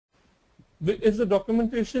Is the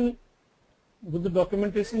documentation, would the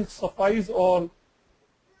documentation suffice, or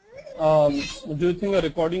do you think a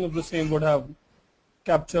recording of the same would have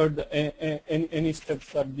captured any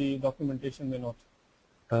steps that the documentation may not?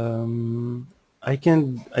 I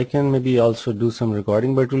can maybe also do some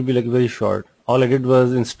recording, but it will be like very short. All I did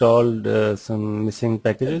was installed some missing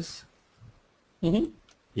packages. Mm-hmm.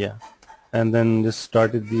 Yeah, and then just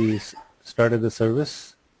started the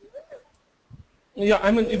service. Yeah,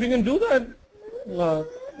 I mean, if you can do that,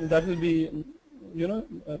 that will be, you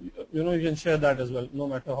can share that as well, no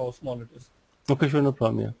matter how small it is. Okay, sure, no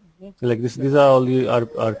problem. Yeah, like this. These are all the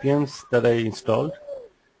RPMs that I installed,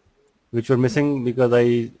 which were missing because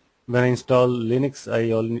when I installed Linux,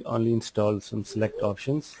 I only installed some select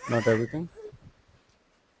options, not everything.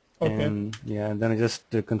 Okay. And yeah, and then I just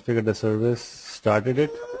configured the service, started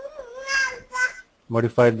it,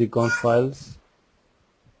 modified the conf files,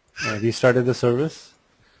 restarted the service,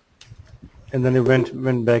 and then it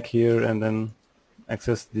went back here and then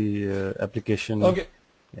accessed the application. Okay.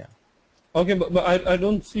 Yeah. Okay, but I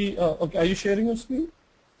don't see. Okay, are you sharing your screen?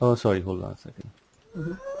 Oh, sorry. Hold on a second.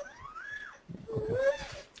 Okay.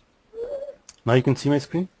 Now you can see my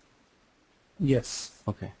screen. Yes.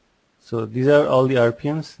 Okay. So these are all the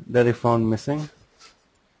RPMs that I found missing.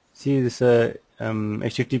 See this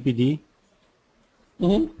HTTPD,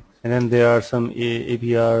 Mm-hmm. and then there are some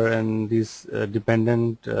APR and these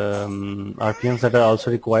dependent RPMs that are also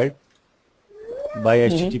required by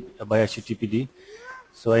HTTPD.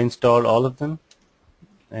 So I installed all of them,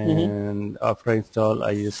 and after I install,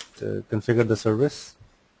 I just configured the service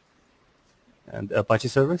and the Apache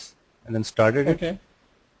service, and then started it. Okay.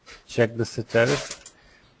 Check the status.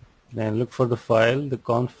 Then look for the file, the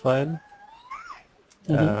conf file,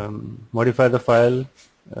 modify the file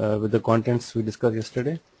with the contents we discussed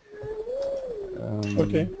yesterday.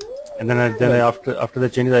 Okay. And then after the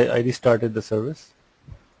changes, I restarted the service.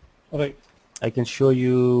 Right. I can show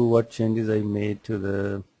you what changes I made to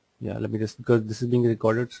the, let me just, because this is being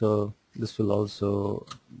recorded, so this will also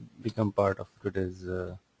become part of today's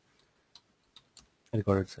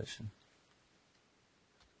recorded session.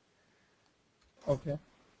 Okay.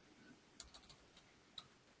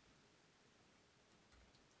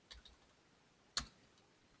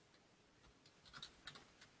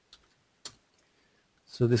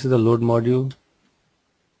 So this is the load module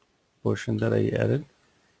portion that I added,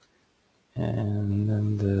 and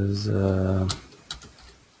then there's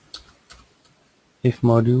if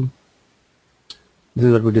module. This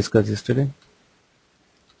is what we discussed yesterday.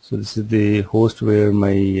 So this is the host where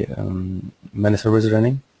my managed server is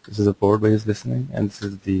running. This is the port where it's listening, and this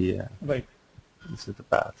is the Right. this is the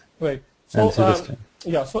path. Right. And So this is the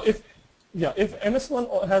yeah. So if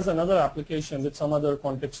MS1 has another application with some other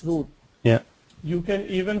context root, yeah. you can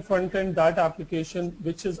even front end that application,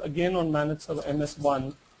 which is again on managed server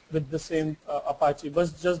MS1 with the same Apache,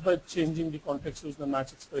 but just by changing the context root, the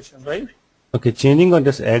match expression, right? Okay, changing or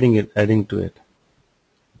just adding to it?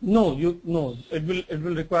 No, it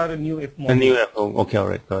will require a new if module. A new F. Oh, okay, all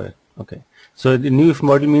right, got it. Okay, so the new if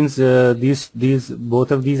module means these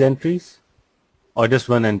both of these entries, or just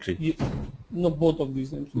one entry? No, both of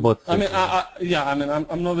these entries. Both. I mean,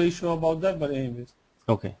 I'm not very sure about that, but anyways.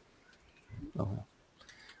 Okay. Okay.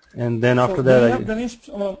 And then after So that, do you have Ganesh?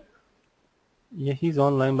 Yeah, he's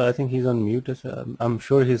online, but I think he's on mute. I'm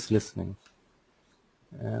sure he's listening.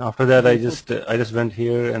 And after that, I just went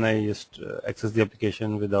here and I just accessed the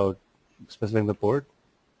application without specifying the port,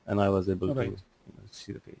 and I was able to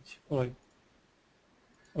see the page. Right.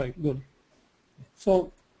 Right. Good.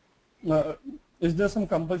 So, is there some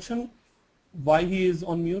compulsion why he is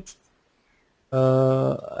on mute?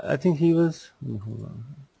 I think he was. Hold on.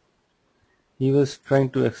 He was trying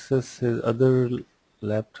to access his other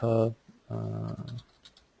laptop.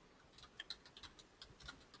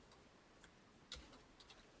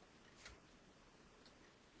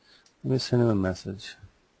 Let me send him a message.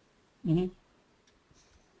 Mm-hmm.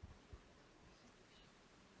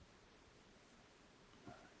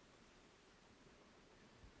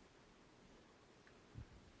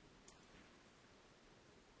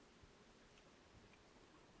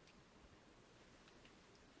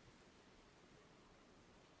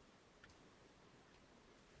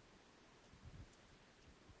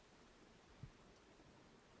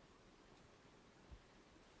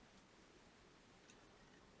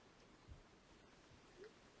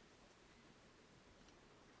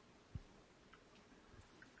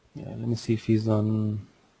 Yeah, let me see if he's on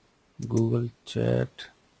Google Chat.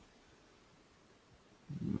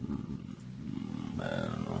 I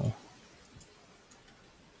don't know.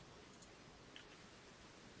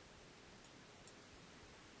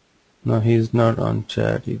 No, he's not on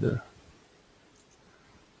chat either.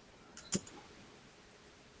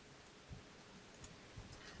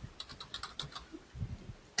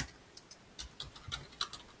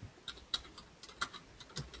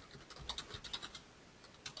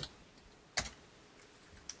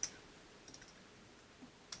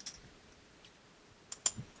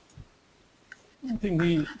 think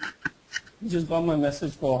he just got my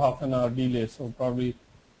message for half an hour delay, so probably.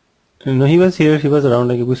 No, he was here. He was around.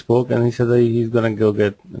 Like we spoke, and he said that he's gonna go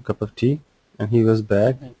get a cup of tea, and he was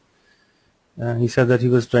back. He said that he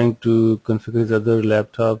was trying to configure his other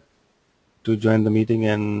laptop to join the meeting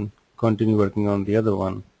and continue working on the other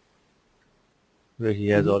one, where he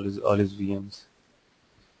has all his VMs.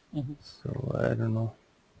 So I don't know.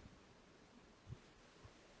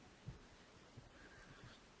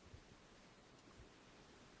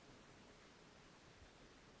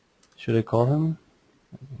 Should I call him?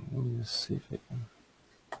 Let me just see if I can.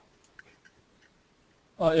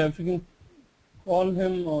 Yeah, if you can call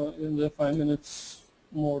him in the 5 minutes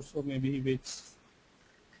more, so maybe he waits.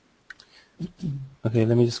 Okay,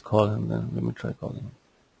 let me just call him then. Let me try calling him.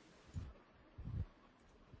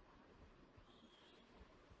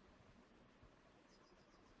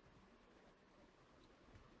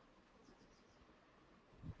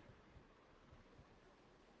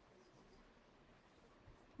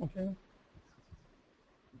 Okay.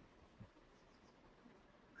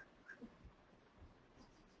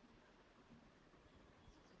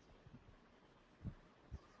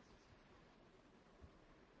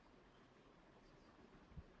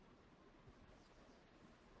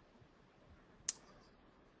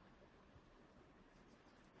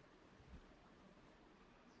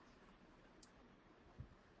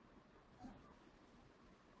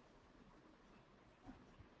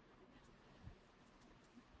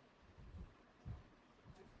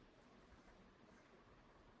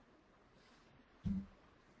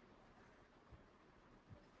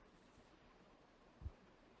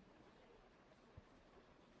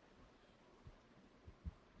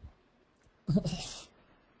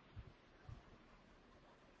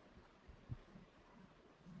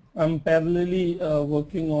 I'm parallelly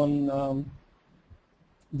working on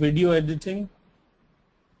video editing.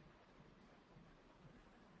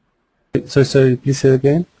 Sorry, please say it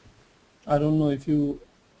again. I don't know if you.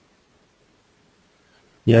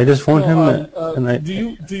 Yeah, I just phoned him, and I. Do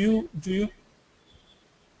you?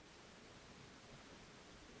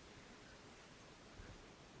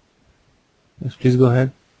 Yes, please go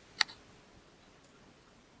ahead.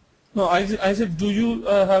 No, I said, do you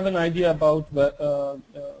have an idea about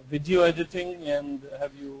video editing, and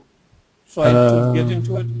have you tried to get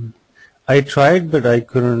into it? I tried, but I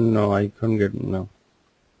couldn't. No, I couldn't get. No,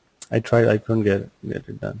 I tried. I couldn't get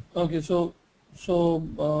it done. Okay, so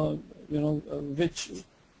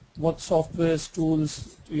what softwares,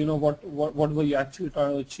 tools, what were you actually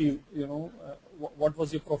trying to achieve? What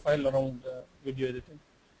was your profile around video editing?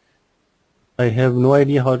 I have no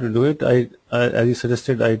idea how to do it. As you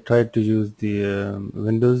suggested, I tried to use the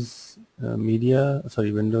Windows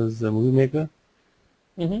Windows Movie Maker.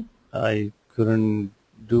 I couldn't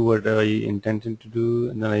do what I intended to do,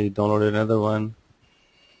 and then I downloaded another one,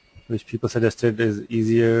 which people suggested is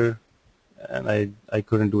easier, and I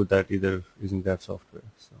couldn't do that either using that software.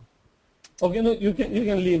 So. Okay, no, you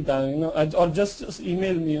can leave that, or just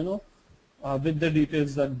email me, with the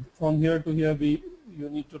details that from here to here you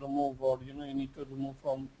need to remove, or you need to remove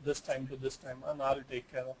from this time to this time, and I'll take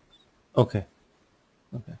care of. Okay.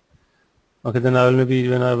 Then I will maybe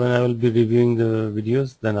when I will be reviewing the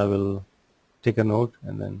videos, then I will take a note,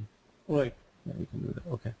 and then right. Yeah, we can do that.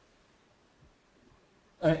 Okay.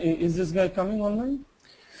 Is this guy coming online?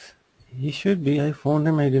 He should be. I phoned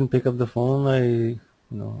him. I didn't pick up the phone. I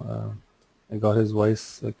got his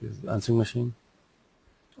voice, like his answering machine.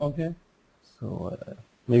 Okay. So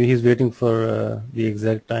maybe he's waiting for the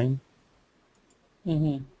exact time.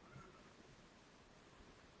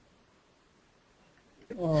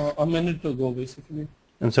 A minute to go, basically.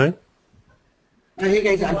 I'm sorry? Hey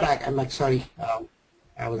guys, I'm back. Sorry.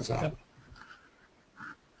 I was. Yep.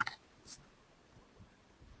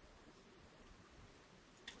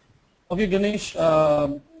 Okay, Ganesh,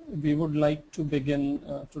 we would like to begin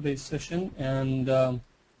today's session, and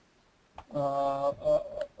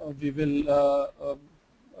we will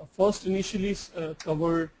first initially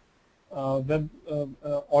cover web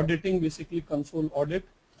auditing, basically console audit,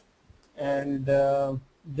 and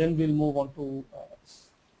then we'll move on to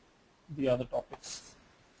the other topics.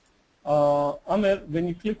 Amer, when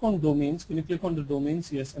you click on domains, can you click on the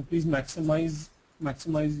domains? Yes, and please maximize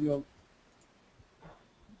your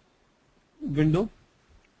window.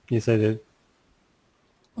 Yes, I did.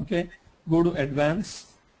 Okay, go to advanced.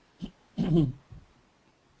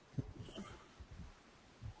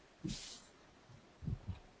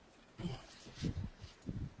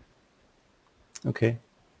 Okay.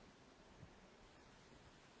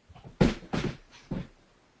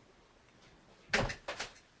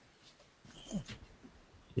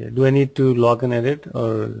 Yeah. Do I need to log and edit,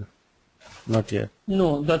 or Not yet.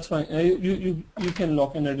 No, that's fine. You can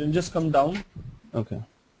lock and edit and just come down. Okay.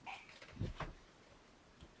 You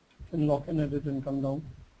can lock and edit and come down.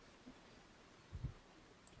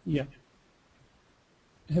 Yeah.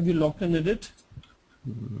 Have you locked and edit?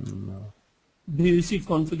 No. Do you see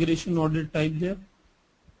configuration audit type there?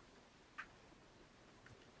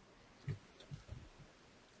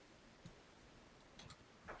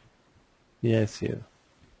 Yes, here.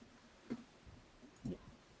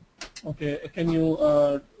 Okay, can you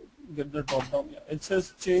get the drop down? Yeah. It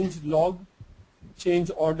says change log, change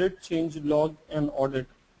audit, change log and audit.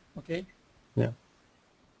 Okay. Yeah.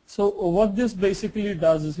 So what this basically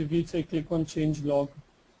does is, if you say click on change log,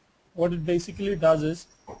 what it basically does is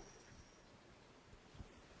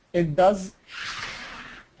it does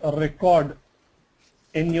a record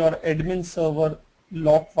in your admin server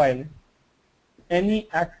log file any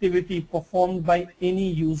activity performed by any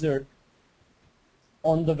user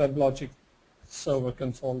on the WebLogic server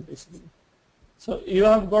console basically. So you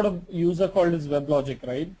have got a user called as WebLogic,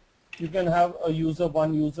 right? You can have a user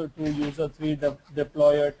 1, user 2, user 3,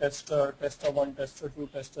 deployer, tester, tester 1, tester 2,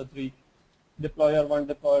 tester 3, deployer 1,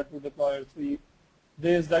 deployer 2, deployer 3.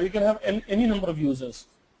 There's that you can have any number of users.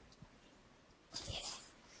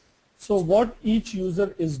 So what each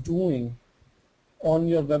user is doing on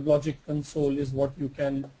your WebLogic console is what you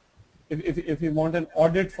can, if you want an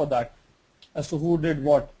audit for that, as to who did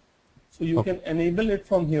what. So you can enable it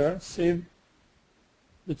from here, save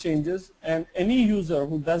the changes, and any user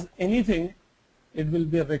who does anything, it will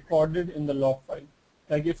be recorded in the log file.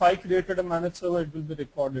 Like if I created a managed server, it will be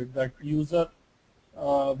recorded that user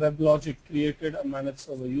WebLogic created a managed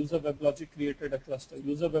server, user WebLogic created a cluster,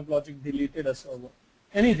 user WebLogic deleted a server,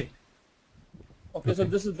 anything. Okay, so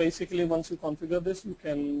this is basically, once you configure this, you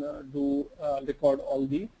can record all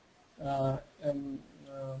the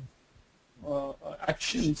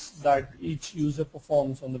actions that each user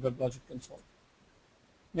performs on the WebLogic console.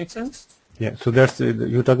 Make sense? Yeah. So that's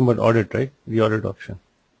you're talking about audit, right? The audit option.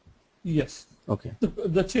 Yes. Okay.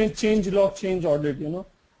 The change log, change audit,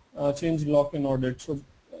 change log and audit. So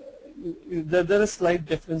there is slight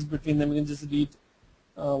difference between them. You can just read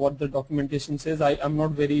what the documentation says. I'm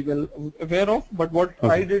not very well aware of, but what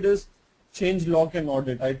I did is change log and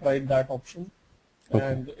audit. I tried that option,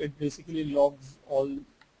 and it basically logs all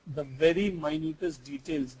the very minutest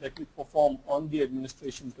details that you perform on the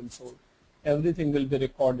administration console. Everything will be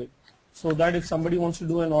recorded, so that if somebody wants to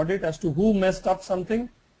do an audit as to who messed up something,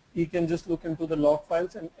 he can just look into the log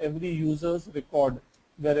files, and every user's record,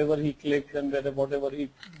 wherever he clicked and whatever he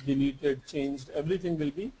deleted, changed, everything will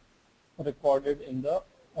be recorded in the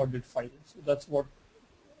audit file. So that's what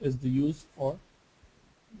is the use for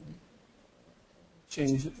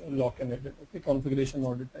change log and edit. Okay, configuration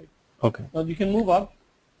audit type. Okay. Now you can move up.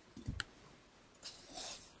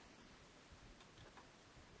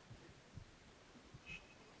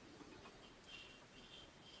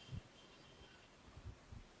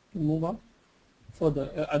 Move up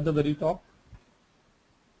further at the very top.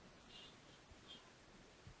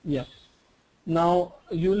 Yeah. Now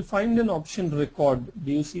you will find an option record.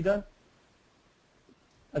 Do you see that?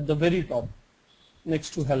 At the very top,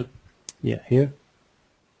 next to help. Yeah, here.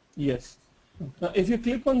 Yes. Now if you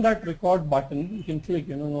click on that record button, you can click,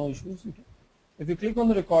 no issues. If you click on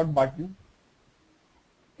the record button,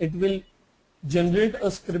 it will generate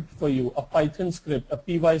a script for you, a Python script, a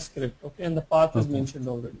py script, okay, and the path is mentioned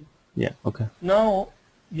already. Yeah, okay. Now,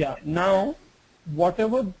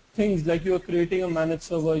 whatever things, like you are creating a managed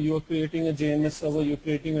server, you are creating a JMS server, you are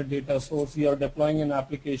creating a data source, you are deploying an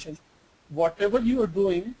application, whatever you are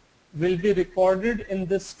doing will be recorded in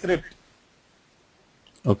this script.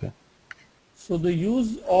 Okay. So the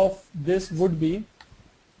use of this would be,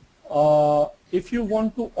 if you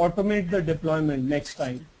want to automate the deployment next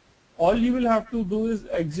time, all you will have to do is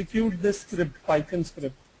execute this script, Python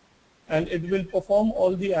script, and it will perform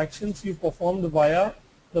all the actions you performed via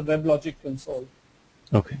the WebLogic console.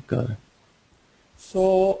 Okay, got it.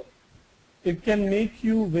 So it can make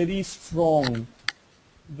you very strong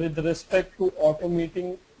with respect to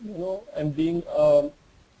automating, and being a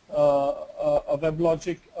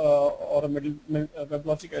WebLogic or a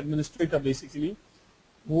WebLogic administrator basically,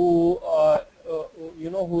 who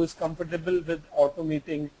who is comfortable with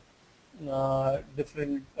automating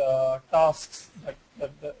different tasks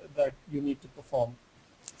that you need to perform.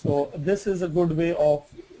 So this is a good way of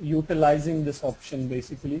utilizing this option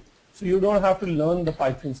basically. So you don't have to learn the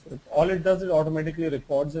Python script. All it does is automatically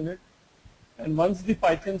records in it. And once the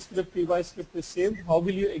Python script, py script is saved, how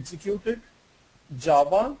will you execute it?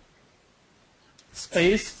 Java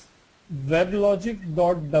space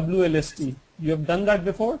WebLogic.WLST. You have done that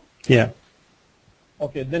before? Yeah.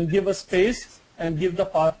 Okay, then give a space and give the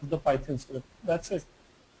path of the Python script. That's it.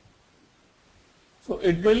 So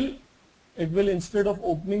it will instead of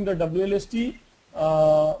opening the WLST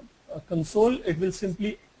console, it will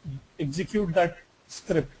simply execute that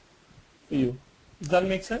script for you. Does that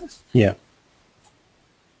make sense? Yeah.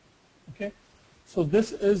 Okay. So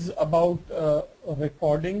this is about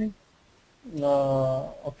recording, and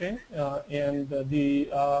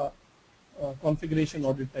the configuration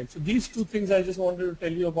audit type. So these two things I just wanted to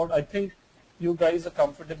tell you about. I think you guys are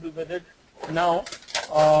comfortable with it. Now,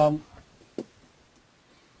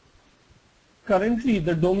 currently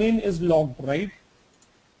the domain is logged, right?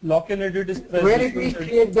 Lock and edit is present. Where did we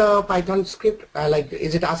create the Python script? Like,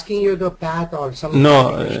 is it asking you the path or some?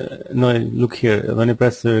 No, no. Look here. When you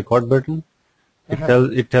press the record button,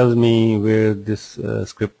 it tells me where this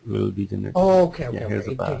script will be generated. Oh, okay, okay. Yeah, here's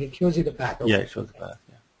the path. It shows you the path. Okay. Yeah, it shows the path.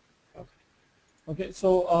 Yeah. Okay,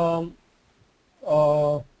 so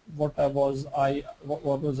what was I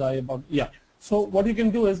about? Yeah. So what you can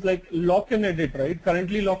do is like lock and edit, right?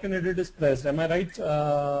 Currently lock and edit is pressed. Am I right,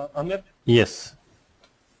 Amir? Yes.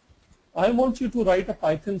 I want you to write a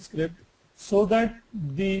Python script so that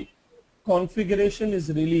the configuration is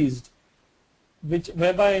released,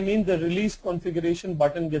 whereby I mean the release configuration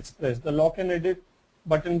button gets pressed, the lock and edit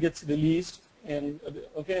button gets released, and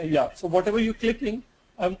okay, yeah. So whatever you're clicking,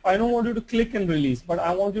 I don't want you to click and release, but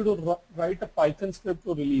I want you to write a Python script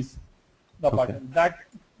to release the button.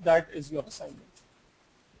 That is your assignment.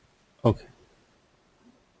 Okay.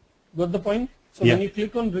 Got the point? So when you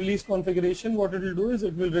click on release configuration, what it will do is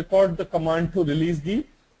it will record the command to release the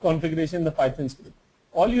configuration in the Python script.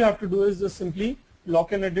 All you have to do is just simply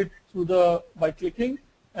lock and edit by clicking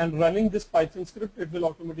and running this Python script. It will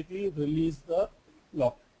automatically release the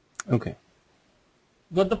lock. Okay.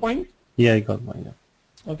 Got the point? Yeah, I got mine.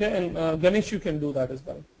 Yeah. Okay, and Ganesh, you can do that as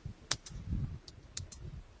well.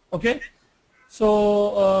 Okay,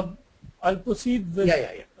 so I'll proceed with.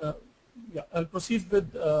 I'll proceed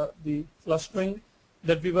with the clustering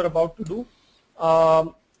that we were about to do.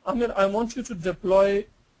 Amir, I want you to deploy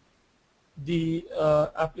the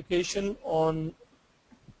application on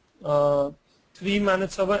 3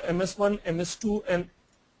 managed server, MS1, MS2,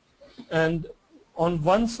 and on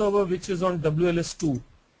one server which is on WLS2.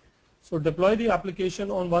 So deploy the application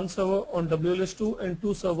on one server on WLS2 and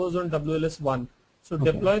 2 servers on WLS1. So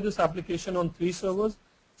deploy this application on 3 servers.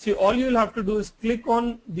 See, all you will have to do is click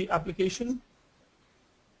on the application.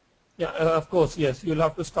 Yeah, of course, yes, you'll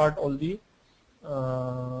have to start all the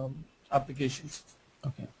applications.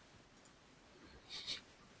 Okay.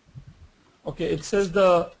 Okay, it says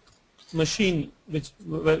the machine,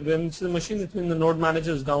 when it's the machine, it means the node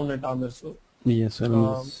manager is down at Amir. So yes,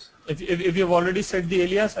 if you've already set the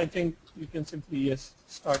alias, I think you can simply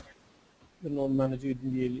start the node manager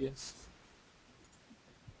using the alias.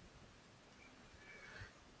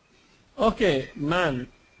 Okay, man.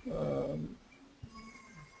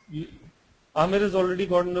 Amir has already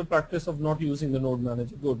gotten the practice of not using the node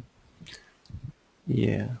manager. Good.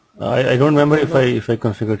 Yeah, I don't remember if I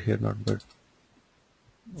configured here or not, but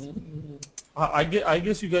I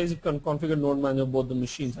guess you guys can configure node manager both the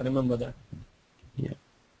machines. I remember that. Yeah.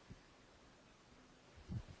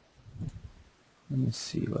 Let me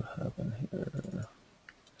see what happened here.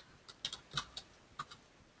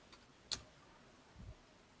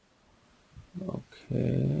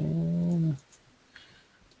 Okay.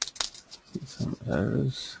 See some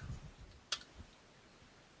errors.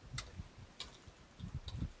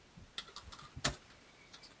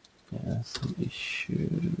 Yeah, some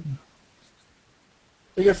issue.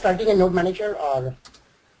 So you're starting a node manager or?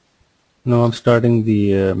 No, I'm starting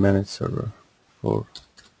the managed server 4.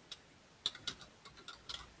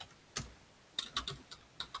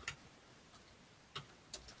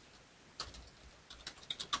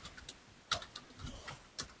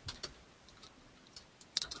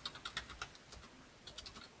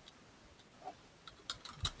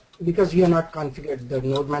 Because you are not configured the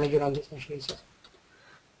node manager on this machine, sir?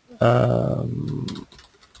 I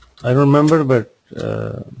don't remember, but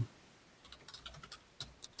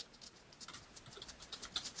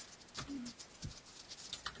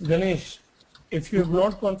Ganesh, if you have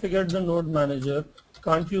not configured the node manager,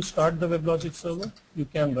 can't you start the WebLogic server? You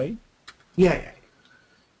can, right? Yeah.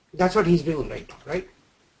 That's what he's doing right?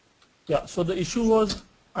 Yeah, so the issue was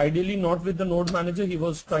ideally not with the node manager. He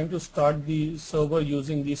was trying to start the server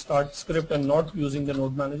using the start script and not using the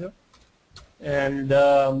node manager. And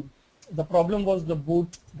the problem was the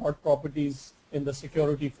boot.properties in the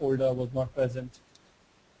security folder was not present.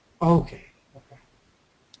 Okay.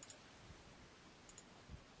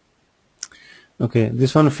 Okay,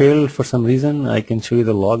 this one failed for some reason. I can show you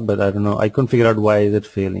the log, but I don't know. I couldn't figure out why is it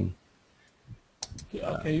failing.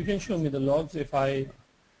 Okay, you can show me the logs. If I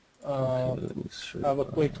Let me show you. have a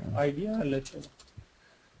quick idea, I'll let you know.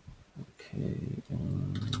 Okay.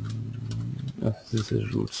 Oh, this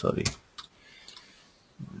is root. Sorry.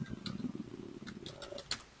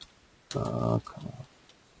 Come on.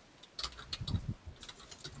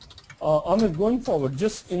 Amit, going forward,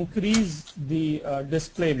 just increase the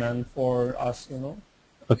display, man, for us, you know.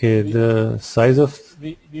 Okay, the size of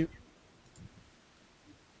We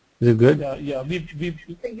is it good? yeah,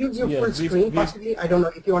 Use your full screen possibly. I don't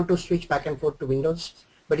know if you want to switch back and forth to Windows,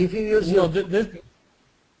 but if you use no, your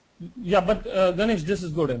yeah, but Ganesh, this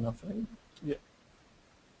is good enough, right? Yeah.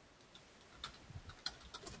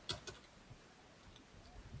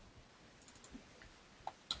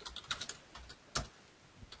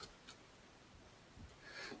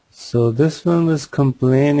 So this one was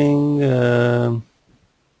complaining.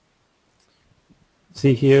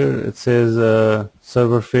 See here, it says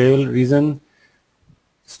server failed. Reason: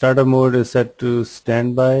 startup mode is set to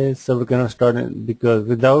standby. Server cannot start because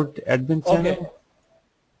without admin channel. Okay.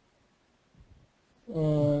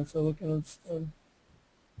 So we can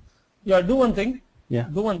yeah, do one thing. Yeah.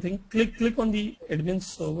 Do one thing. Click on the admin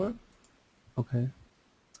server. Okay.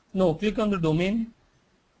 No, click on the domain.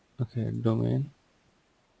 Okay. Domain.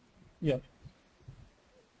 Yeah.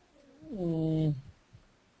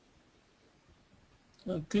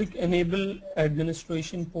 Click enable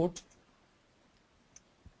administration port.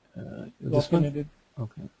 This Lock in one. edit.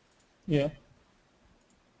 Okay. Yeah.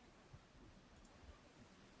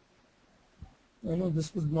 I know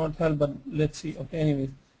this would not help, but let's see. Okay, anyways,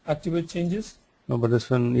 activate changes. No, but this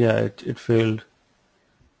one, yeah, it failed.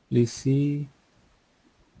 Please see.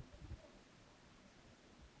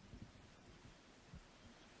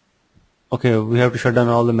 Okay, we have to shut down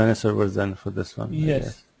all the managed servers then for this one.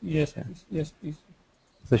 Yes, yes, Yeah. please. Yes, please.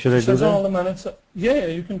 So should I do Shut down all that? the managed. Yeah,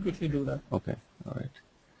 you can quickly do that. Okay, all right.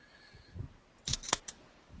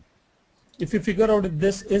 If you figure out if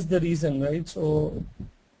this is the reason, right? So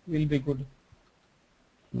we'll be good.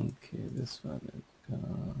 Okay, this one is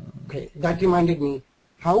okay, that reminded me.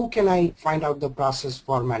 How can I find out the process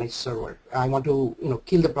for managed server? I want to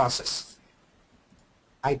kill the process.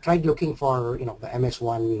 I tried looking for the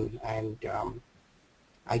MS1 and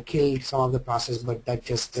I killed some of the process, but that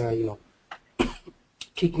just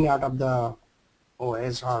kicked me out of the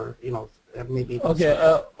OS or maybe.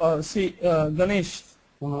 Okay. See, Ganesh.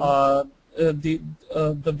 The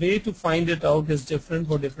way to find it out is different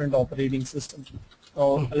for different operating systems.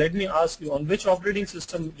 Now, let me ask you, on which operating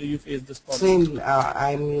system do you face this problem? Same.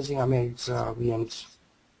 I'm using Amel's VMs.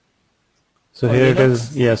 so For here it Linux?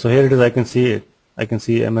 is. Yeah, so here it is. I can see it. I can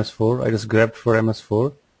see MS4. I just grabbed for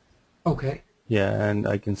MS4. Okay. Yeah, and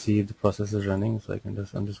I can see the process is running. So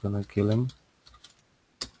I'm just gonna kill him.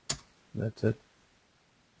 That's it.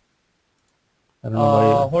 I don't know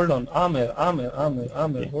why. Hold on, Amir,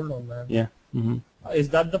 Yeah. hold on, man. Yeah. Is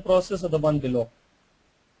that the process or the one below?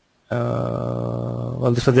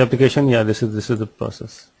 Well, this is the application. Yeah, this is the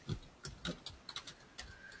process.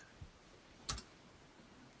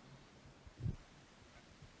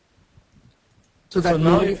 So that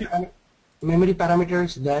now memory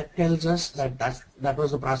parameters, that tells us that that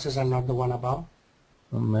was the process and not the one above.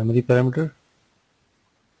 Memory parameter.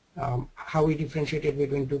 How we differentiated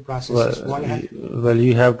between two processes. Well,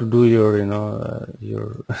 you have to do your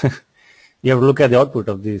your you have to look at the output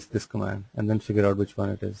of this command and then figure out which one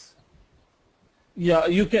it is. Yeah,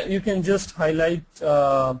 you can just highlight.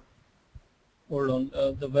 Hold on,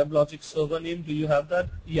 the WebLogic server name. Do you have that?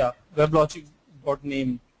 Yeah, WebLogic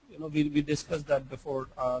name. We discussed that before,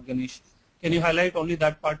 Ganesh. Can you highlight only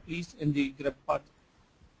that part, please, in the grep part?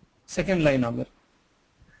 Second line, Amir.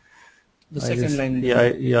 The second line.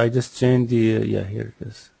 Yeah, I just changed the yeah, here it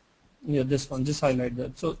is. Yeah, this one. Just highlight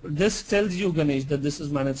that. So this tells you, Ganesh, that this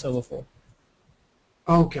is managed server 4.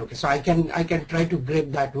 Okay. So I can try to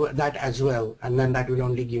grab that as well, and then that will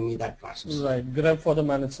only give me that process. Right. Grab for the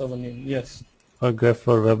managed server name. Yes. Or grep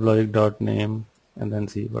for WebLogic.name and then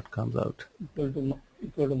see what comes out.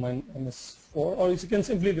 Equal to -4, or you can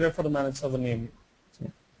simply grab for the managed server name.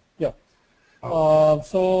 Yeah. Are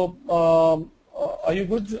you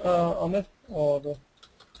good, Amit? Or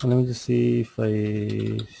Let me just see if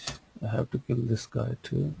I have to kill this guy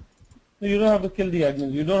too. no, you don't have to kill the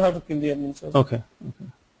admin. You don't have to kill the admin server. Okay.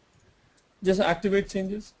 Just activate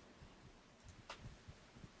changes.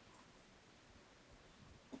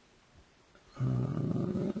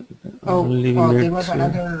 There was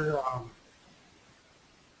another.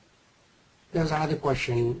 There's another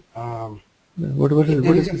question. What There is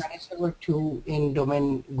is a this? managed server 2 in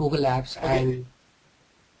domain Google Apps and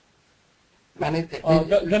manage.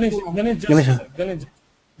 Ganesh, Ganesha. Ganesh,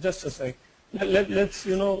 just a sec. Let's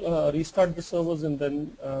restart the servers and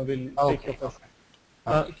then we'll take your Okay, question.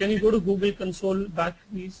 okay. Can you go to Google Console back,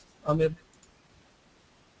 please, Amir?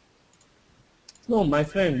 No, my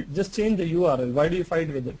friend, just change the URL. Why do you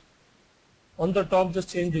fight with it? On the top, just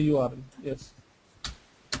change the URL. Yes.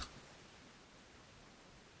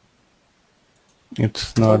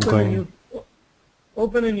 It's not Open a going. new,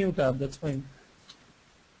 open a new tab. That's fine.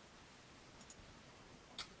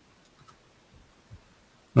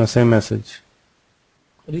 No, same message.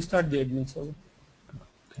 Restart the admin server.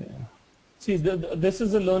 Okay. See, this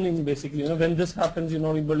is a learning basically. When this happens, you're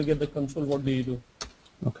not able to get the console. What do you do?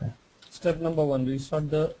 Okay. Step number 1: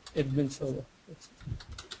 restart the admin server. That's it.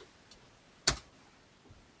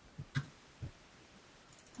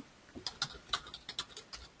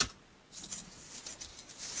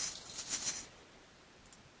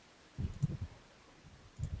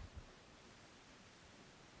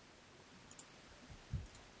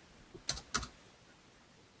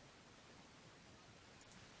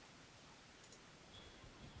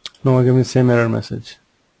 No, give me the same error message.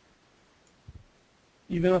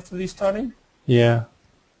 Even after restarting? Yeah.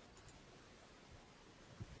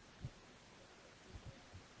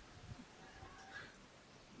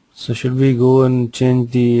 So should we go and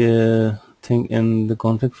change the thing in the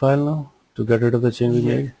config file now to get rid of the change we Yes.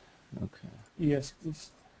 made? Okay. Yes,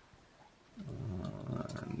 please.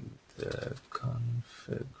 And the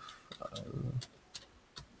config file.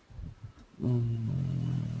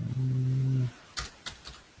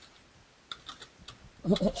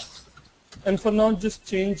 And for now, just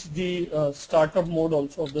change the startup mode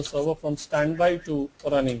also of the server from standby to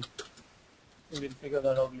running. We'll figure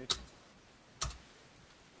that out later.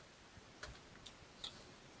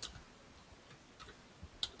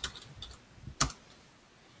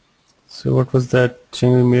 So what was that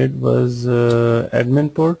change we made? Was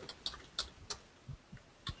admin port?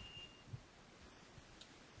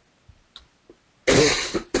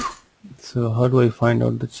 So how do I find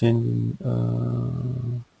out the change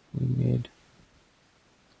we made?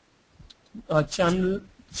 Channel,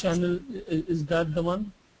 is that the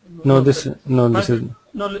one? No, this is No, listen,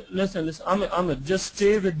 Amit, just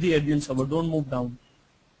stay with the admin server. Don't move down.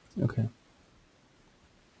 okay.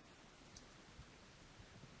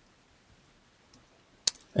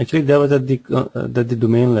 Actually, that was at the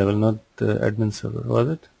domain level, not the admin server, was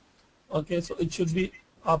it? Okay, so it should be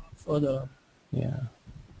up, further up. Yeah.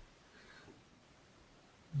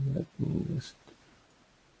 Let me just.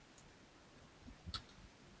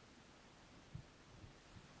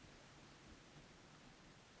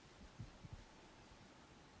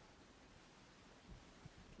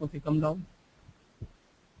 Okay, come down.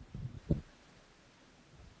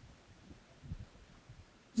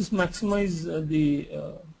 Just maximize the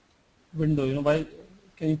window. Why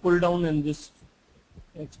can you pull down and just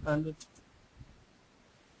expand it?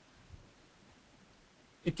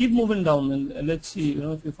 You keep moving down and let's see,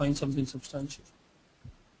 if you find something substantial.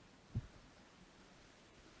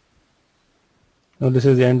 No, this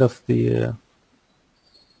is the end of the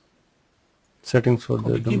settings for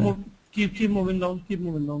the Okay, domain. keep moving down. Keep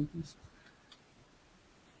moving down, please.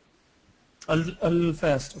 A little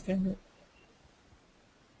fast, okay?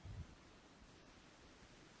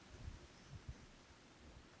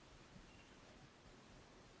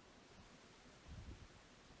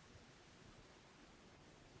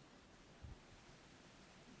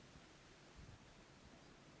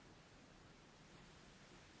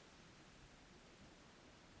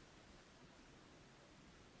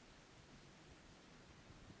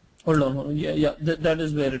 Hold on. Yeah, that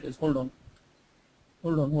is where it is. Hold on.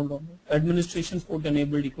 Administration port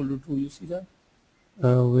enabled equal to true. You see that?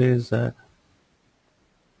 Where is that?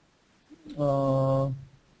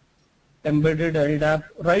 Embedded LDAP,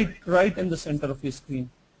 right in the center of your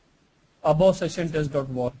screen. Above session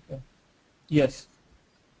test.war. Yeah. Yes.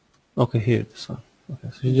 Okay, here, this one. Okay,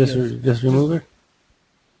 so you just remove it?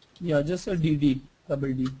 Yeah, just a DD,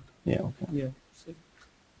 double D. Yeah, okay. Yeah. See.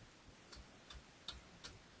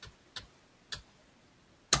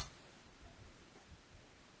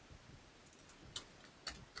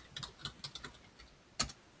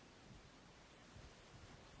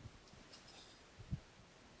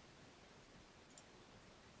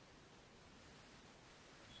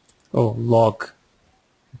 Oh, log.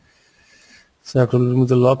 So I have to remove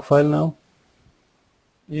the log file now?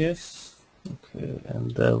 Yes. Okay,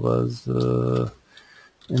 and that was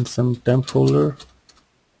in some temp folder?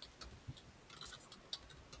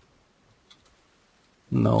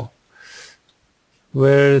 No.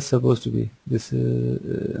 Where is supposed to be? This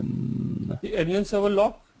The admin server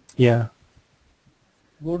log. yeah.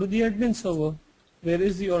 Go to the admin server. Where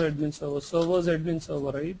is your admin server? Server's admin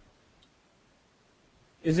server, right?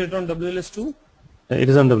 Is it on WLS2? It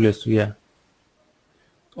is on WS2, yeah.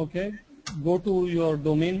 Okay. Go to your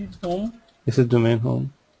domain home, This is domain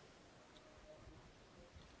home.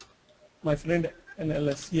 my friend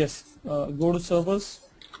NLS. Yes. Go to servers.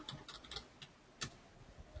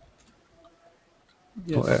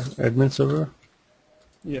 Oh, Yes. admin server,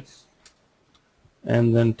 Yes.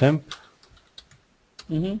 and then temp.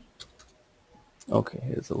 Mm-hmm. Okay,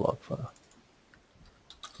 here's the log file.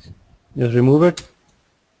 Just remove it.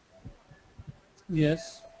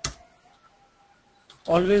 Yes.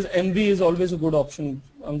 Always MB is always a good option.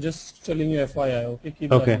 I'm just telling you FYI. Okay. Keep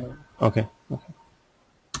that Okay, in mind. okay, okay.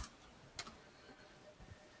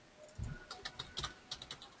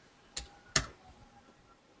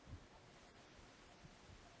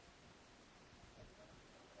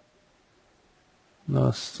 No,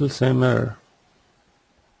 still same error.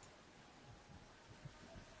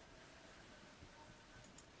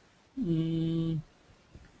 Mm,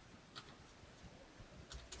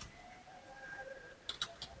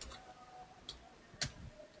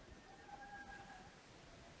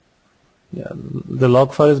 Yeah, the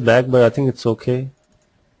log file is back, but I think it's okay.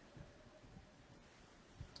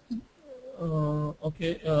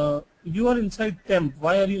 okay. You are inside temp.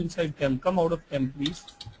 Why are you inside temp? Come out of temp, please.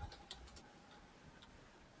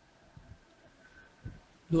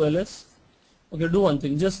 Do ls. Okay. Do one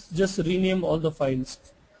thing. Just rename all the files.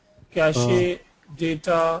 Cache,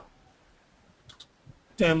 data,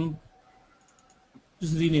 temp.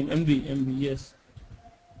 Just rename MB. Yes.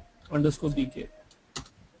 Underscore DK.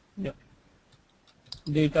 Yeah.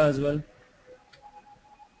 Data as well.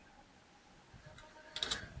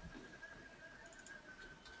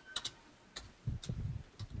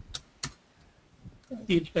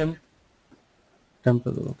 Keep temp. Temp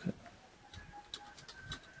is okay.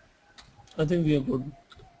 I think we are good.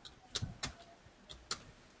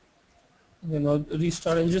 Okay, now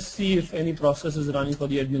restart and just see if any process is running for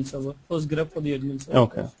the admin server. First grep for the admin server.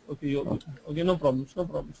 Okay. Okay, okay, no problems, no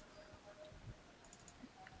problems.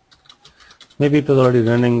 Maybe it was already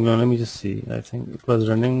running. No, let me just see. I think it was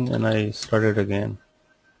running and I started again.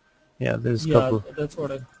 Yeah, there's a Yeah, couple. that's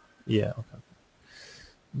what I Yeah, okay.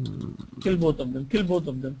 kill both of them. Kill both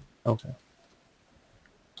of them. Okay.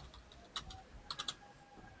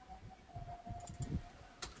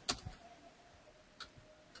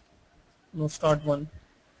 No, start one.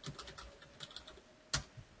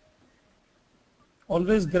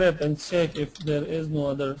 Always grep and check if there is no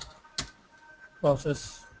other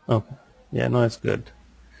process. Okay. Yeah, no, it's good.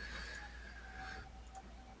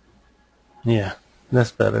 Yeah,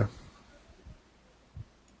 that's better.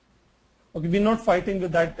 Okay, we're not fighting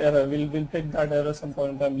with that error. We'll take that error some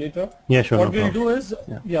point in time later. Yeah, sure. What No we'll problem. do is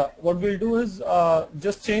what we'll do is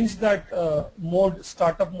just change that mode,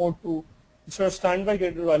 startup mode to instead of standby,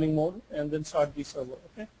 get to running mode, and then start the server.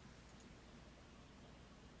 Okay.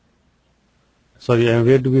 Sorry, and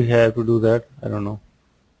where do we have to do that? I don't know.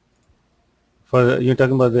 You're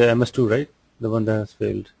talking about the MS2, right? The one that has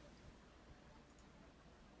failed.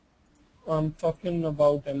 I'm talking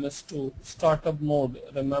about MS2 startup mode.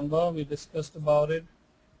 Remember we discussed about it?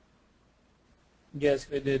 Yes,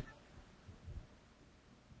 we did.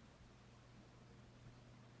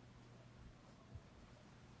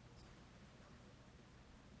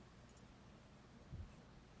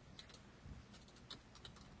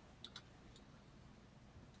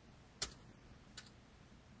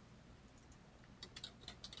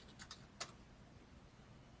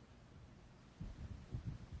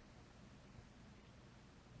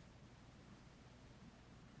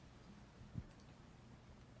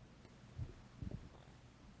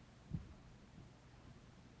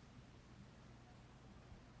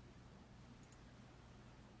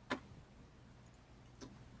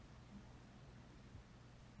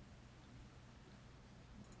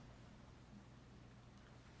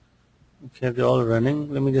 Okay, they're all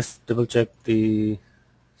running. Let me just double check the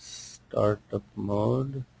startup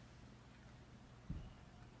mode.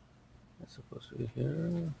 It's supposed to be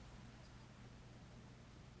here.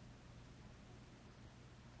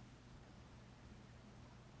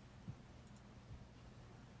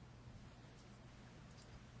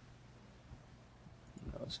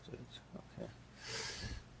 No stage. Okay.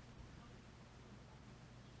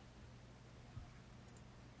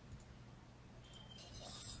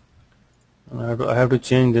 I have to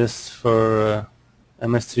change this for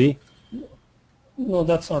MS3. No,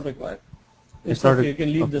 that's not required. It's not okay. You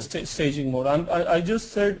can leave okay. the staging mode. I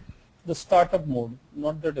just said the startup mode,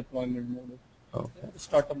 not the deployment mode. Okay.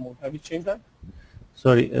 Startup mode. Have you changed that?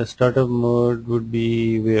 Sorry, startup mode would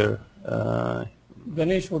be where?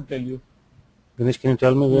 Ganesh would tell you. Ganesh, can you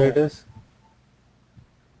tell me where No. it is?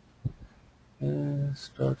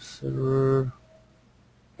 Start server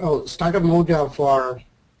Oh, startup mode for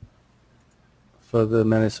the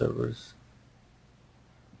managed servers.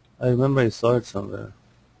 I remember I saw it somewhere.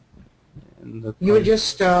 In the you were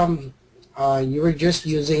just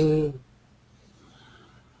using.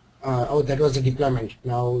 Oh, that was the deployment.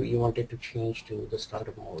 Now you wanted to change to the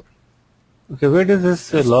startup mode. Okay, where does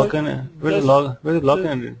this Just lock put- in? just- Where the lock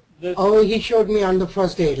just- in? just- Oh, he showed me on the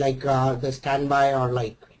first day, like the standby or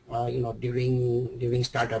like during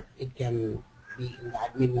startup, it can be in the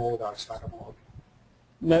admin mode or startup mode.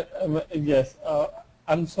 Yes.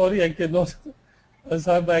 I'm sorry, I cannot.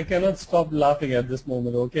 Sahib, I cannot stop laughing at this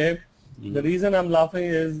moment. Okay. The reason I'm laughing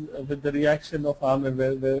is with the reaction of Amir,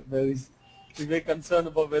 where he's very concerned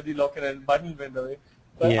about where the lock and button went away.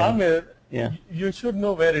 But Yeah. Amir, Yeah. you should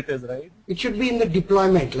know where it is, right? It should be in the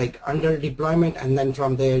deployment, like under deployment, and then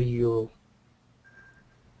from there you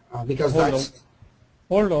because Hold that's.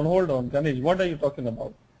 Hold on, Ganesh. What are you talking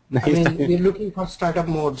about? I mean, we're looking for startup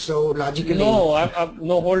mode, so logically. No,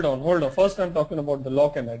 no. Hold on. First, I'm talking about the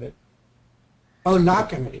lock and edit. Oh,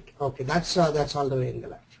 lock and edit. Okay, that's all the way in the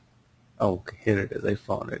left. Okay, here it is. I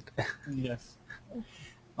found it. Yes.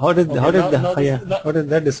 How did Okay, how did now this- how did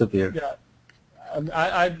that disappear? Yeah.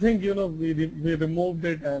 I think we removed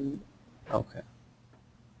it and Okay.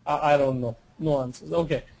 I don't know. No answers.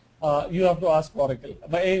 Okay. You have to ask Oracle.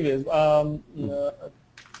 But anyways,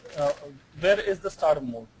 where is the startup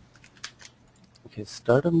mode? Okay,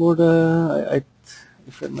 startup mode.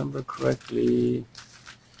 If I remember correctly.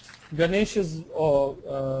 Ganesh is,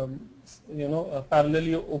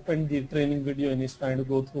 parallelly opened the training video and he's trying to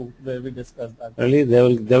go through where we discussed that. Really, they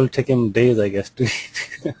will take him days, I guess, to.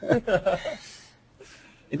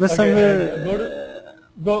 It was Okay, somewhere.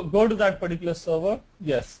 go to that particular server.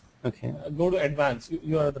 Yes. Okay. Go to advanced.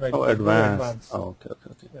 You are at the right. Oh, place. Go to advanced. Oh, okay.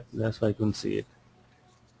 Yes. That's why I couldn't see it.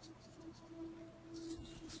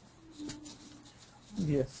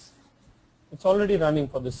 Yes. It's already running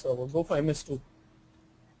for this server. Go for MS2.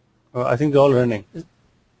 Oh, I think they're all running.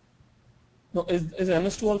 No, is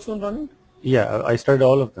MS2 also running? Yeah, I started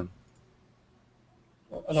all of them.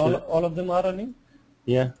 And all of them are running?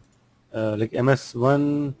 Yeah, like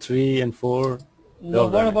MS1, 3, and 4. No,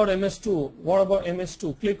 what about MS2? What about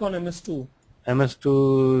MS2? Click on MS2.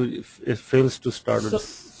 MS2 it fails to start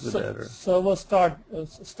with error. Server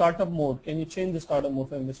startup mode. Can you change the startup mode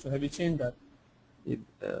for MS2? Have you changed that?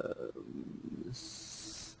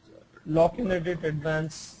 Lock and edit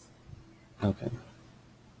advanced. Okay.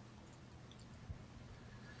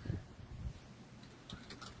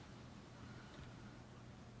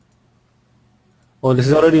 Oh, this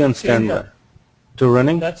is already on standby. To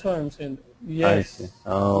running? That's what I'm saying. Yes. I see.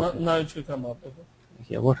 Oh, okay. Now it should come up. Okay.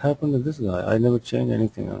 Yeah, what happened to this guy? I never changed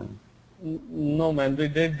anything on him. No, man, we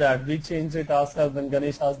did that. We changed it ourselves when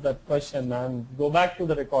Ganesh asked that question, man. Go back to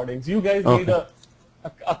the recordings. You guys need a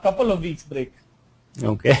couple of weeks break.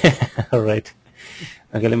 Okay. All right.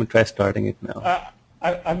 Okay, let me try starting it now.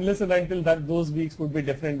 I'm listening until those weeks would be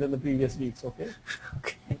different than the previous weeks, okay?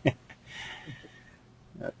 Okay.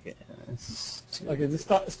 Okay. Okay, just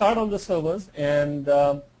start on the servers, and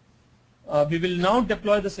we will now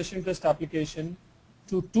deploy the session test application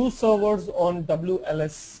to 2 servers on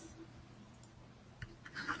WLS.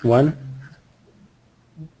 1.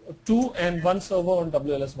 2 and 1 server on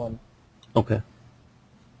WLS1. Okay.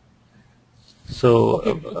 So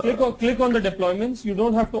Okay, click on the deployments. You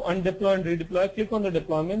don't have to undeploy and redeploy. Click on the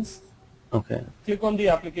deployments. okay. Click on the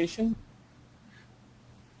application.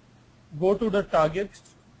 Go to the targets.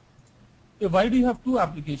 Why do you have 2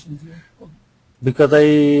 applications here? Because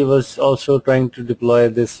I was also trying to deploy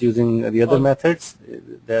this using the other methods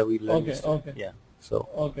that we learned. Okay, okay. Yeah. So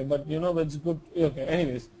Okay, but it's good. Okay,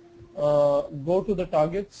 anyways, go to the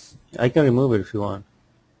targets. I can remove it if you want.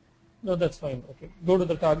 No, that's fine. Okay, go to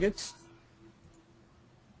the targets.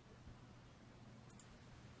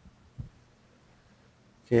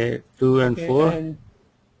 Okay, 2 and 4.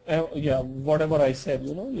 And yeah, whatever I said,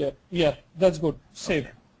 yeah, that's good. Save.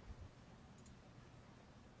 Okay.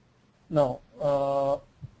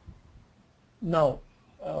 Now,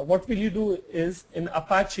 what will you do is in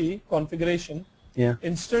Apache configuration, Yeah.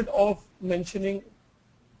 instead of mentioning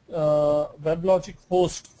WebLogic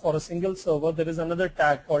host for a single server, there is another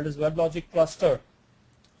tag called as WebLogic cluster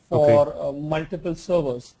for multiple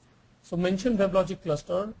servers. So mention WebLogic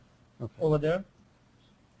cluster over there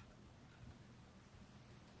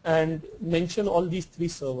and mention all these 3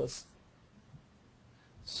 servers.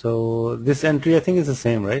 So this entry I think is the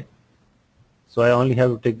same, right? So I only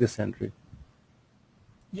have to take this entry.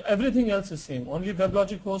 Yeah, everything else is same. Only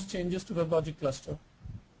WebLogic host changes to WebLogic cluster.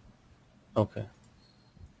 Okay.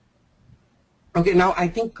 Okay, now I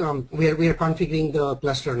think we are configuring the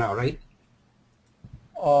cluster now, right?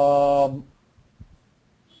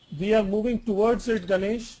 We are moving towards it,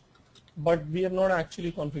 Ganesh, but we are not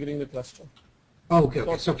actually configuring the cluster. Okay,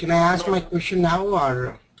 okay. So can I ask my question now,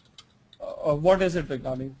 or? What is it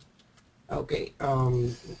regarding? Okay.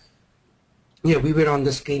 Yeah, we were on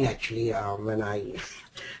the screen actually when I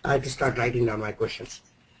had to start writing down my questions.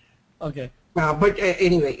 Okay. But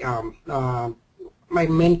anyway, my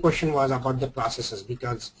main question was about the processes,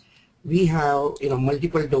 because we have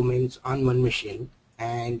multiple domains on one machine,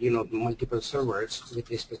 and multiple servers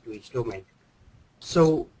with respect to each domain.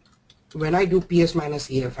 So when I do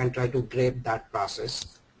ps-ef and try to grab that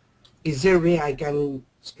process, is there a way I can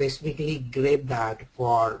specifically grab that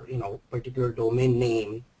for particular domain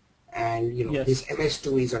name, and Yes. this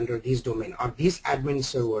ms2 is under this domain, or this admin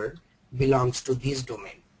server belongs to this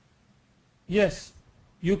domain? Yes,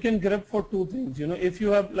 you can grab for two things. If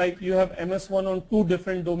you have you have MS1 on two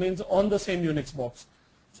different domains on the same Unix box.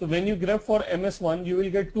 So when you grab for MS1, you will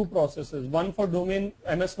get two processes, one for domain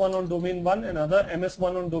MS1 on domain 1, another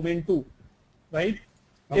MS1 on domain 2, right?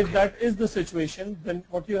 Okay. If that is the situation, then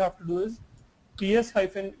what you have to do is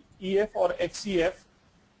ps-ef or xef,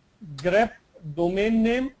 grep domain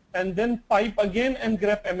name, and then pipe again and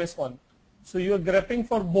grep MS1. So you are grepping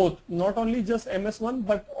for both, not only just MS1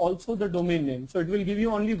 but also the domain name. So it will give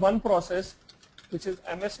you only one process, which is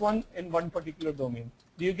MS1 in one particular domain.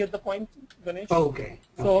 Do you get the point, Ganesh? Okay.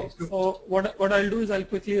 So what I'll do is I'll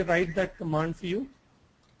quickly write that command for you.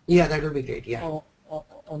 Yeah, that will be great. Yeah.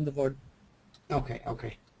 On the word. Okay.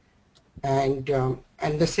 Okay. And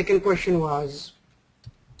the second question was,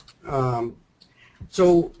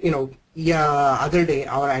 so other day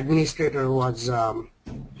our administrator was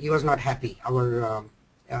he was not happy. Our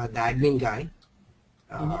the admin guy,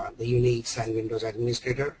 the Unix and Windows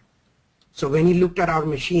administrator. So when he looked at our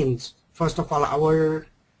machines, first of all,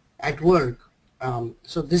 at work.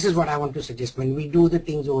 So this is what I want to suggest. When we do the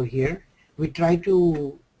things over here, we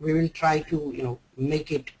will try to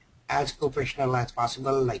make it as professional as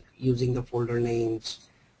possible, like using the folder names,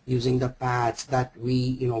 using the paths that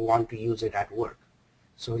we want to use it at work.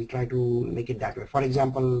 So we'll try to make it that way. For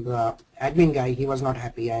example, the admin guy, he was not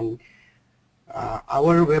happy, and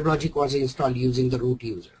our WebLogic was installed using the root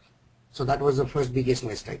user. So that was the first biggest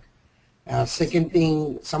mistake. Second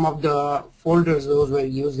thing, some of the folders those were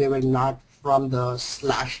used, they were not from the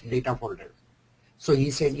 /data folder. So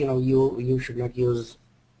he said, you should not use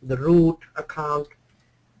the root account,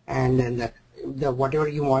 and then the whatever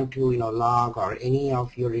you want to log or any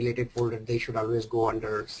of your related folder, they should always go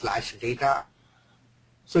under /data.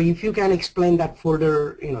 So if you can explain that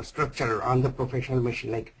folder structure on the professional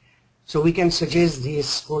machine, like, so we can suggest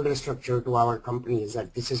this folder structure to our companies,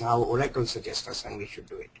 that this is how Oracle suggests us and we should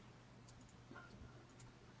do it.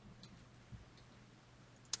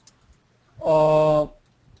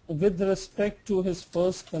 With respect to his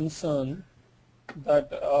first concern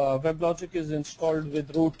that WebLogic is installed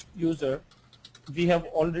with root user, we have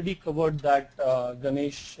already covered that,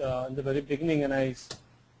 Ganesh, in the very beginning, and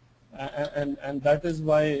that is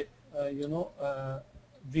why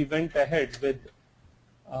we went ahead with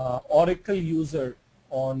Oracle user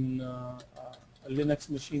on a Linux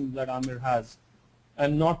machine that Amir has,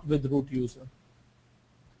 and not with root user.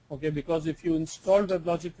 Okay, because if you install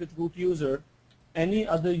WebLogic with root user, any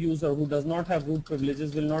other user who does not have root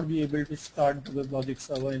privileges will not be able to start the WebLogic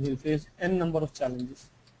server, and he'll face n number of challenges.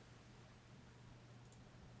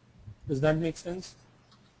 Does that make sense?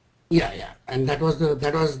 Yeah, yeah, and that was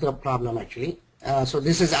the problem actually. So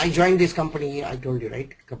this is, I joined this company, I told you,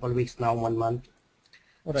 right, a couple of weeks now, 1 month.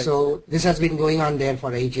 Right. So this has been going on there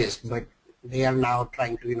for ages, but they are now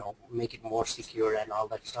trying to make it more secure and all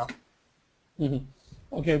that stuff. Mm-hmm.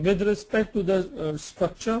 Okay, with respect to the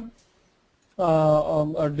structure,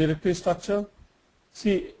 directory structure,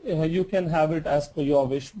 see, you can have it as per your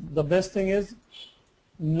wish. The best thing is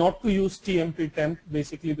not to use tmp temp,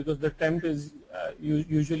 basically, because the temp is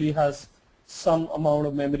usually has some amount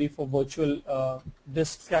of memory for virtual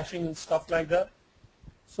disk caching and stuff like that.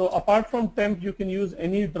 So apart from temp, you can use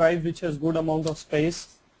any drive which has good amount of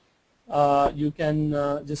space. You can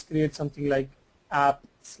just create something like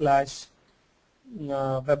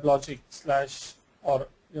app/WebLogic/ or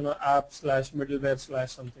app/middleware/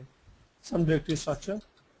 something, some directory structure,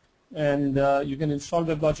 and you can install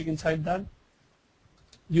WebLogic inside that.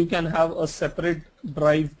 You can have a separate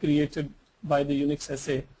drive created by the Unix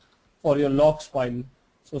SA for your logs file,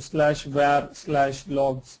 so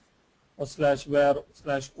 /var/logs or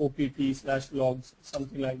 /var/opt/logs,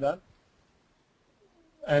 something like that.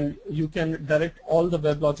 And you can direct all the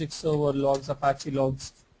WebLogic server logs, Apache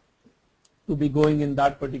logs, to be going in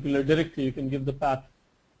that particular directory. You can give the path.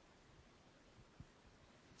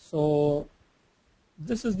 So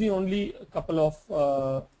this is the only couple of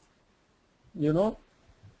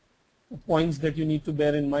points that you need to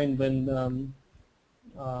bear in mind when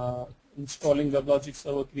installing WebLogic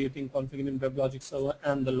server, creating, configuring WebLogic server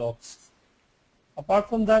and the logs. Apart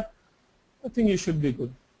from that, I think you should be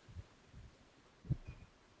good.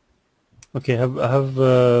 Okay, I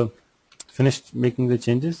have finished making the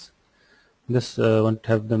changes. Just want to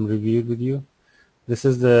have them reviewed with you. This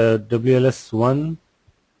is the WLS1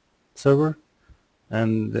 server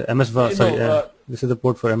and the MS1. Sorry, this is the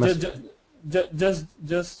port for MS.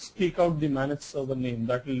 Just speak out the managed server name.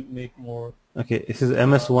 That will make more. Okay, this is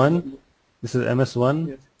MS1. This is MS1.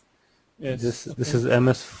 Yes. Yes. This is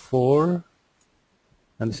MS4,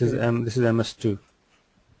 and this is MS2,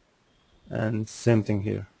 and same thing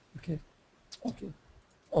here.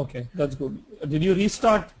 Okay, that's good. Did you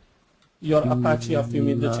restart your Apache after you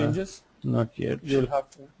made the changes? Not yet. You'll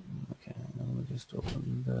have to. Okay, I'll just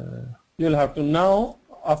open the. You'll have to. Now,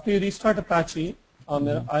 after you restart Apache,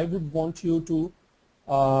 Amir, I would want you to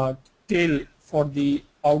tail for the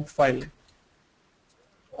out file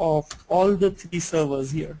of all the 3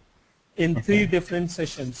 servers here in 3 different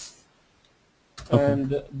sessions.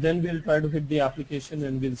 And then we'll try to hit the application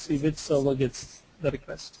and we'll see which server gets the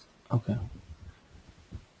request. Okay.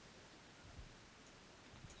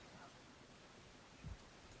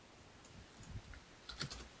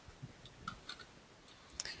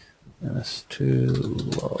 MS2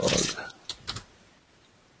 log.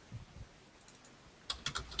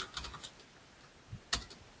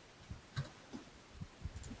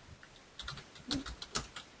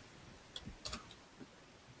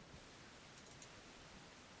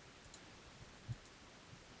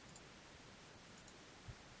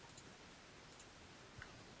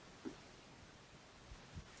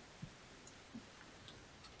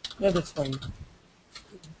 Yeah, that's fine.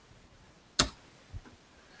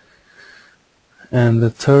 And the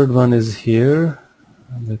third one is here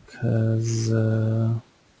because no,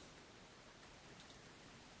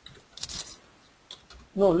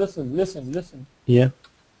 listen. yeah.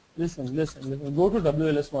 Listen. Go to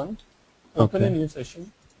WLS1, open a new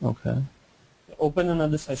session. Okay. Open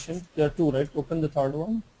another session. There are 2, right? Open the third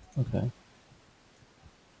one. Okay.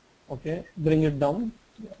 Okay. Bring it down.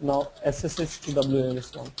 Now SSH to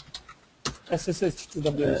WLS1. SSH to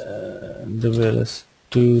WLS1.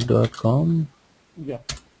 WLS2.com. Yeah.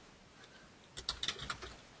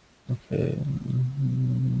 Okay.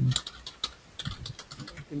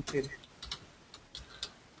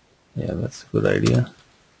 Yeah, that's a good idea.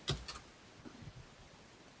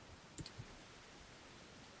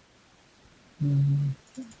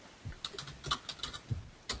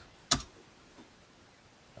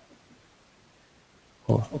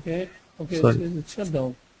 Oh. Okay. Sorry. It's shut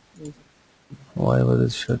down. Why was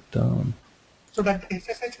it shut down? So that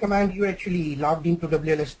SSH command, you actually logged into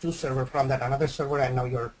WLS2 server from that another server, and now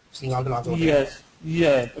you're seeing all the logs. Yes.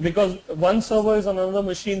 Yeah. Because one server is on another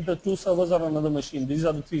machine, the 2 servers are on another machine. These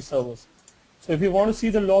are the 3 servers. So if you want to see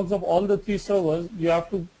the logs of all the 3 servers, you have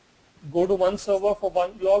to go to one server for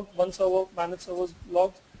one log, one server manage servers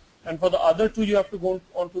logs, and for the other 2 you have to go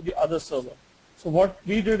onto the other server. So what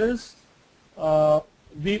we did is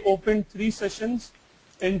we opened 3 sessions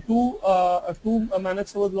in 2 managed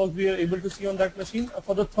server logs we are able to see on that machine.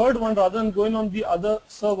 For the third one, rather than going on the other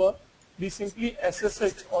server, we simply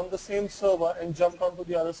SSH on the same server and jumped onto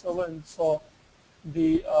the other server and saw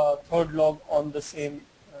the third log on the same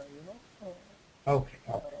on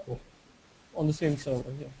the same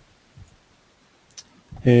server.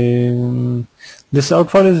 Yeah. This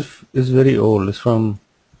out file is very old. It's from,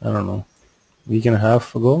 I don't know, week and a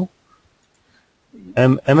half ago.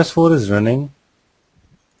 MS4 is running.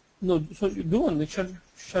 No, so you do one thing,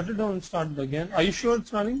 shut it down and start it again. Are you sure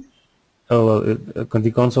it's running? Oh well,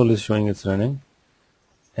 the console is showing it's running.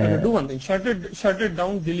 Do one thing, shut it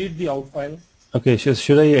down, delete the out file. Okay,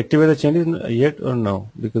 should I activate the changes yet or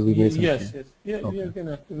no? Because we made some yes, changes. yes, yeah, Okay. you can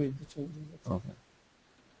activate the changes. Okay.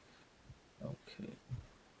 Okay.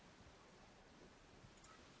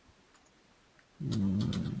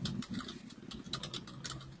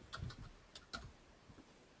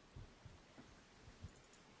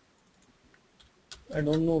 I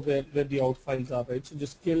don't know where the out files are, right? So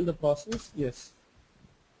just kill the process, yes,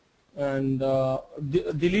 and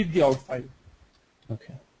delete the out file.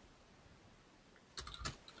 Okay.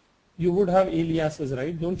 You would have aliases,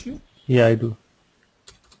 right? Don't you? Yeah, I do.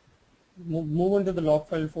 move into the log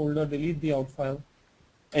file folder, delete the out file.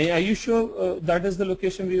 Are you sure that is the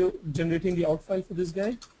location we are generating the out file for this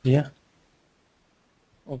guy? Yeah.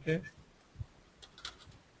 Okay.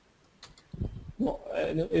 No,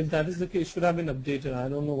 if that is the case, it should have been updated. I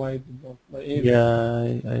don't know why it did not. But anyway. Yeah,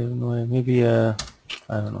 I don't know. Maybe I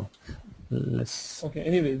don't know. Let's. Okay.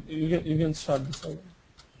 Anyway, you can start the server.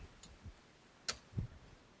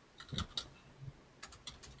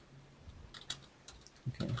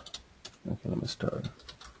 Okay. Okay. Let me start.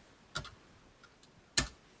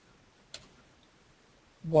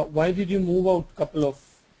 Why did you move out couple of?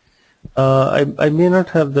 I may not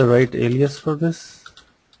have the right alias for this.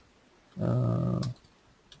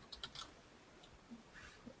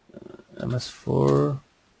 MS4.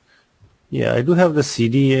 Yeah, I do have the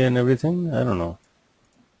CD and everything. I don't know.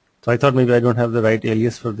 So I thought maybe I don't have the right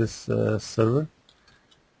alias for this server.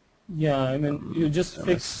 Yeah, I mean you just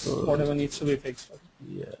fix MS4. whatever needs to be fixed.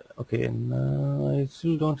 Yeah. Okay. Now I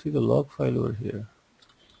still don't see the log file over here.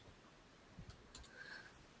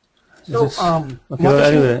 So, Okay. Matashi, Well,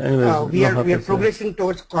 anyways, we no are happens, progressing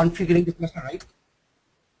towards configuring the cluster, right?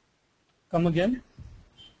 Come again.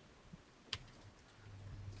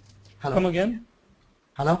 Hello. Come again.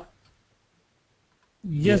 Hello.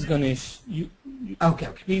 Yes, Ganesh. You Okay.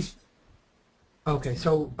 please. Okay.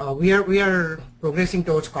 So we are progressing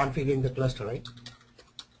towards configuring the cluster, right?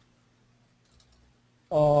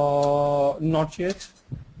 Not yet.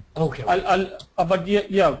 Okay. But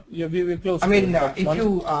yeah, we're close. I mean, to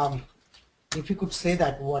it. if you could say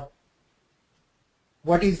that what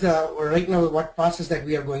is right now what process that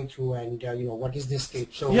we are going through, and what is this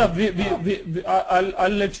state? So yeah, I'll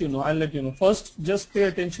let you know. I'll let you know. First, just pay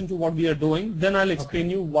attention to what we are doing. Then I'll explain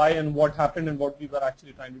you why and what happened and what we were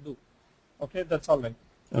actually trying to do. Okay, that's all right.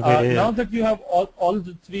 Okay. Now that you have all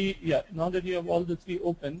the three, now that you have all the three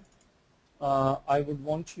open, I would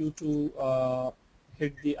want you to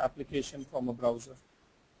hit the application from a browser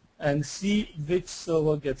and see which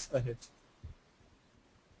server gets the hit.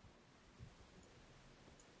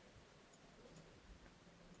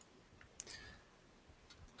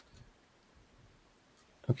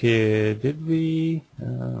 Okay. Did we?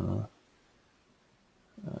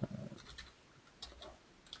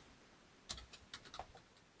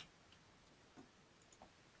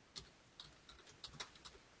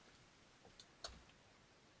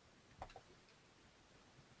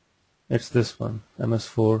 It's this one,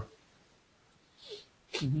 MS4.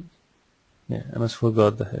 Mm-hmm. Yeah, MS4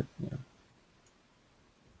 got the hit. Yeah.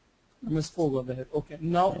 MS4 got the hit. Okay.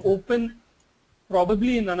 Now open,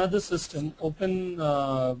 probably in another system, open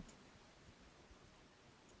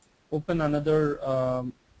another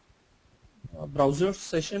browser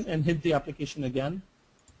session and hit the application again.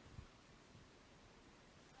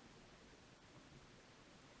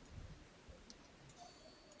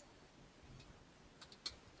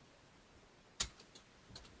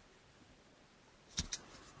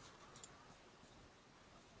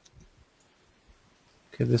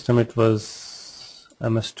 Okay, this time it was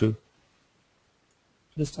MS2.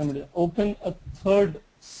 This time open a third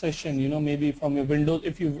session, maybe from your Windows,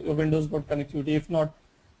 if your Windows got connectivity. If not,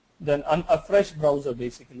 then a fresh browser,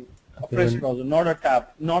 basically. A Okay, fresh browser, not a tab,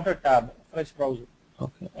 a fresh browser.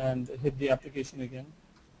 Okay. And hit the application again.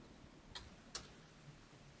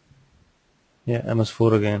 Yeah,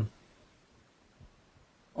 MS4 again.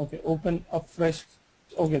 Okay, open a fresh,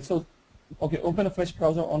 open a fresh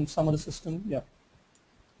browser on some other system, yeah.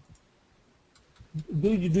 Do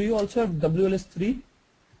you also have WLS3?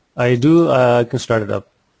 I do. I can start it up.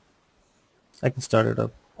 I can start it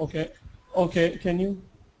up. Okay, can you?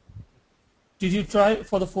 Did you try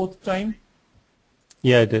for the fourth time?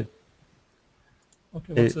 Yeah, I did.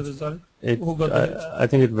 Okay, what's the result? Who got the hit? I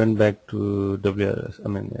think it went back to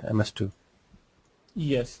MS2.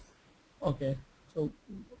 Yes. Okay. So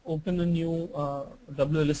open the new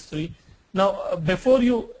WLS3. Now, before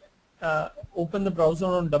you open the browser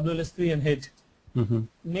on WLS3 and hit,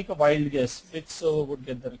 make a wild guess which server would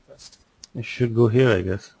get the request. It should go here, I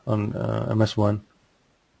guess, on MS1.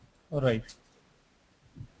 All right.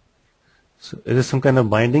 So is there some kind of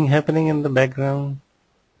binding happening in the background?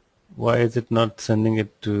 Why is it not sending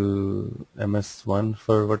it to MS1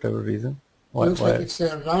 for whatever reason? Looks like it's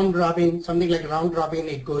a round robin, something like round robin.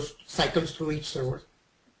 It cycles through each server.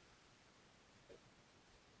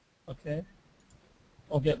 Okay.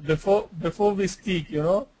 Okay. Before we speak,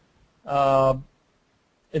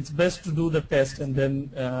 it's best to do the test and then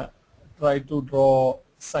try to draw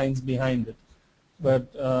signs behind it. But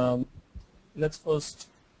let's first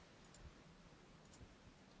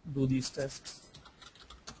do these tests.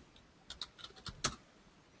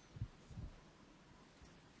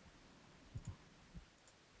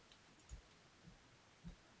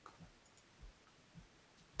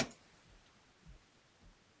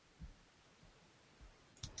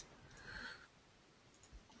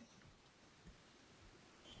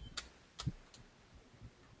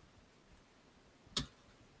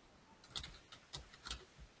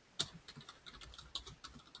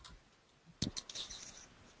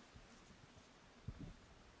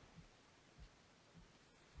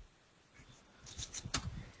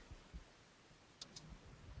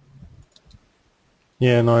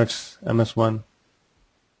 Yeah, no, it's MS1.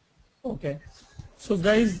 Okay. So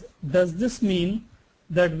guys, does this mean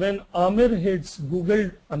that when Amir hits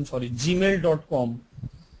gmail.com,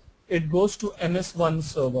 it goes to MS1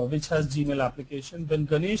 server, which has Gmail application. When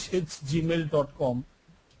Ganesh hits gmail.com,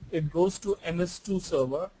 it goes to MS2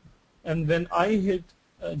 server. And when I hit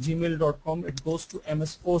gmail.com, it goes to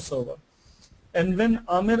MS4 server. And when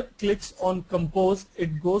Amir clicks on compose,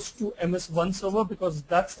 it goes to MS1 server because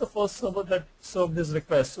that's the first server that served his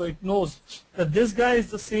request. So it knows that this guy is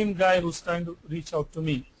the same guy who's trying to reach out to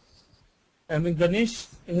me. And when Ganesh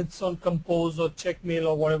hits on compose or check mail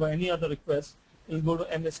or whatever, any other request, it will go to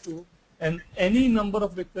MS2. And any number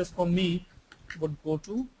of requests from me would go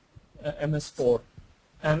to MS4.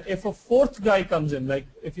 And if a fourth guy comes in, like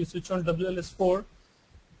if you switch on WLS4,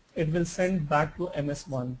 it will send back to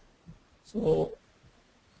MS1. So,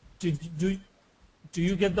 do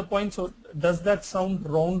you get the point? So, does that sound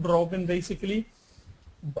round robin basically?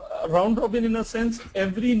 Round robin in a sense,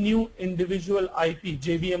 every new individual IP,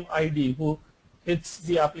 JVM ID who hits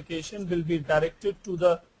the application will be directed to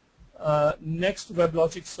the next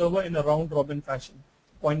WebLogic server in a round robin fashion.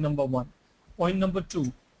 Point number one. Point number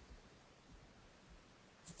two.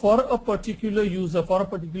 For a particular user, for a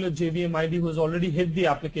particular JVM ID who has already hit the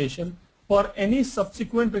application, for any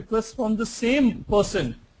subsequent request from the same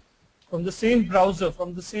person, from the same browser,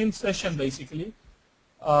 from the same session basically,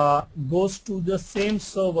 goes to the same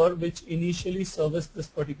server which initially serviced this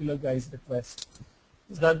particular guy's request.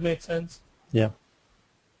 Does that make sense? Yeah.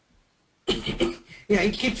 Yeah,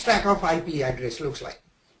 it keeps track of IP address, looks like.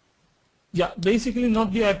 Yeah, basically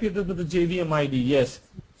not the IP address but the JVM ID, yes.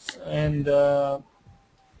 And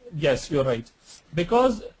yes, you're right.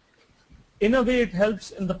 Because in a way it helps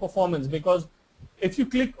in the performance, because if you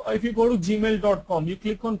go to gmail.com, you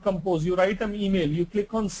click on compose, you write an email, you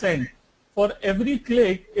click on send. For every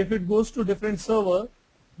click, if it goes to different server,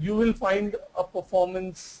 you will find a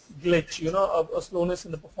performance glitch, you know, a slowness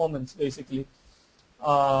in the performance basically.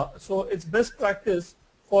 So it's best practice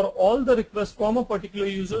for all the requests from a particular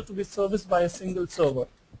user to be serviced by a single server.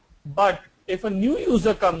 But if a new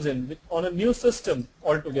user comes in on a new system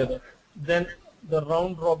altogether, then the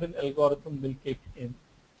round robin algorithm will kick in.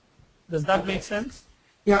 Does that make sense?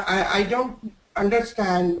 Yeah, I don't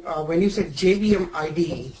understand when you said JVM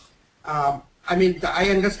ID. I mean, I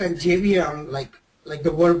understand JVM like the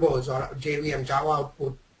verbose or JVM Java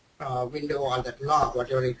output window or that log,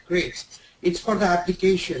 whatever it creates. It's for the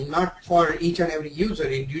application, not for each and every user.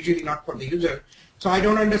 It's usually not for the user. So I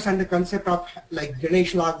don't understand the concept of like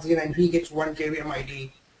Ganesh logs in and he gets one JVM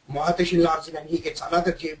ID. Mohatashi logs in and he gets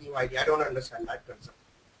another JVM ID. I don't understand that concept.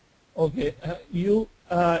 Okay,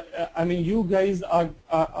 I mean, you guys are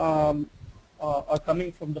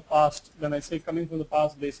coming from the past. When I say coming from the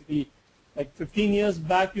past, basically, like 15 years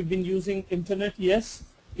back, you've been using internet, yes?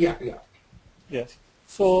 Yeah. Yes.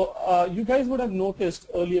 So you guys would have noticed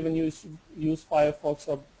earlier when you used to use Firefox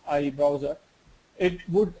or IE browser, it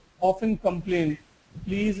would often complain,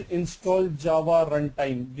 please install Java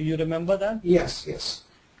runtime. Do you remember that? Yes.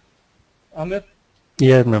 Amir?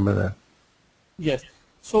 Yeah, I remember that. Yes.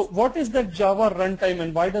 So what is that Java runtime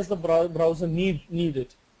and why does the browser need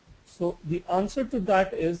it? So the answer to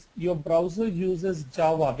that is your browser uses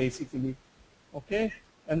Java basically, okay?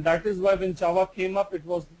 And that is why when Java came up, it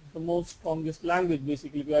was the most strongest language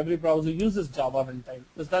basically. Every browser uses Java runtime.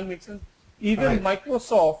 Does that make sense? Even Right.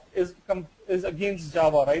 Microsoft is against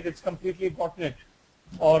Java, right? It's completely .NET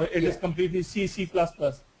or it is completely C++.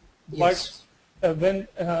 Yes. But when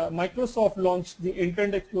Microsoft launched the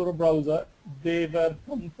Internet Explorer browser, they were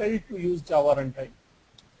compelled to use Java runtime.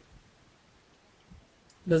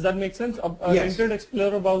 Does that make sense? Yes. Internet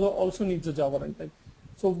Explorer browser also needs a Java runtime.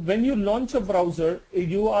 So when you launch a browser,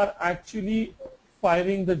 you are actually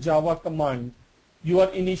firing the Java command. You are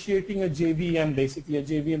initiating a JVM, basically a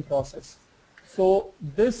JVM process. So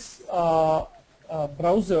this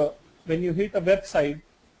browser, when you hit a website,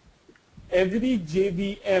 every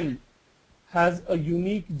JVM has a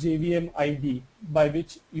unique JVM ID by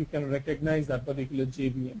which you can recognize that particular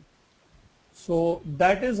JVM. So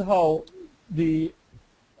that is how the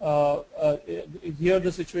here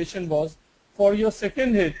the situation was. For your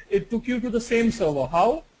second hit, it took you to the same server.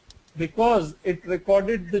 How? Because it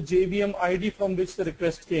recorded the JVM ID from which the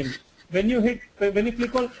request came. When you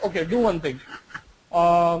click on, okay, do one thing.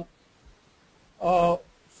 For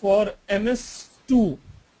MS2,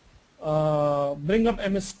 bring up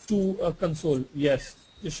MS2 console. Yes,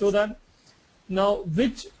 you show that. Now,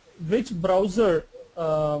 which browser,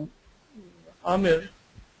 Amir,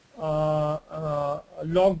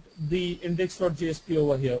 logged the index.jsp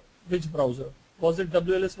over here? Which browser? Was it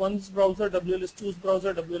WLS1's browser, WLS2's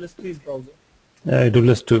browser, WLS3's browser?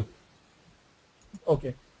 WLST.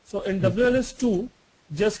 Okay. So in WLS2,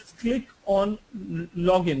 just click on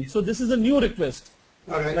login. So this is a new request,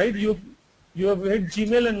 All right. right? You have hit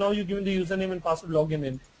Gmail and now you're given the username and password login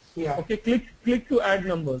in. Yeah. Okay. Click to add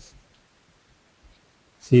numbers.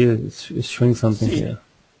 See, it's showing something here.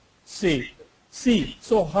 See.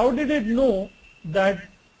 So how did it know that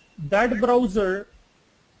that browser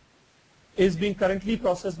is being currently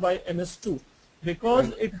processed by MS2? Because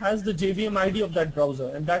it has the JVM ID of that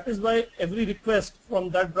browser, and that is why every request from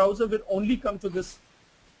that browser will only come to this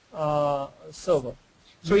server.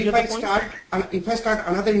 So if I start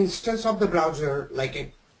another instance of the browser, like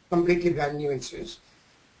a completely brand new instance,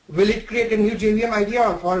 will it create a new JVM ID,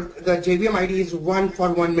 or for the JVM ID is one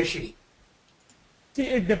for one machine? See,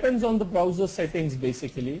 it depends on the browser settings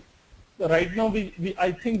basically. Right now,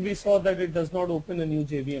 I think we saw that it does not open a new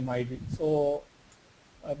JVM ID. So,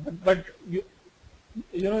 but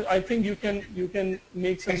you know, I think you can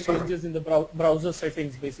make some changes in the browser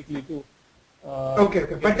settings basically too. Okay.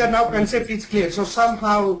 But the now concept is clear. So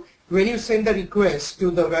somehow when you send the request to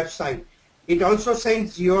the website, it also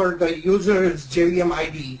sends the user's JVM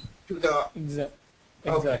ID to the Exactly.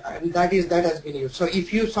 Okay, and that has been used. So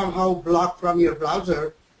if you somehow block from your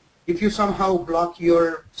browser, if you somehow block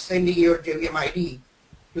your sending your JVM ID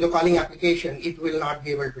to the calling application, it will not be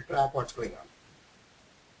able to track what's going on.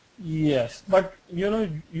 Yes, but you know,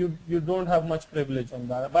 you don't have much privilege on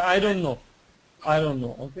that. But I don't know.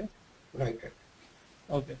 Okay. Right.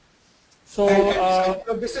 Okay. So,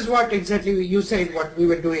 So this is what exactly you said. What we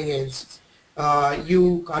were doing is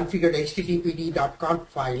you configured httpd.conf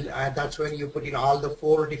file, and that's when you put in all the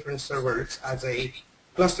 4 different servers as a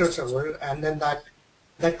cluster server, and then that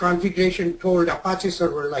configuration told Apache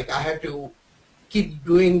server, like, I had to keep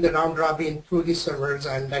doing the round robin through these servers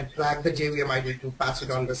and then track the JVM ID to pass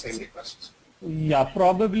it on the same requests. yeah,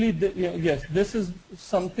 probably yes. This is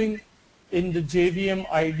something in the JVM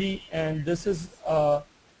ID, and this is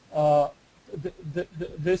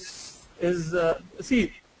this is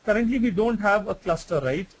see. Currently, we don't have a cluster,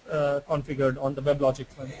 right, configured on the WebLogic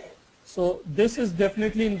front. So this is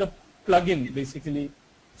definitely in the plugin, basically.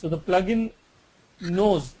 So the plugin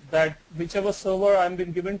knows that whichever server I'm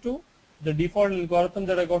been given to, the default algorithm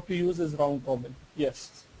that I got to use is round robin.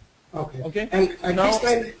 Yes. Okay. And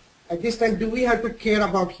at this time, do we have to care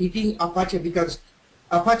about hitting Apache, because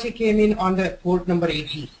Apache came in on the port number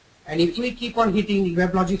 80, and if we keep on hitting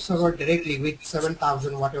WebLogic server directly with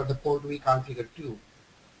 7000, whatever the port we configured to,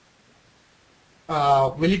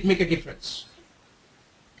 will it make a difference?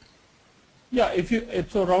 Yeah,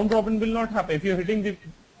 so round robin will not happen. If you're hitting the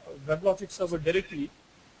WebLogic server directly,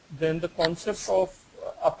 then the concept of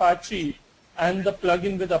Apache and the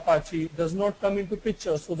plugin with Apache does not come into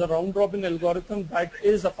picture. So the round robin algorithm that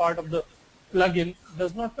is a part of the plugin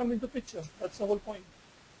does not come into picture. That's the whole point.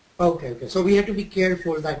 Okay. So we have to be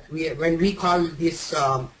careful that when we call this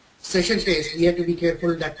session test, we have to be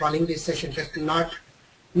careful that calling this session test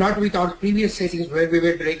not with our previous settings where we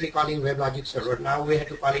were directly calling WebLogic server. Now we have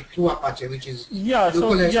to call it through Apache, which is So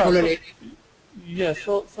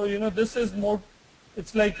you know, this is more.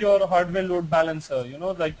 It's like your hardware load balancer. You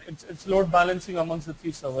know, like it's load balancing amongst the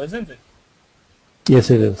 3 servers, isn't it? Yes,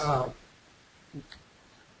 it is.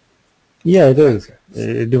 Yeah, it is.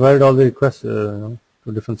 It divided all the requests to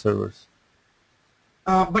different servers.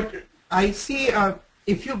 But I see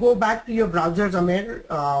if you go back to your browser, Amer,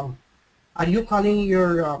 are you calling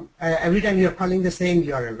your every time you're calling the same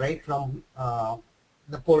URL, right, from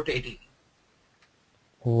the port 80?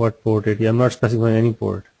 What port 80? I'm not specifying any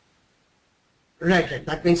port. Right.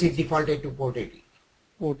 That means it defaulted to port 80.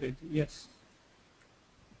 Port 80, yes.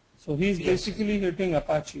 So he's basically hitting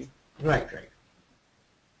Apache. Right.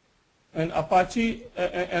 And Apache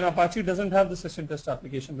doesn't have the session test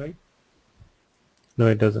application, right? No,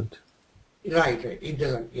 it doesn't. Right. It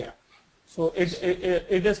doesn't. Yeah. So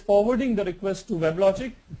it is forwarding the request to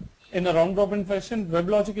WebLogic in a round robin fashion.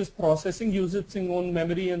 WebLogic is processing, using its own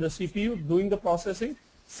memory and the CPU, doing the processing,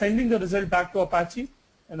 sending the result back to Apache,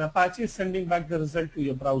 and Apache is sending back the result to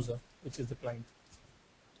your browser, which is the client.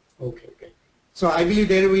 Okay. So I believe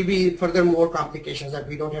there will be further more complications that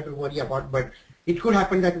we don't have to worry about, but it could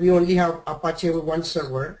happen that we only have Apache with one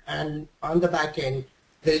server, and on the back end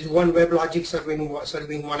there is one WebLogic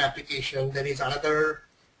serving one application, there is another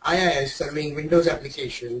IIS serving Windows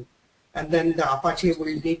application, and then the Apache will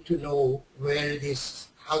need to know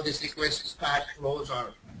how this request path flows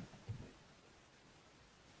are.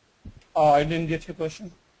 I didn't get your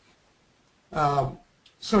question.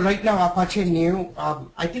 So right now Apache knew,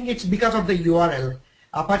 I think it's because of the URL.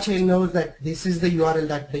 Apache knows that this is the URL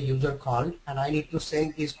that the user called, and I need to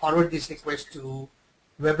forward this request to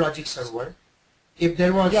WebLogic server. if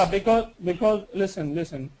there was... Yeah, because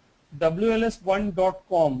listen,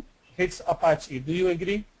 WLS1.com hits Apache. Do you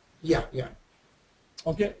agree? Yeah, yeah.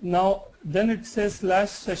 Okay, now then it says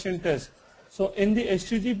 /session test. So in the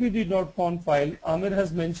httpd.conf file, Amir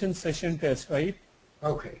has mentioned session test, right?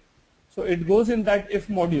 Okay. So it goes in that if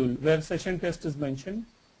module where session test is mentioned.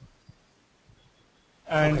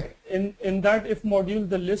 And Okay. in that if module,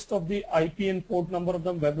 the list of the IP and port number of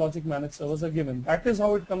the WebLogic managed servers are given. That is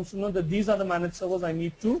how it comes to know that these are the managed servers I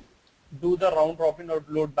need to do the round robin or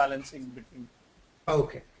load balancing between.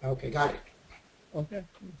 Okay, okay, got it. Okay.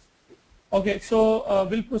 Okay, so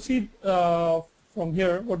we'll proceed from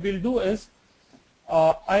here. What we'll do is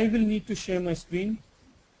I will need to share my screen.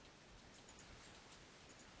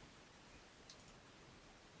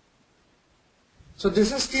 So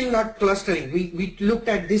this is still not clustering. We looked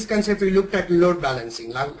at this concept, we looked at load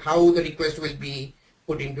balancing, how the request will be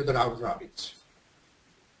put into the round robins.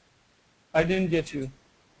 I didn't get you.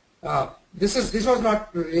 This was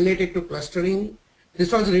not related to clustering.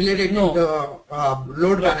 This was related No. to the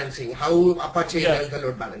load balancing, how Apache Yeah. does the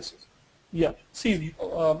load balancing. Yeah, see,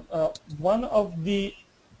 one of the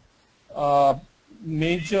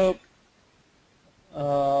major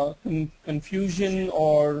confusion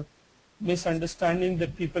or misunderstanding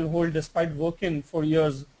that people hold despite working for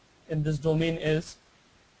years in this domain is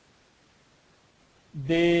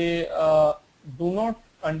they do not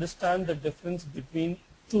understand the difference between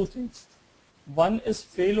two things. One is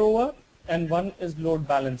failover and one is load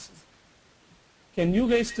balancing. Can you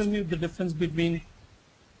guys tell me the difference between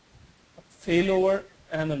failover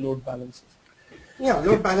and a load balancer? Yeah,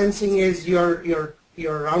 load balancing is your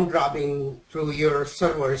round robin through your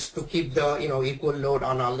servers to keep the equal load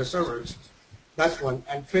on all the servers. That's one.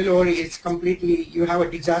 And failover is completely, you have a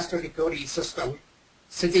disaster recovery system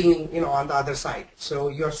sitting on the other side. So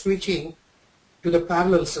you're switching to the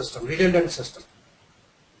parallel system, redundant system.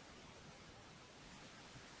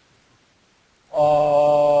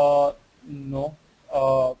 No.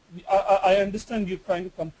 I understand you're trying to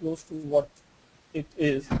come close to what it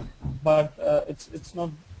is, but it's not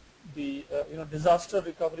the disaster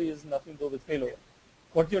recovery is nothing to do with failover.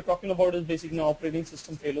 What you're talking about is basically an operating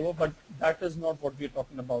system failover, but that is not what we're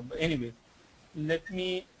talking about. But anyway, let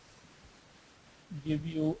me give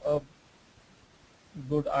you a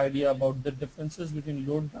good idea about the differences between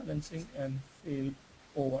load balancing and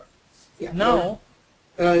failover. Yeah. Now,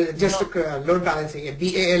 load balancing,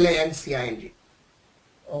 BALANCING.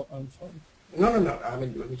 oh, I'm sorry. No. I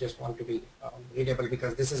mean, we just want to be readable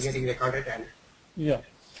because this is getting recorded and. Yeah.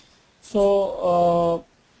 So,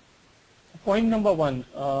 point number one,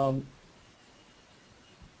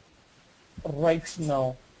 right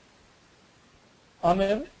now,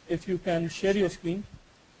 Amir, if you can share your screen.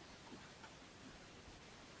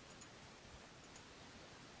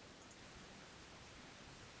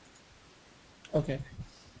 Okay.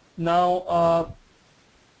 Now,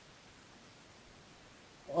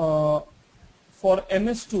 for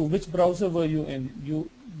MS2, which browser were you in?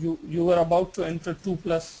 You were about to enter 2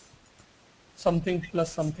 plus something,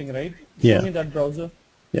 right? Yeah. Show me that browser.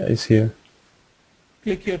 Yeah, it's here.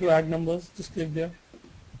 Click here to add numbers. Just click there.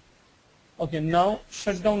 Okay, now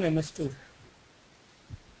shut down MS2.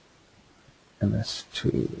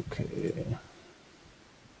 MS2, okay.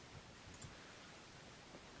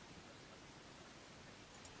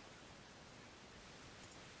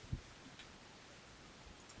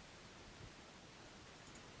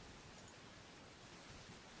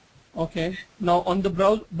 Okay, now on the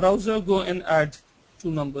browser, go and add 2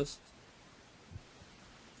 numbers.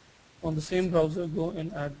 On the same browser, go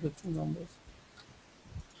and add the 2 numbers.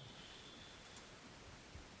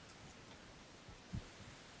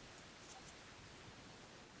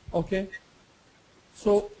 Okay,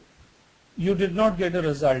 so you did not get a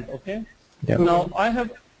result. Okay. Yeah. Now I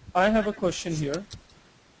have a question here.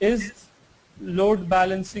 Is load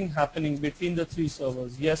balancing happening between the 3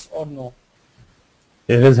 servers? Yes or no?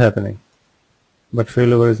 It is happening, but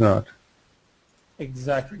failover is not.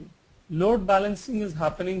 Exactly. Load balancing is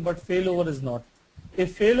happening, but failover is not.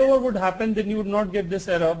 If failover would happen, then you would not get this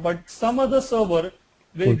error, but some other server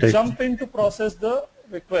will jump in to process the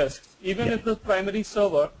request. Even if the primary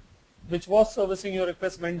server, which was servicing your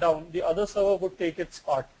request, went down, the other server would take its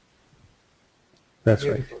part. That's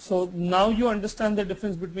right. So now you understand the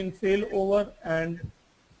difference between failover and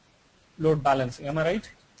load balancing. Am I right?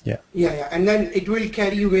 Yeah. Yeah, and then it will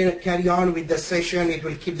carry on with the session. It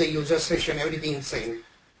will keep the user session, everything insane.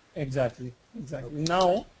 Exactly.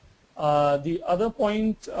 Now, the other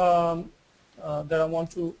point that I want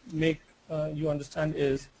to make you understand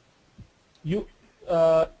is, do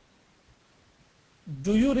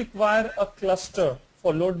you require a cluster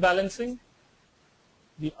for load balancing?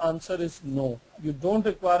 The answer is no. You don't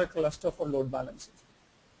require a cluster for load balancing.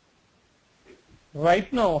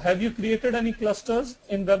 Right now, have you created any clusters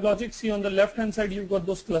in WebLogic? See on the left hand side, you've got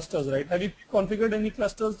those clusters, right? Have you configured any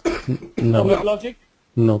clusters No. for WebLogic?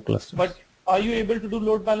 No clusters. But are you able to do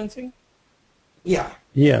load balancing? Yeah.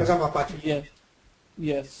 Yeah. Because of Apache. Yes.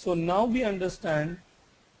 Yes. So now we understand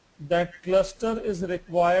that cluster is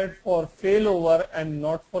required for failover and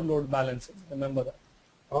not for load balancing. Remember that.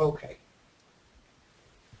 Okay.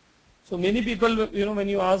 So many people, when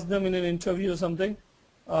you ask them in an interview or something,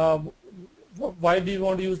 why do you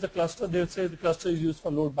want to use the cluster? They say the cluster is used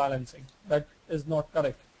for load balancing. That is not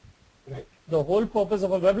correct. Right. The whole purpose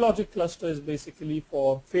of a WebLogic cluster is basically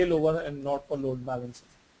for failover and not for load balancing.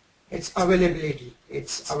 It's availability.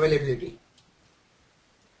 It's availability.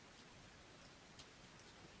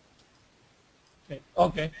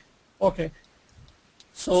 Okay.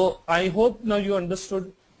 So I hope now you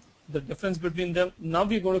understood the difference between them. Now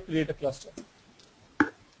we're going to create a cluster.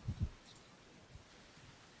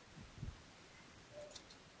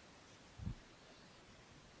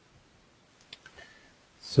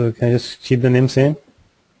 So can I just keep the name same?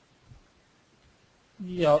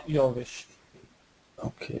 Yeah, your wish.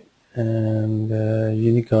 Okay. And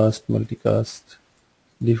unicast, multicast,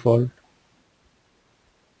 default.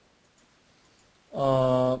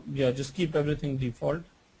 Yeah, just keep everything default.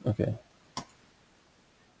 Okay.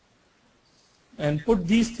 And put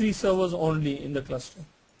these 3 servers only in the cluster.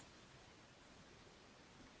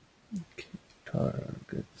 Okay.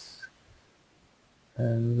 Targets.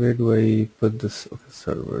 And where do I put this? Okay,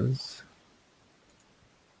 servers.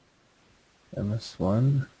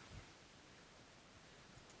 MS1.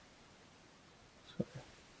 Sorry.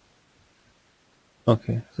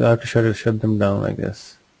 Okay, so I have to shut them down, I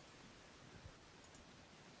guess.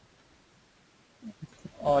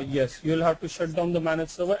 Yes, you'll have to shut down the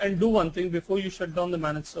managed server and do one thing before you shut down the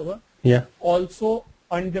managed server. Yeah. Also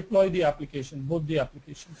undeploy the application, both the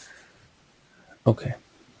applications. Okay.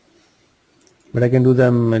 But I can do that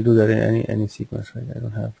in any sequence, right? I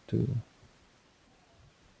don't have to.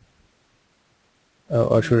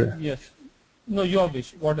 Or should I? Yes. No, your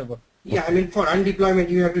wish, whatever. Yeah, I mean for undeployment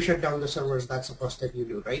you have to shut down the servers. That's the first step you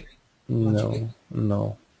do, right? No.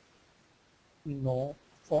 No.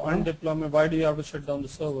 For undeployment, why do you have to shut down the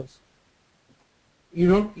servers? You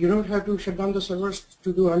don't have to shut down the servers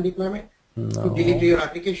to do undeployment? No. To delete your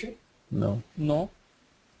application? No. No.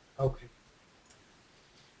 Okay.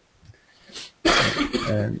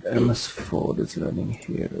 And MS4 is running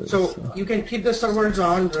here. So you can keep the servers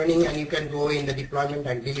on running and you can go in the deployment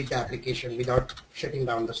and delete the application without shutting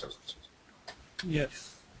down the servers.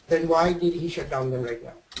 Yes. Then why did he shut down them right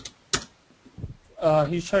now?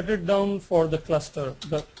 He shut it down for the cluster.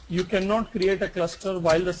 You cannot create a cluster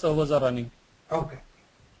while the servers are running. Okay.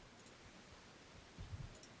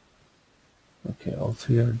 Okay, all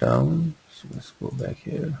 3 are down. So let's go back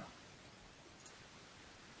here.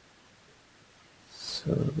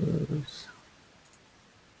 Servers.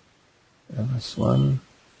 MS1.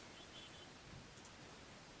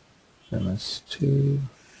 MS2.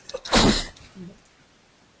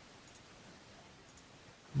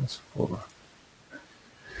 MS4.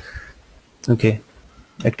 Okay.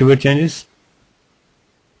 Activate changes.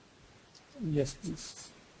 Yes, please.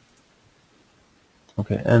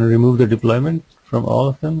 Okay, and remove the deployment from all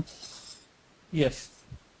of them. Yes.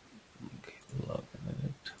 Okay, log in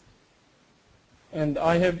it. And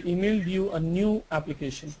I have emailed you a new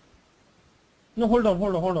application. No, hold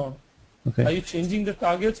on. Okay. Are you changing the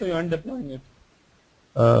targets or you are undeploying it?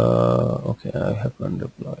 Okay, I have to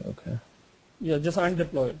undeploy. Okay. Yeah, just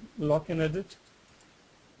undeploy it. Lock and edit.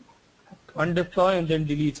 Undeploy and then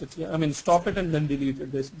delete it. Yeah, I mean, stop it and then delete it.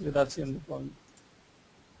 Basically, that's the undeployment.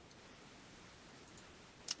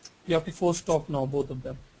 You have to force stop now, both of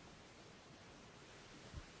them.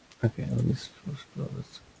 Okay, let me first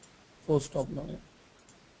close. Force stop now. Yeah.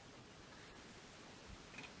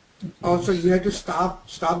 Also, you have to stop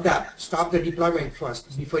the deployment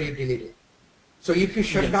first before you delete it. So if you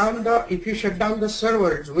shut down the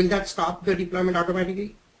servers, will that stop the deployment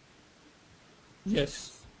automatically?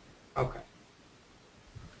 Yes. Okay.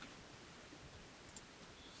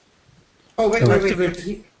 Oh wait.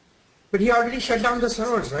 But he already shut down the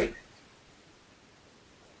servers, right?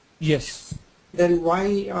 Yes. Then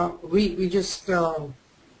why we just? No,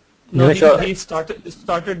 Yeah, he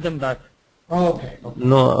started them back. Oh, okay.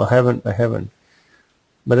 No, I haven't.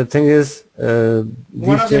 But the thing is,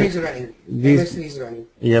 One of them is running. MS3 is running.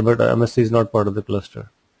 Yeah, but MS3 is not part of the cluster,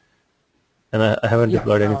 and I haven't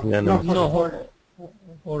deployed anything. No, hold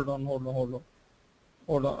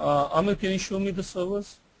on. Amir, can you show me the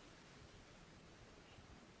servers?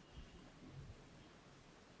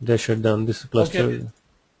 They shut down this cluster. Okay.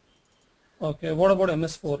 Okay. What about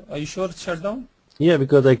MS4? Are you sure it's shut down? Yeah,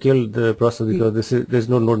 because I killed the process because there's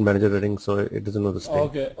no node manager running, so it doesn't know the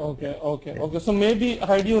state. Okay. So maybe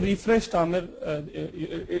had you refreshed Amir,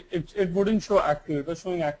 it wouldn't show active. It was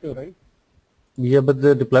showing active, right? Yeah, but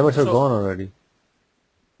the deployments are gone already.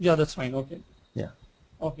 Yeah, that's fine. Okay. Yeah.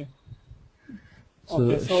 Okay.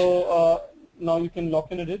 So, So now you can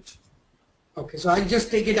lock in it. Okay, so I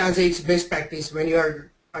just take it as its best practice when you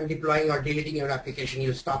are undeploying or deleting your application,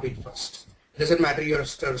 you stop it first. Doesn't matter your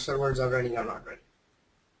servers are running or not running.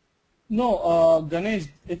 No, Ganesh,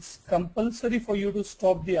 it's compulsory for you to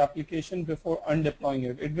stop the application before undeploying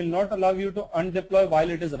it. It will not allow you to undeploy while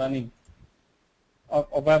it is running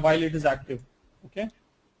or while it is active. Okay?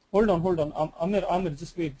 Hold on. Amir,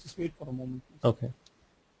 just wait for a moment, please. okay.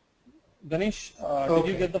 Ganesh, Okay. did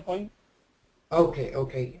you get the point?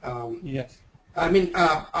 Okay. Yes. I mean,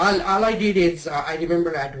 all I did is I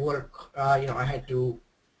remember at work, I had to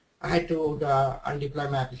undeploy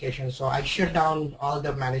my application, so I shut down all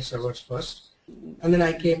the managed servers first, and then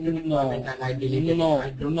I came to deployment and I deleted it. No,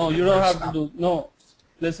 you don't have to do. No,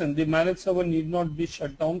 listen, the managed server need not be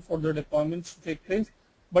shut down for the deployments to take place.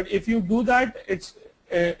 But if you do that, it's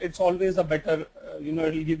always a better.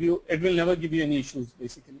 It will never give you any issues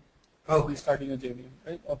basically. Okay. Starting a JVM,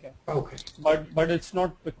 right? Okay. Okay. But it's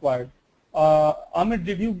not required. Amit,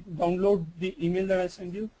 did you download the email that I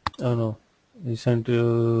sent you? Oh no, you sent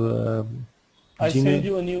to I Gmail sent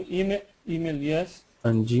you a new email, yes.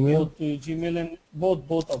 and Gmail. Both to Gmail and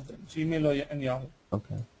both of them, Gmail and Yahoo.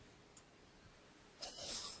 Okay.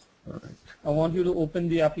 All right. I want you to open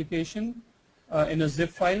the application in a zip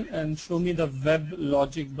file and show me the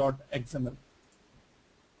WebLogic.xml.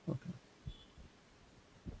 Okay.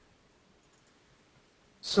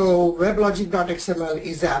 So WebLogic.xml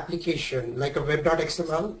is the application like a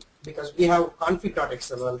web.xml because we have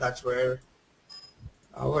config.xml. That's where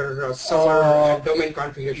our server and domain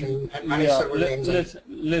configuration and managed server names.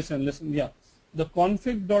 Listen. Yeah, the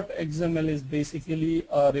config.xml is basically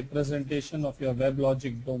a representation of your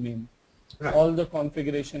WebLogic domain. Right. All the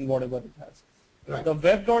configuration, whatever it has. Right. The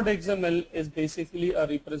web.xml is basically a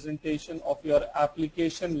representation of your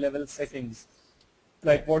application level settings.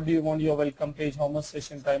 Like what do you want your welcome page, how much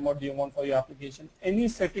session time, what do you want for your application. Any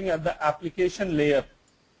setting at the application layer,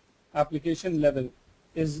 application level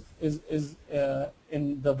is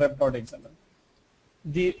in the web.xml.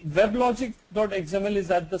 The weblogic.xml is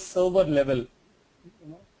at the server level.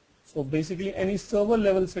 So basically any server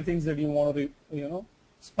level settings that you want to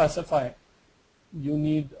specify, you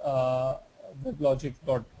need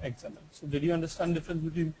weblogic.xml. So did you understand the difference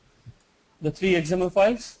between the three XML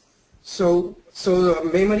files? So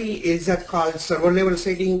memory is that called server level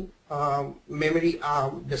setting, memory,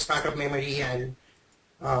 the startup memory, and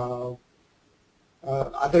other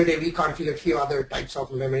day we configured few other types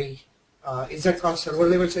of memory. Is that called server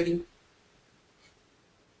level setting?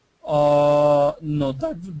 No,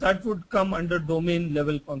 that would come under domain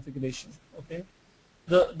level configuration. Okay,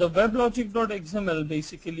 the weblogic.xml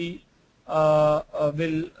basically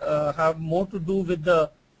will have more to do with the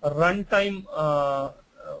runtime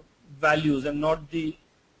values and not the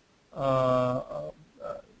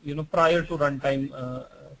prior to runtime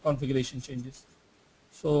configuration changes.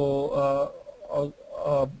 So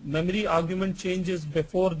memory argument changes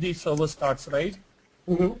before the server starts, right?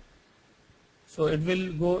 Mm-hmm. So it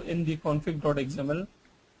will go in the config.xml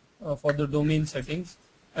for the domain settings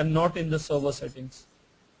and not in the server settings.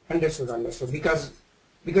 Understood.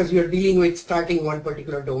 Because you're dealing with starting one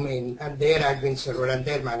particular domain and their admin server and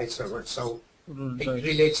their managed server, so it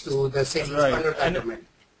relates to the same under that domain.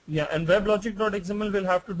 Yeah, and weblogic.xml will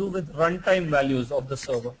have to do with runtime values of the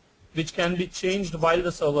server, which can be changed while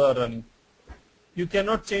the server are running. You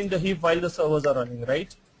cannot change the heap while the servers are running,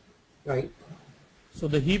 right? Right. So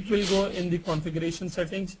the heap will go in the configuration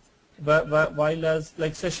settings, while as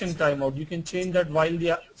like session timeout, you can change that while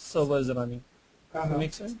the server is running. Does that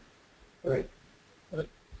make sense? Right.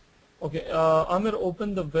 Okay, Amir,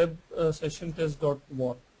 open the web session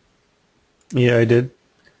test.war. Yeah, I did.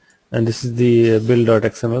 And this is the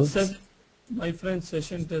build.xml. My friend,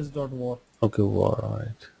 session test.war. Okay, war,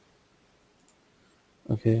 alright.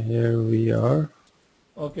 Okay, here we are.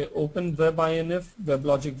 Okay, open webinf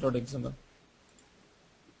weblogic.xml.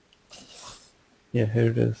 Yeah,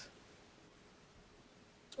 here it is.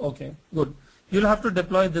 Okay, good. You'll have to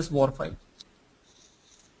deploy this war file.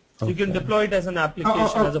 You can deploy it as an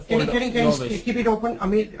application, as a folder. Can you keep it open? I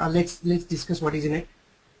mean, let's discuss what is in it.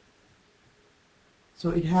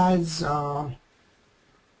 So it has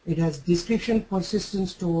description, persistent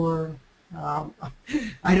store.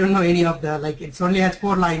 I don't know any of the, like, it's only has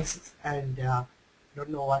 4 lines and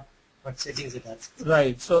don't know what settings it has.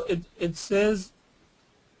 Right. So it says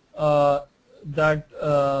that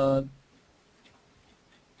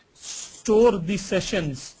store the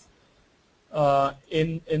sessions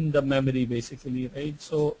in the memory basically, right?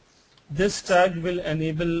 So this tag will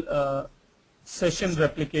enable session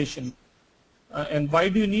replication. And why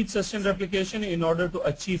do you need session replication? In order to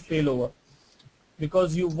achieve failover,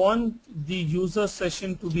 because you want the user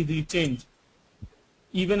session to be retained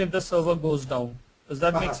even if the server goes down. Does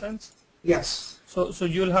that make sense? Yes. So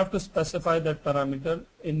you'll have to specify that parameter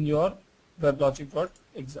in your WebLogic.xml,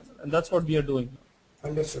 and that's what we are doing now.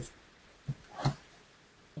 Understood.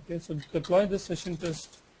 Okay, so deploy this session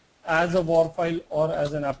test as a WAR file or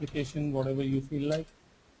as an application, whatever you feel like.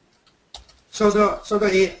 So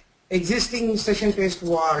the existing session test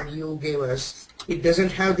WAR you gave us, it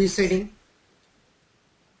doesn't have this setting?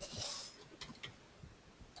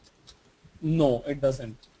 No, it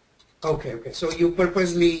doesn't. Okay, okay. So you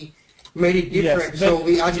purposely made it different. Yes, So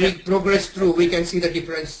as we progress through, we can see the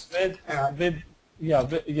difference.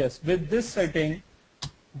 With this setting,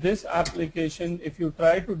 this application, if you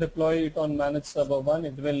try to deploy it on managed server 1,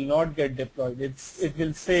 it will not get deployed. It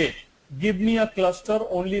will say, give me a cluster,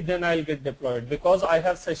 only then I'll get deployed, because I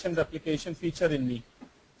have session replication feature in me.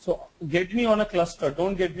 So get me on a cluster,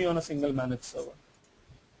 don't get me on a single managed server.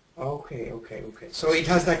 Okay, okay, okay. So it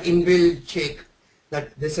has that inbuilt check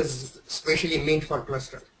that this is specially meant for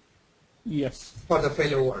cluster. Yes. For the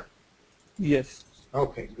failover. Yes.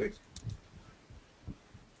 Okay, good.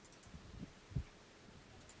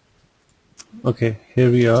 Okay,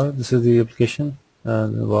 here we are. This is the application,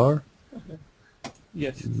 the VAR. Okay.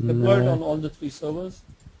 Yes, deployed on all the 3 servers.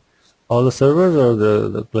 All the servers or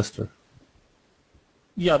the cluster?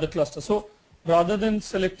 Yeah, the cluster. So rather than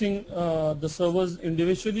selecting the servers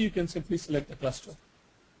individually, you can simply select the cluster.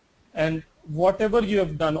 And whatever you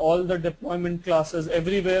have done, all the deployment classes,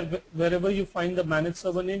 everywhere, wherever you find the managed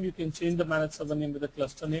server name, you can change the managed server name with the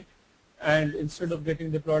cluster name. And instead of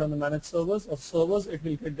getting deployed on the managed servers or servers, it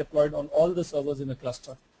will get deployed on all the servers in a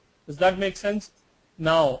cluster. Does that make sense?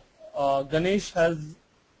 Now, Ganesh has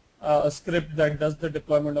a script that does the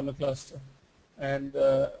deployment on a cluster. And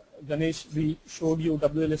Ganesh, we showed you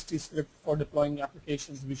WLST script for deploying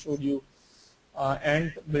applications. We showed you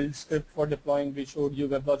Ant build script for deploying. We showed you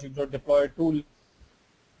WebLogic.deploy tool.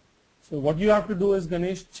 So what you have to do is,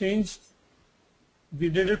 Ganesh, change. We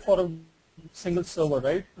did it for a single server,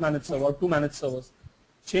 right? Managed server, or 2 managed servers.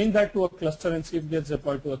 Change that to a cluster and see if it gets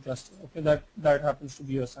deployed to a cluster. Okay, that happens to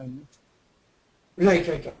be your assignment. Right,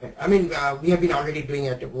 right, right. I mean, we have been already doing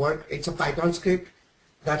it at work. It's a Python script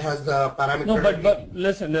that has the parameter. No, but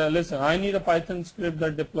listen. I need a Python script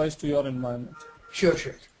that deploys to your environment. Sure,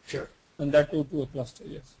 sure, sure. And that too to a cluster,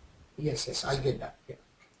 yes. Yes, yes, I get that. Yeah.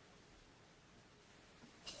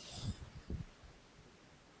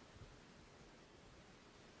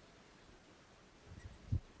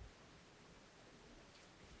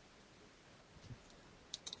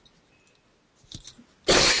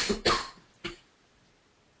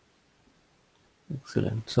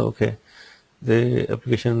 Excellent. So, okay, the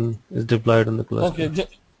application is deployed on the cluster. Okay,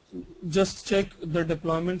 just check the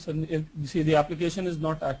deployments, and if you see the application is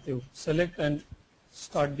not active, select and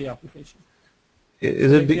start the application.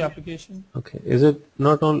 Is it the application? Okay. Is it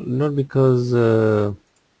not because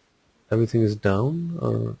everything is down,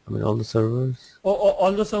 or I mean all the servers? Oh,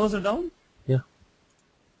 all the servers are down? Yeah.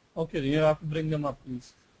 Okay, you have to bring them up,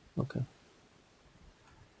 please. Okay.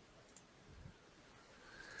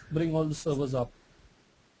 Bring all the servers up.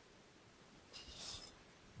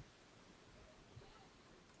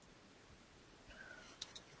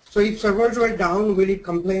 So if servers were down, will it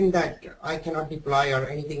complain that I cannot deploy or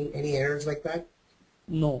anything, any errors like that?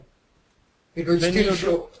 No. It will still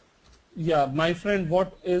show. Yeah, my friend,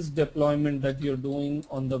 what is deployment that you're doing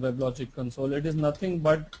on the WebLogic console? It is nothing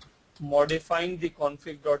but modifying the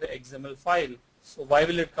config.xml file. So why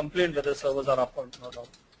will it complain whether servers are up or not up?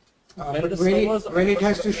 But when it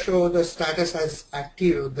has to show the status as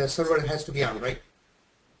active, the server has to be on, right?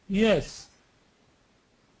 Yes.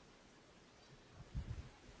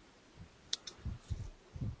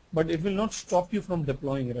 But it will not stop you from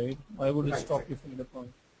deploying, right? Why would it stop you from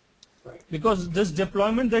deploying? Right. Because this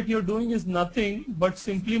deployment that you're doing is nothing but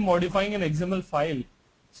simply modifying an XML file.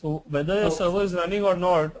 So whether your server is running or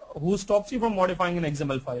not, who stops you from modifying an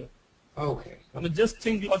XML file? Okay. I mean, just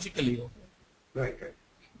think logically. Okay? Right, right.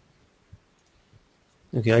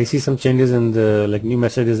 Okay, I see some changes in the new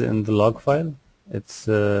messages in the log file. It's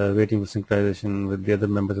waiting for synchronization with the other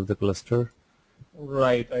members of the cluster.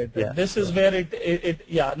 Right. Yeah, This is where it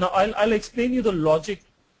yeah. Now I'll explain you the logic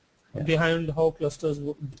behind how clusters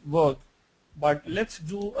work. But let's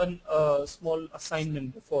do a small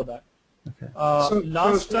assignment before that. Okay.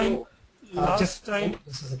 Last time, just a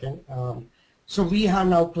second. So we have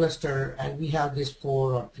now cluster, and we have this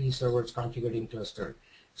 4 or 3 servers configured in cluster.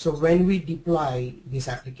 So when we deploy this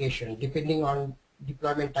application, depending on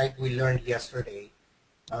deployment type we learned yesterday,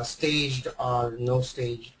 staged or no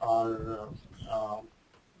staged, or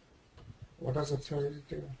what was the third?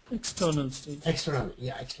 external stage. External,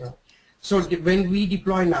 yeah, external. So when we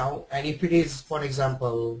deploy now, and if it is, for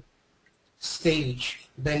example, stage,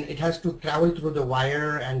 then it has to travel through the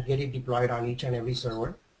wire and get it deployed on each and every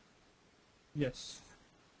server. Yes.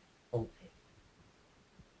 Okay.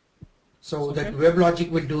 So that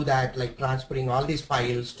WebLogic would do that, like transferring all these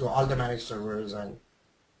files to all the managed servers, and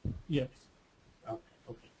Yes.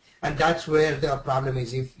 okay. And that's where the problem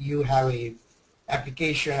is. If you have a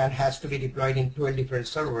application and has to be deployed in 12 different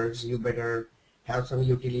servers, you better have some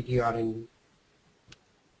utility or in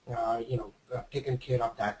taken care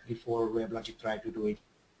of that before WebLogic try to do it,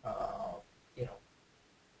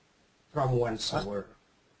 from one server.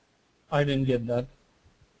 I didn't get that.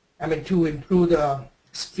 I mean, to improve the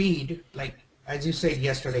speed, like as you said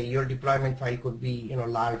yesterday, your deployment file could be,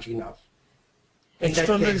 large enough. In that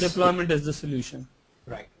External case, deployment is the solution.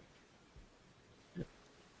 right.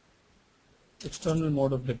 External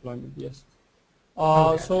mode of deployment, yes.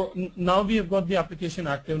 Okay. So now we have got the application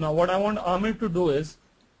active. Now what I want Amir to do is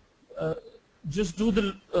just do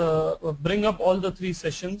the bring up all the 3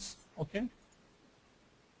 sessions, okay?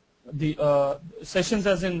 The sessions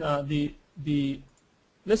as in the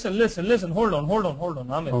listen, hold on,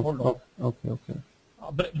 Amir, hold on. Okay.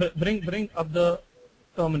 Bring up the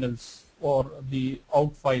terminals or the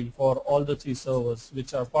out file for all the 3 servers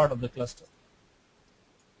which are part of the cluster.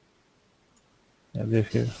 Yeah, they're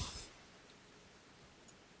here.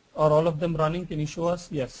 Are all of them running? Can you show us?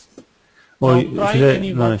 Yes. Oh,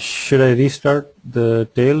 Now should I restart the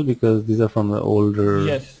tail because these are from the older?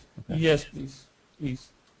 Yes. Okay. Yes, please.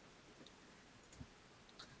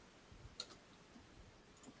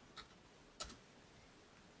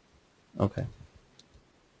 Okay.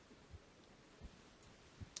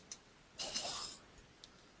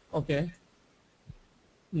 Okay.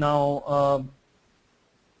 Now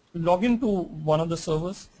log into one of the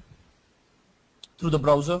servers through the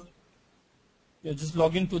browser. Yeah, just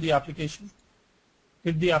log into the application.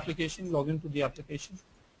 Hit the application, log into the application.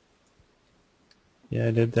 Yeah,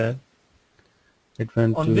 I did that. It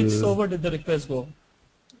went On to which server did the request go?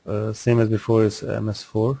 same as before, is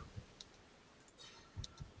MS4.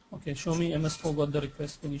 Okay, show me MS4 got the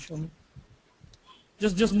request. Can you show me?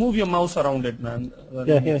 Just move your mouse around it, man.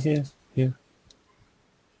 Yeah, here.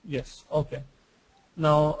 Yes. Okay.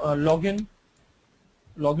 Now log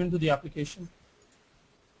into the application.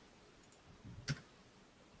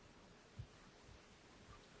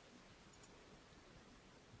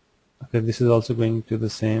 Okay, this is also going to the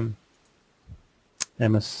same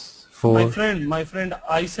MS4. My friend,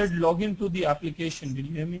 I said log into the application. Did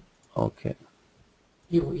you hear me? Okay.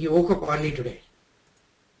 You woke up early today.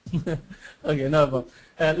 Okay, no problem.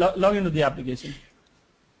 Log into the application.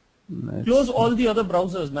 Close all the other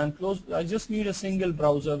browsers, man. I just need a single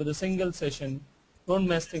browser with a single session. Don't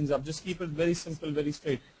mess things up. Just keep it very simple, very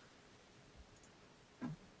straight.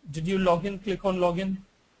 Did you log in? Click on login.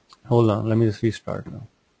 Hold on, let me just restart now.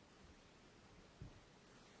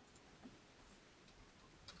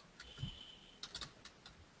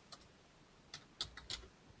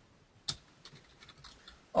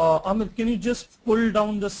 Amit, can you just pull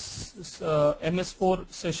down this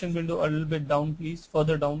MS4 session window a little bit down, please?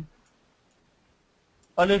 Further down.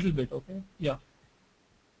 A little bit, okay? Yeah.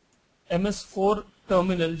 MS4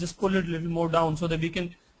 terminal, just pull it a little more down so that we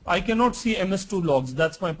can. I cannot see MS2 logs.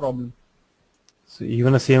 That's my problem. So you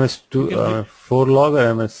want to see MS2 4 log or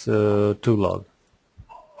MS2 log?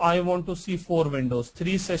 I want to see 4 windows,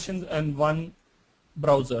 3 sessions and 1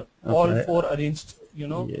 browser. Okay. All 4 arranged,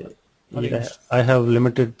 Yeah, I have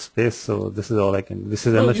limited space, so this is all I can. This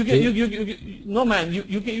is no, MS2. no, man,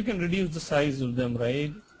 you can reduce the size of them,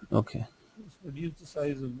 right? Okay. Just reduce the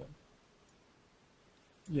size of them.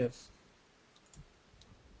 Yes.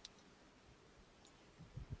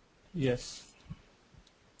 Yes.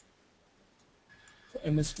 So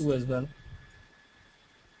MS2 as well.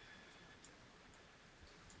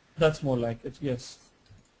 That's more like it, yes.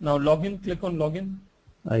 Now login, click on login.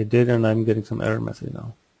 I did, and I'm getting some error message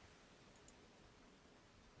now.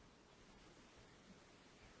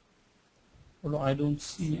 Hold on, I don't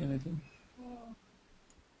see anything.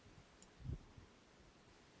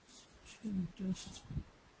 Just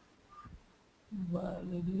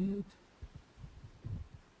validate.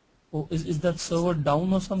 Oh, is that server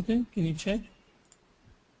down or something? Can you check?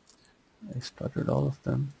 I started all of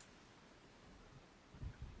them.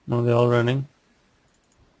 Now they're all running.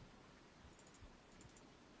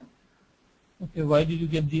 Okay, why did you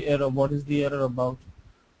get the error? What is the error about?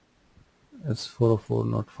 It's 404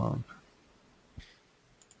 not found.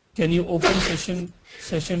 Can you open session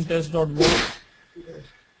test.war?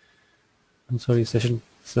 I'm sorry, session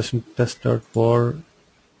test.for.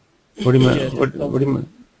 What do you mean? Yes, What do you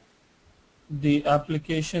mean? the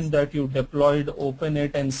application that you deployed, open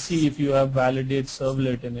it and see if you have validate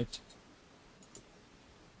servlet in it.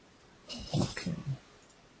 Okay.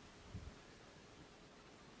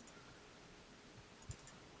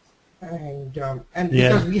 And Yeah.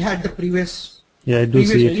 because we had the previous Yeah, I do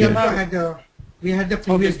see it we here. had the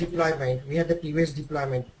previous Okay. deployment. We had the previous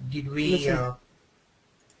deployment. Listen.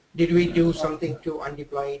 Did we do something to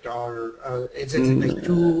undeploy it, or is it like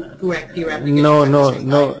two active applications No, at the no, same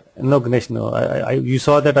no, time? no, Ganesh, no. You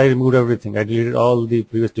saw that I removed everything. I deleted all the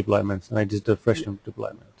previous deployments and I just did a fresh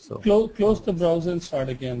deployment. So Close the browser and start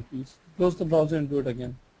again, please. Close the browser and do it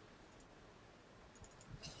again.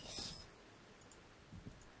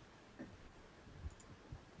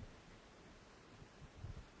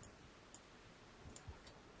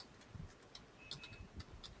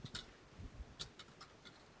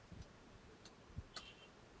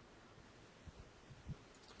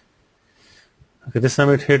 okay, this time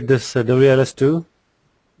it hit this WLS2.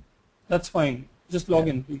 That's fine. Just log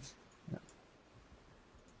in, please.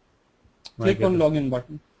 I Click get on it. login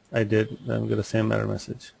button. I did. I'm get the same error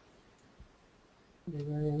message. There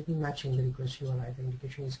were anything matching the request URI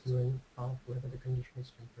authentication is given whether the condition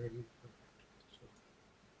is temporarily. So,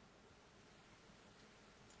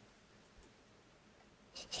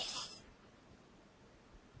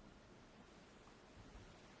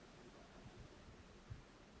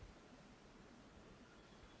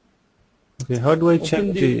 Okay, how do I check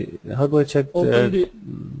Open the? How do I check Open the?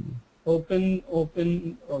 the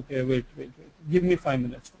open. Okay, wait. Give me 5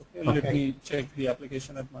 minutes. Okay, let Okay. me check the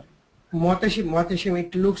application at mine. Motashim,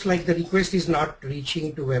 it looks like the request is not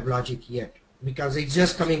reaching to WebLogic yet because it's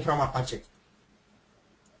just coming from Apache.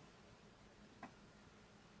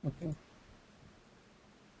 Okay.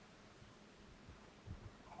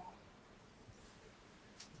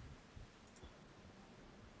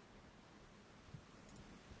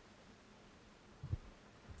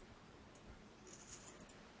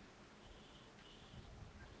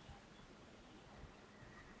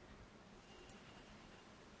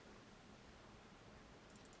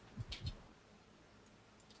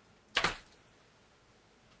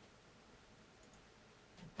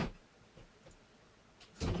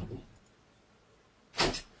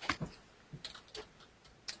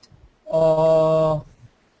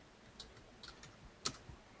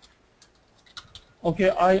 Okay,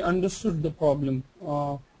 I understood the problem.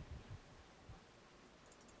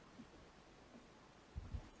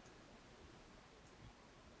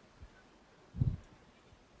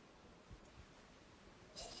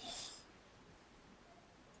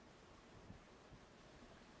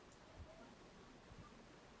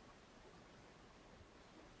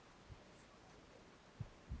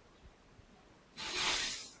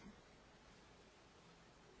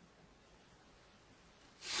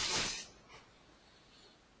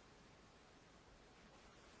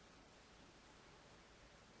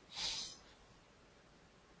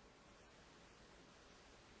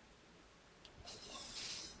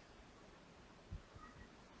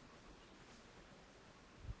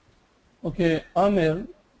 Okay, Amir,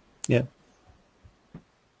 Yeah.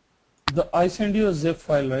 I sent you a zip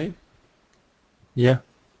file, right? Yeah.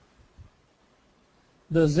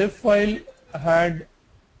 The zip file had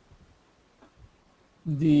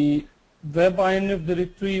the web-inf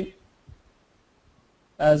directory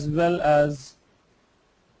as well as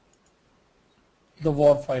the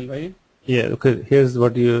war file, right? Yeah. Okay. Here's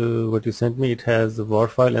what you sent me. It has the war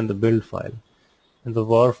file and the build file, and the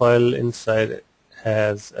war file inside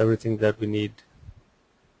has everything that we need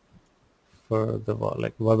for the war.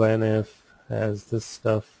 Like WebINF has this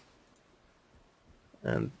stuff,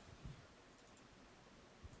 and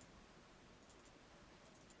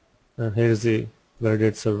here's the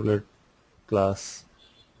validate servlet class.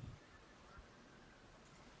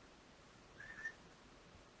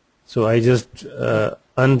 So I just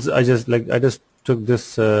I just took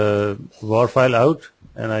this war file out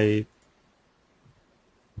and I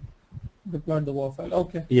Deployed the war file.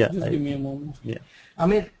 Okay, yeah just give me a moment. yeah.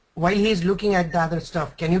 Amir, while he's looking at the other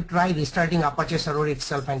stuff, can you try restarting Apache server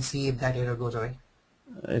itself and see if that error goes away?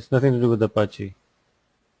 It's nothing to do with Apache.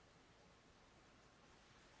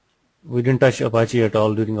 We didn't touch Apache at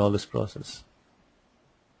all during all this process.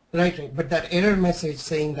 Right, right. But that error message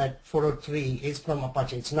saying that 403 is from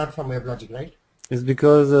Apache. It's not from WebLogic, right? It's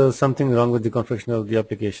because something wrong with the configuration of the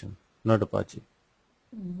application, not Apache.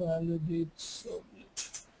 Validate submit.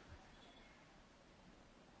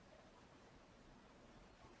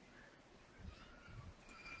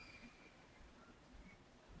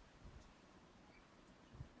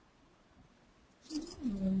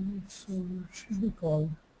 So it should be called.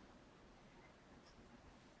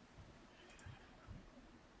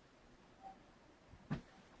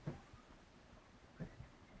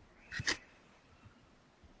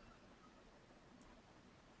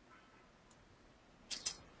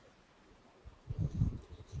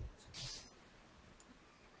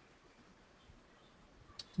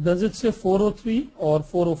 Does it say 403 or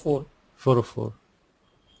 404? 404.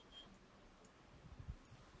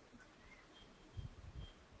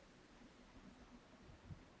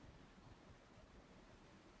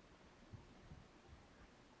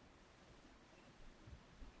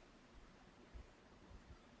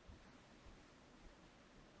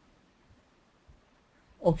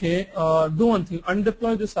 Okay, do one thing,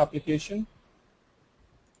 undeploy this application.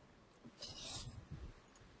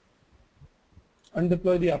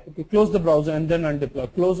 Undeploy the application, close the browser and then undeploy.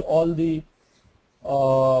 Close all the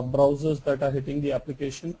browsers that are hitting the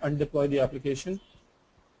application, undeploy the application.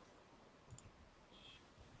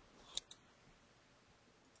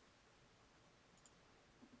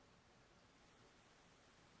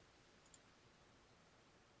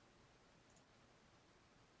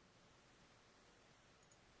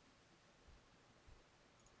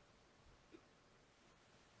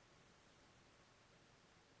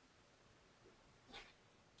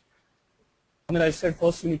 I mean, I said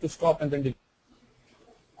first you need to stop and then delete.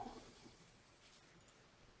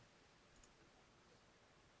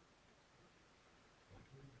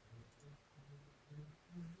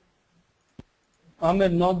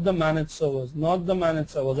 Ahmed, not the managed servers, not the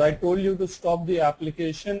managed servers. I told you to stop the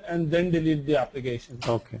application and then delete the application.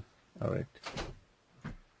 Okay, all right.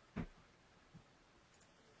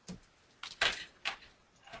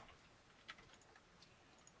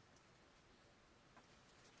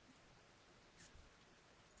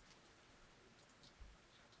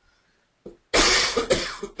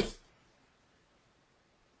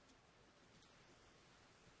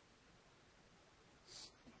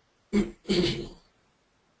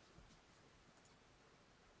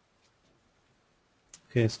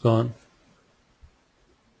 Okay, it's gone.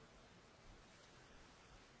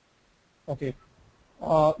 Okay.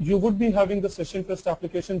 You would be having the session test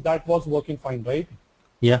application that was working fine, right?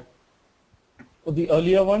 Yeah. For the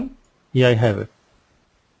earlier one? Yeah, I have it.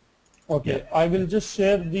 Okay. Yeah. I will just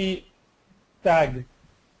share the tag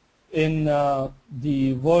in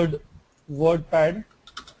the Word pad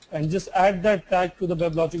and just add that tag to the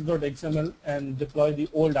weblogic.xml and deploy the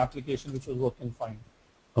old application which was working fine.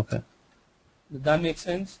 Okay. Does that make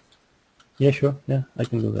sense? Yeah, sure. Yeah, I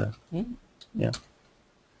can do that. Hmm? Yeah.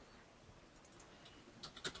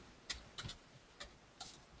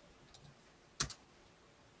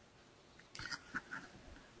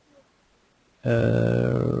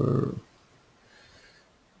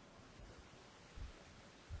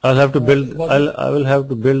 I'll have to build. I will have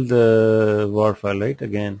to build the WAR file, right?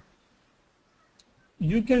 Again.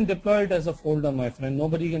 You can deploy it as a folder, my friend.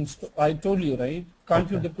 Nobody can. I told you, right? Can't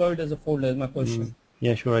you Okay. deploy it as a folder? Is my question.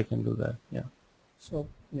 Yeah, sure, I can do that. Yeah. So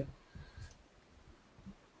yeah.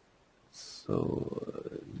 So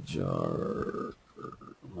jar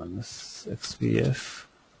minus xpf.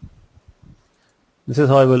 This is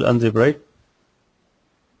how I will unzip, right?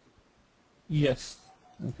 Yes.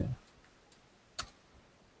 Okay.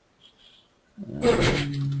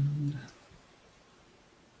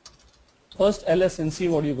 First ls and see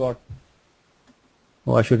what you got.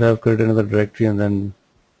 Oh, I should have created another directory and then.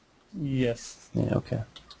 Yes. Yeah. Okay.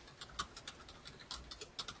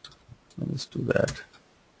 Let's do that.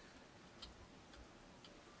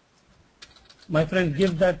 My friend,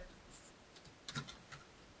 give that.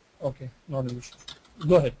 Okay, not an issue.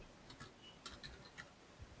 Go ahead.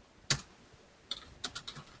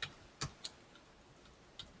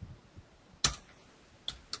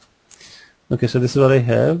 Okay, so this is what I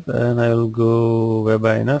have, and I will go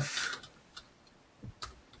web-inf,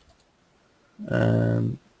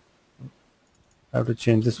 and I have to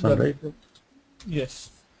change this one, right?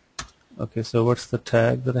 Yes. Okay, so what's the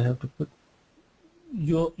tag that I have to put?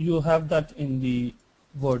 You have that in the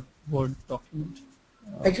Word document.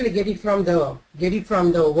 Actually, get it from the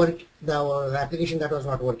application that was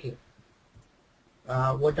not working.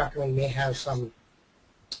 Word document may have some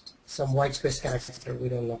white space character. We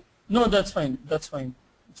don't know. No, that's fine. That's fine.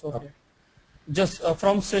 It's okay. Just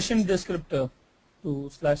from session descriptor, to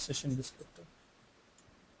 /session descriptor.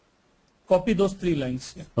 Copy those 3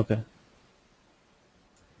 lines. Yeah. Okay.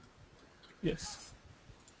 Yes.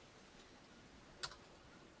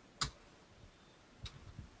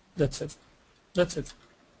 That's it. That's it.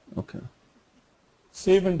 Okay.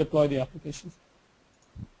 Save and deploy the application.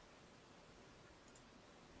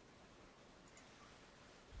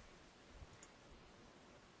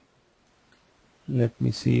 Let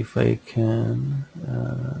me see if I can.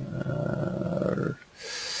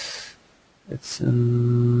 It's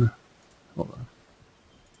in. Hold on.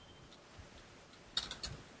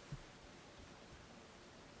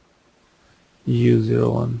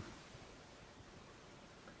 U01.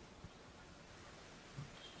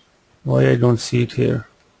 Why I don't see it here?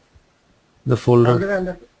 The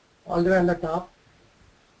folder. All the way on the top.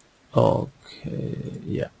 Okay.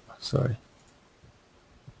 Yeah. Sorry.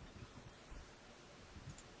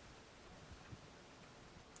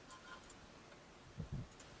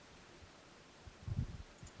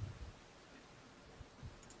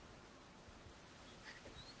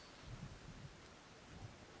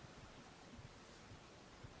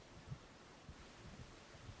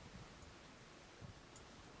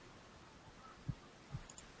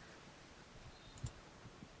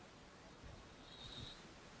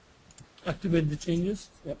 Activate the changes.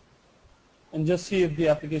 Yep. And just see if the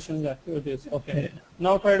application is active. It is. Okay. Yeah.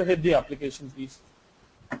 Now try to hit the application, please.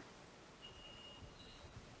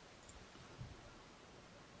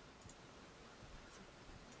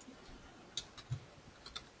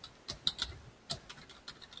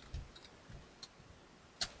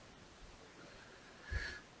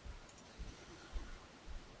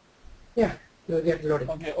 Yeah, you'll get loaded.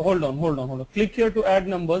 Okay, hold on. Click here to add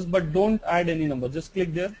numbers, but don't add any number. Just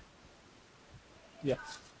click there. Yeah.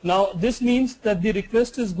 Now this means that the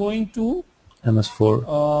request is going to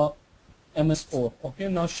MS4. MS4. Okay.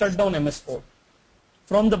 Now shut down MS4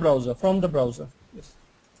 from the browser. Yes.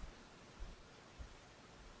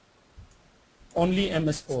 Only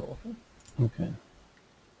MS4. Okay. Okay.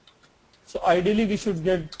 So ideally we should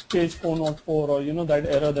get page 404 or that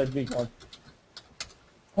error that we got.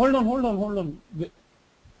 Hold on.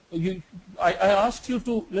 I asked you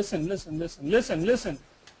to listen.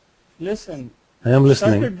 I am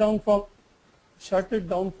listening. Shut it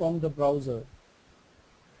down from the browser.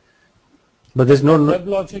 But there's no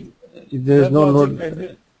WebLogic. there's no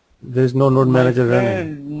node. There's no node manager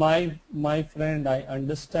running. My friend, I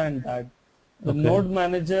understand that. The Okay. node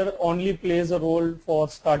manager only plays a role for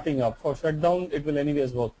starting up. For shutdown, it will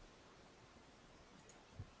anyways work.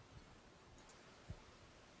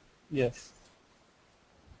 Yes.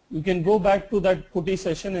 You can go back to that putty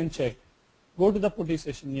session and check. Go to the putty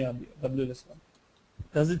session, yeah, WLST.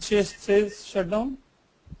 Does it say shutdown?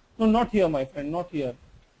 No, not here, my friend, not here.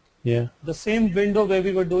 Yeah. The same window where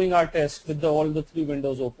we were doing our test with all the 3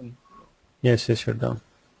 windows open. Yes, it's shut down.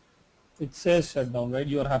 It says shutdown, right?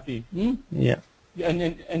 You are happy. Yeah.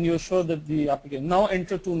 And you're sure that the application. Now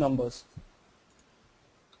enter 2 numbers.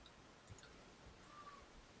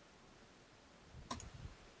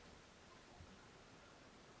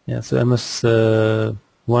 Yeah. So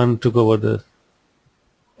MS1 took over the.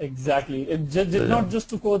 Exactly. It did not just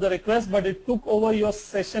took over the request, but it took over your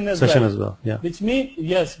session as well. Yeah. Which means,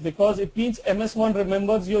 yes, because it means MS1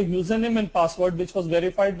 remembers your username and password, which was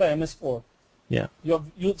verified by MS4. Yeah.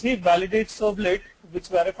 You see validate servlet, which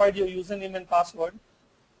verified your username and password.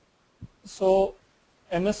 So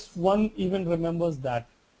MS1 even remembers that.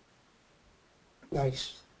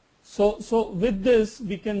 Nice. So with this,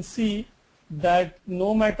 we can see that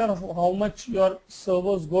no matter how much your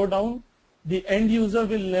servers go down, the end user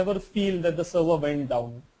will never feel that the server went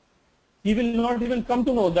down. He will not even come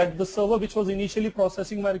to know that the server which was initially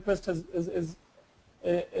processing my request is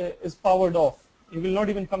powered off. He will not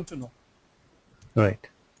even come to know. Right.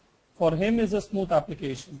 For him is a smooth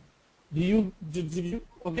application.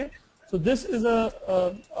 Okay? So this is a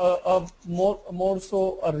more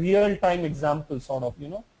so a real time example sort of,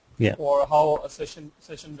 Yeah. for how a session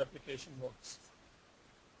replication works.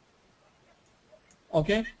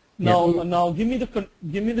 Okay? Now give me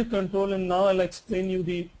the control, and now I'll explain you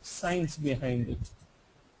the science behind it.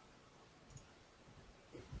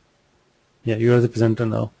 Yeah, you are the presenter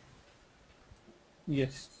now.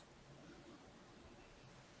 Yes.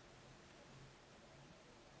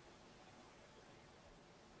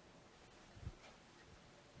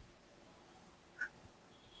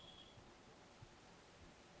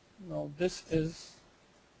 Now this is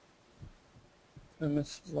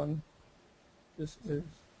MS1, this is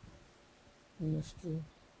MS2,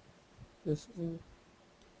 this is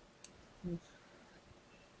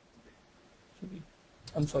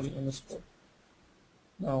I'm sorry, MS4.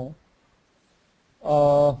 Now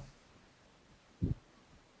Uh,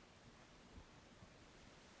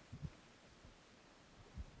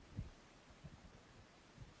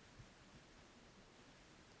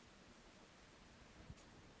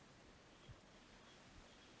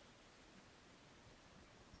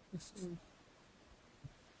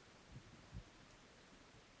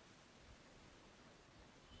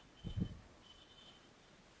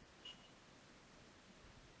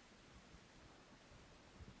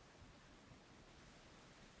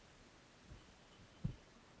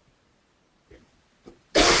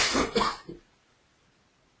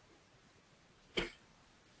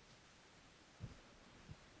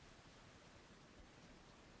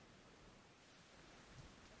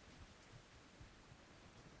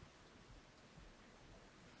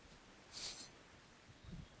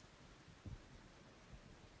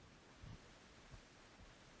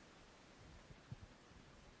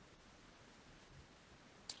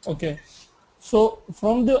 okay, so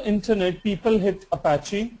from the internet, people hit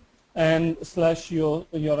Apache and slash your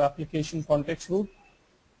application context root.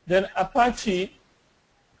 Then Apache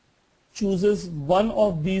chooses one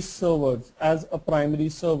of these servers as a primary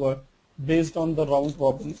server based on the round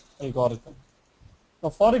robin algorithm. Now,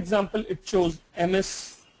 for example, it chose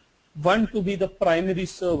MS1 to be the primary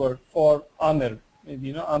server for Amir.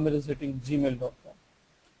 Maybe Amir is hitting gmail.com.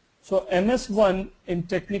 So MS1 in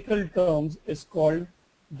technical terms is called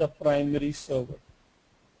the primary server.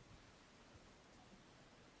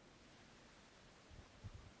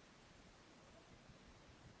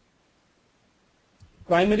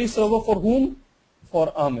 Primary server for whom?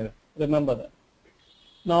 For Amir. Remember that.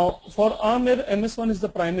 Now, for Amir, MS1 is the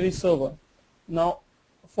primary server. Now,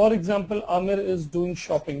 for example, Amir is doing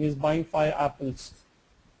shopping. He's buying 5 apples.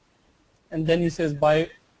 And then he says, buy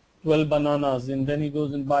 12 bananas. And then he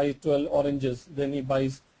goes and buys 12 oranges. Then he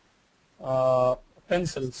buys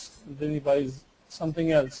pencils. And then he buys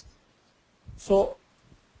something else. So,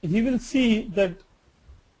 he will see that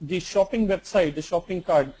the shopping website, the shopping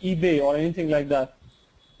cart, eBay or anything like that,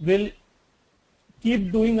 will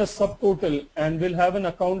keep doing a subtotal and will have an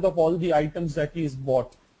account of all the items that he has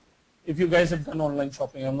bought. If you guys have done online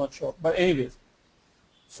shopping, I'm not sure. But anyways,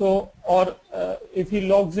 so or if he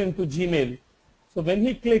logs into Gmail, so when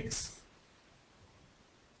he clicks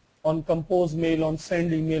on compose mail, on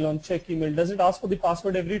send email, on check email, does it ask for the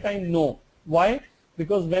password every time? No. Why?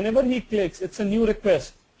 Because whenever he clicks, it's a new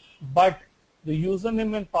request, but the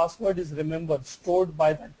username and password is remembered, stored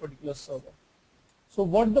by that particular server. So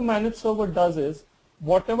what the managed server does is,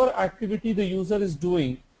 whatever activity the user is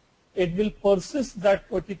doing, it will persist that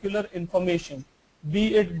particular information,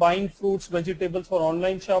 be it buying fruits, vegetables for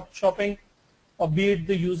online shopping, or be it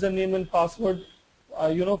the username and password,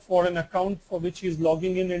 for an account for which he is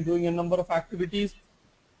logging in and doing a number of activities,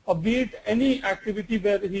 or be it any activity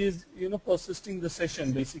where he is, persisting the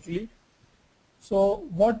session basically. So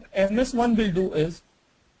what MS1 will do is,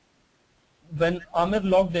 when Amir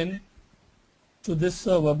logged in to this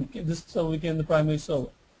server became the primary server.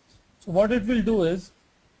 So what it will do is,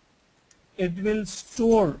 it will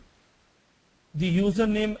store the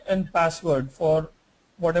username and password for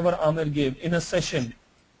whatever Amir gave in a session,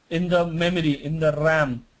 in the memory, in the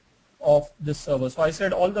RAM of this server. So I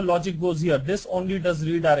said all the logic goes here. This only does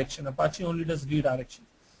redirection. Apache only does redirection.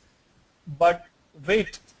 But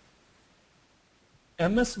wait,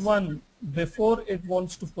 MS1, before it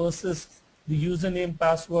wants to persist the username,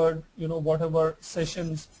 password, whatever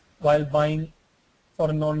sessions while buying for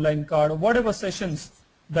an online card, or whatever sessions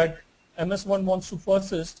that MS1 wants to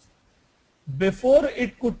persist, before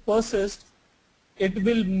it could persist, it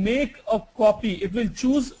will make a copy. It will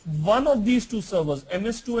choose one of these two servers,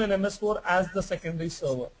 MS2 and MS4, as the secondary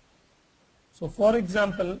server. So for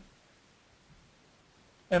example,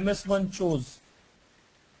 MS1 chose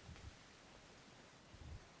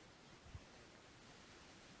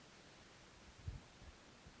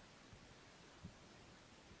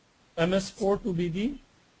MS4 to be the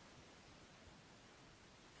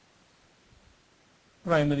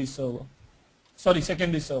primary server,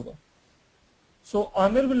 secondary server. So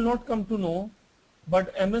Amir will not come to know,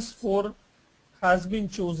 but MS4 has been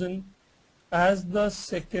chosen as the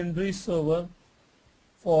secondary server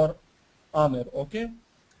for Amir, okay?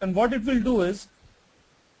 And what it will do is,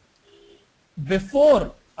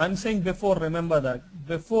 before, I'm saying before, remember that,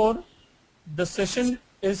 before the session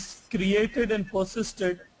is created and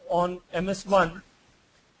persisted on MS1,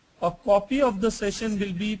 a copy of the session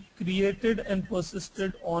will be created and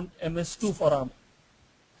persisted on MS2 for Amir.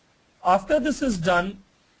 After this is done,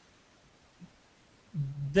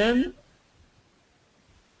 then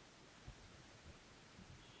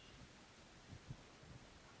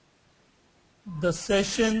the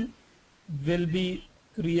session will be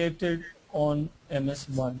created on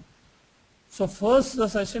MS1. So first the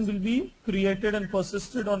session will be created and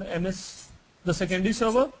persisted on the secondary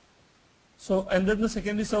server. So, and then the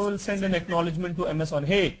secondary server will send an acknowledgement to MS1.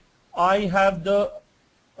 Hey, I have the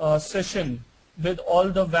session with all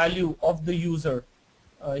the value of the user,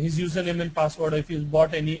 his username and password, if he's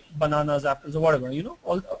bought any bananas, apples, or whatever, you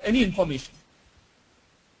know, any information.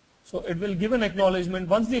 So it will give an acknowledgement.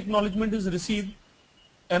 Once the acknowledgement is received,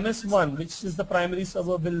 MS1, which is the primary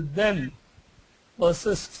server, will then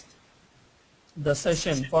persist the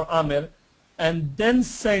session for Amir and then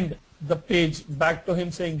send the page back to him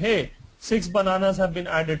saying, hey, 6 bananas have been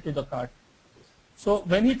added to the cart. So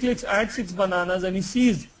when he clicks add 6 bananas and he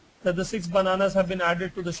sees that the 6 bananas have been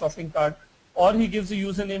added to the shopping cart, or he gives a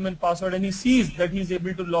username and password and he sees that he is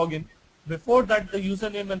able to log in, before that the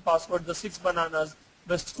username and password, the 6 bananas,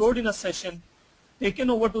 were stored in a session, taken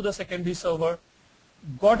over to the secondary server,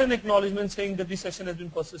 got an acknowledgement saying that the session has been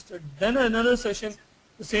persisted, then another session,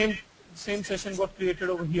 the same session got created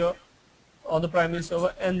over here on the primary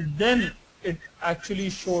server, and then it actually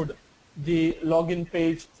showed the login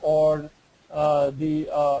page or the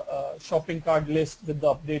shopping cart list with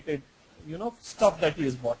the updated, you know, stuff that he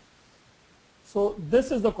has bought. So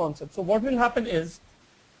this is the concept. So what will happen is,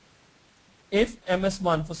 if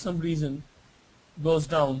MS1 for some reason goes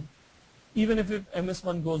down, even if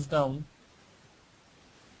MS1 goes down,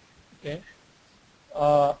 okay,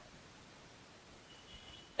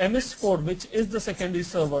 MS4, which is the secondary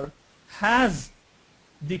server, has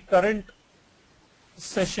the current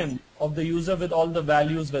session of the user with all the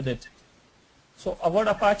values with it. So what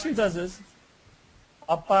Apache does is,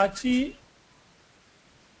 Apache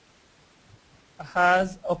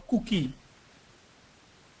has a cookie.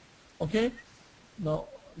 Okay, now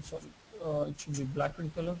I'm sorry, it should be black in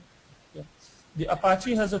color. Yeah, the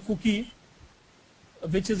Apache has a cookie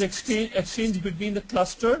which is exchanged between the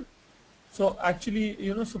cluster. So actually,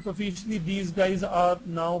 you know, superficially these guys are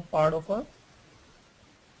now part of a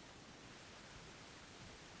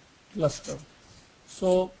cluster.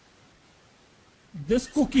 So this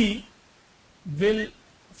cookie will,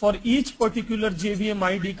 for each particular JVM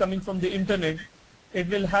ID coming from the internet, it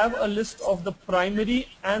will have a list of the primary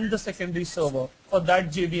and the secondary server for that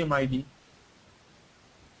JVM ID.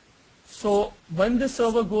 So when this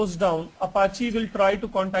server goes down, Apache will try to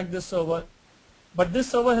contact this server, but this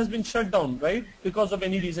server has been shut down, right? Because of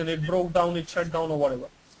any reason, it broke down, it shut down or whatever.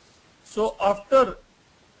 So after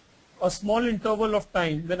a small interval of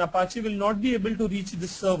time, when Apache will not be able to reach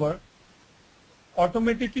this server,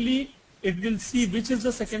 automatically it will see which is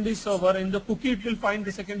the secondary server. In the cookie it will find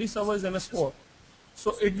the secondary server is MS4.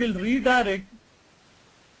 So it will redirect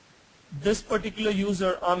this particular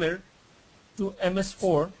user Amir to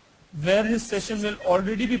MS4, where his session will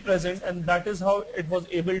already be present, and that is how it was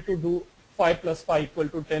able to do 5 plus 5 equal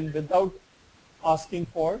to 10 without asking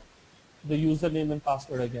for the username and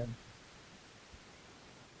password again.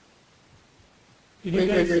 Did you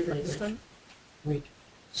guys understand? Wait.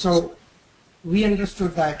 So we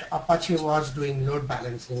understood that Apache was doing load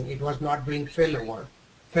balancing. It was not doing failover.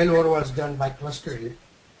 Failover was done by clustering.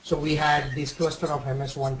 So we had this cluster of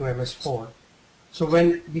MS1 to MS4. So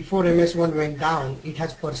before MS1 went down, it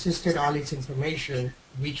has persisted all its information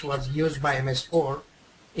which was used by MS4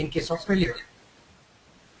 in case of failure.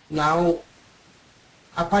 Now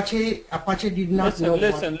Apache did not know.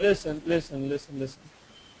 Listen.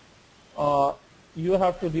 You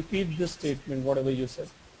have to repeat this statement, whatever you said.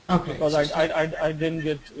 Okay. Because I didn't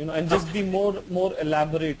get, you know, and just be more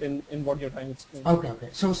elaborate in what you're trying to explain. Okay.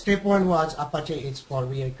 So step 1 was Apache is for,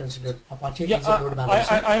 we considered Apache Yeah, is a load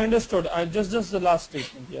balancer. I understood. Just the last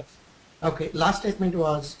statement, yes. Okay, last statement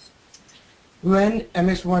was, when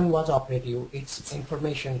MS1 was operative, its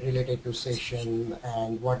information related to session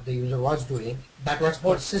and what the user was doing, that was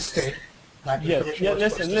persisted. That Yes, yeah,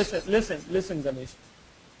 listen, Ganesh.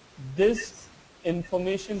 This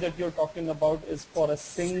information that you're talking about is for a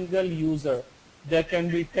single user. There can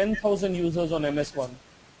be 10,000 users on MS1.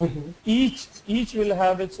 Mm-hmm. Each will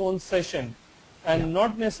have its own session, and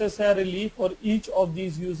not necessarily for each of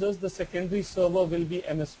these users the secondary server will be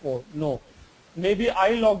MS4. No, maybe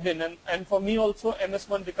I logged in and for me also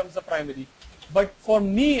MS1 becomes the primary, but for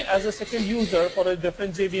me as a second user for a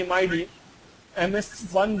different JVM ID,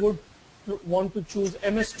 MS1 would want to choose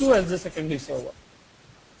MS2 as the secondary server.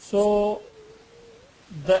 So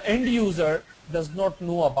the end user does not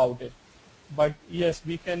know about it, but yes,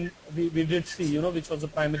 we did see, you know, which was the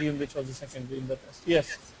primary and which was the secondary in the test.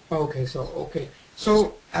 Yes. Okay,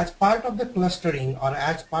 so as part of the clustering or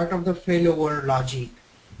as part of the failover logic,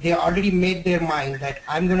 they already made their mind that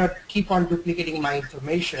I'm going to keep on duplicating my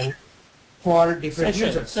information for different Session,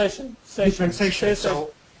 users. session, Different session, sessions. say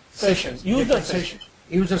So session, user different session,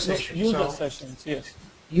 user no, session. user So sessions, yes.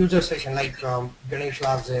 user session like Ganesh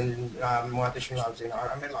logs in, Muhatishan logs in,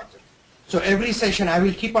 or Amir logs in. So every session I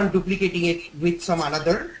will keep on duplicating it with some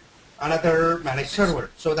another managed server,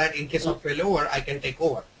 so that in case of failover I can take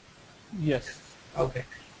over. Yes. Okay.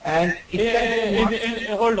 And it can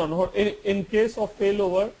go Hold on. In case of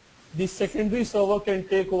failover, the secondary server can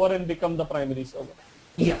take over and become the primary server.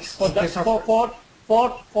 yes. For In that, case of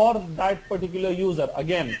for that particular user.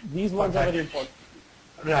 Again, these words are very important.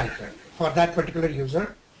 right. For that particular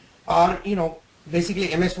user, or basically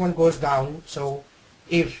MS1 goes down. So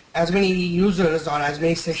if as many users or as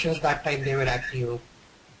many sessions that time they were active,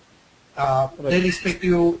 Right. their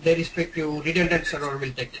respective redundant server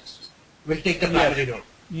will take this, will take the primary role.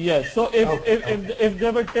 Yes. So if, Okay, if, okay. if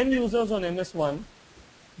there were 10 users on MS1,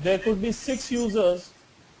 there could be 6 users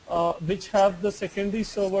which have the secondary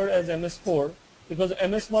server as MS4, because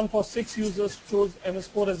MS1 for 6 users chose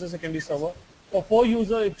MS4 as the secondary server. For 4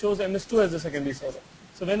 users, it chose MS2 as the secondary server.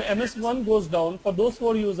 So when MS1 goes down, for those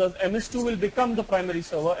 4 users, MS2 will become the primary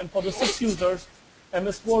server, and for the 6 users,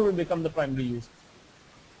 MS4 will become the primary user.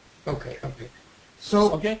 Okay, okay.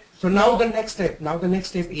 So Okay. so now the next step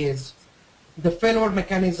is the failover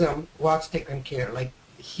mechanism was taken care. Like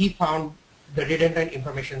he found the redundant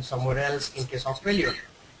information somewhere else in case of failure,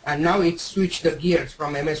 and now it switched the gears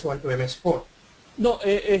from MS1 to MS4. No,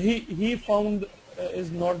 he found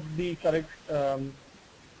is not the correct term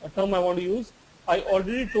I want to use. I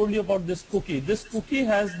already told you about this cookie. This cookie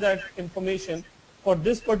has that information for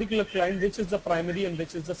this particular client, which is the primary and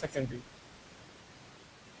which is the secondary.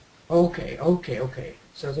 Okay, okay, okay.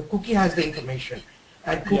 So the cookie has the information,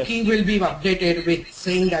 and cookie Yes. will be updated with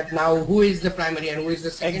saying that now who is the primary and who is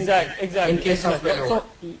the secondary Exactly. in case of failover. So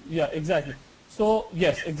yeah, exactly. So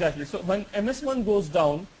yes, exactly. So when MS1 goes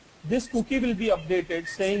down, this cookie will be updated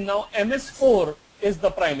saying now MS4 is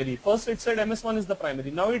the primary. First it said MS1 is the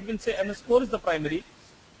primary. Now it will say MS4 is the primary,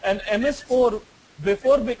 and MS4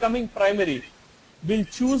 before becoming primary will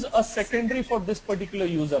choose a secondary for this particular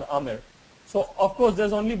user, Amir. So of course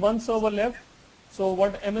there's only one server left. So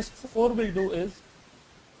what MS4 will do is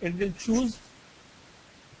it will choose,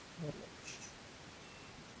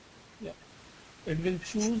 yeah, it will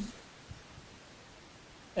choose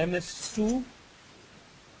MS2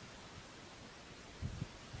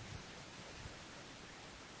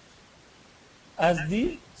 as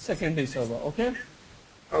the secondary server, okay?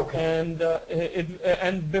 Okay.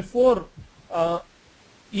 And before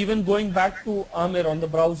even going back to Amir on the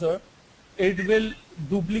browser, it will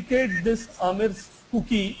duplicate this Amir's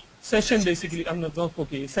cookie session, basically, not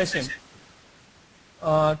cookie, session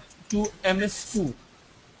to MS2.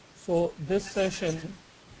 So this session,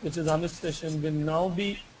 which is Amir's session, will now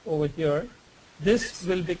be over here. This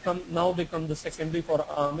will now become the secondary for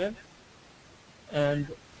Amir, and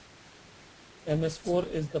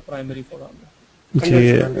MS4 is the primary for Amir.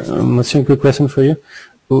 Okay, Machine, quick question for you.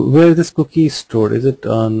 Where is this cookie stored? Is it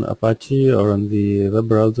on Apache or on the web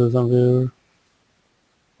browser somewhere,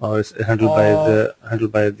 or is it handled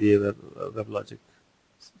by the WebLogic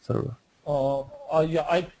server? Yeah,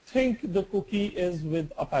 I think the cookie is with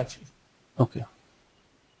Apache. Okay.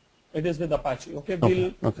 It is with Apache. Okay,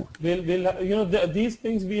 Okay. we'll these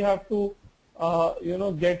things we have to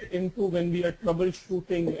get into when we are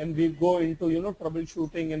troubleshooting, and we go into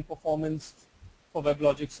troubleshooting and performance for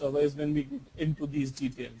WebLogic servers when we get into these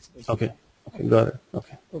details. Basically. Okay. Okay. Got it.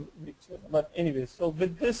 Okay. But anyway, so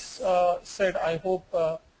with this said, I hope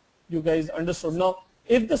you guys understood. Now,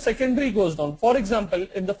 if the secondary goes down, for example,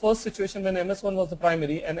 in the first situation when MS1 was the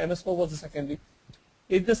primary and MS4 was the secondary,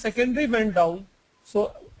 if the secondary went down,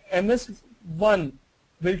 so MS1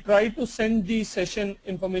 will try to send the session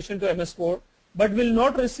information to MS4, but will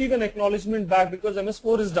not receive an acknowledgement back because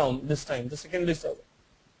MS4 is down this time, the secondary server.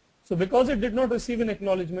 So because it did not receive an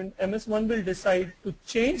acknowledgement, MS1 will decide to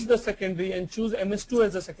change the secondary and choose MS2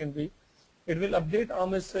 as a secondary. It will update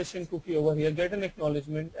Amir's session cookie over here, get an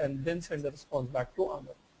acknowledgement, and then send a response back to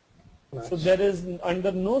Amir. Nice. So there is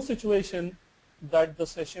under no situation that the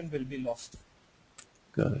session will be lost.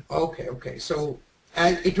 Got it. Okay, okay. So,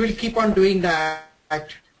 and it will keep on doing that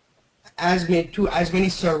as many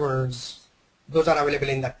servers those are available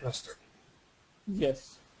in that cluster.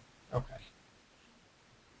 Yes. Okay.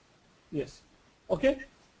 Yes. Okay.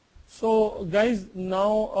 So guys,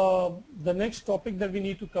 now the next topic that we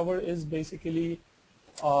need to cover is basically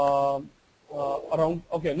around.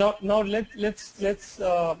 Okay. Now let's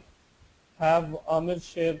have Amir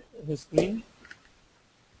share his screen.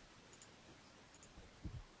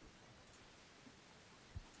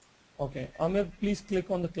 Okay, Amir, please click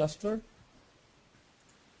on the cluster.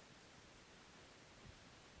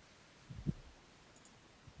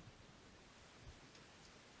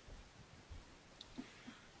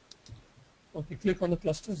 Okay, click on the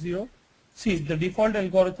cluster 0. See, the default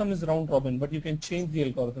algorithm is round robin, but you can change the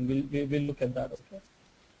algorithm. We'll look at that. Okay.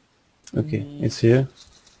 Okay, it's here.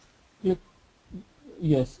 Click,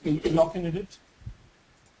 yes, lock in edit.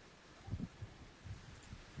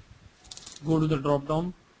 Go to the drop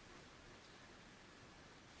down.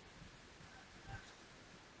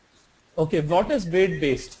 Okay, what is weight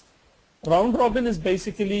based? Round robin is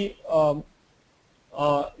basically you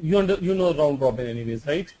know round robin anyways,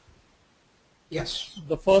 right? Yes.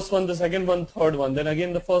 The first one, the second one, third one, then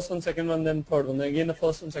again the first one, second one, then third one, then again the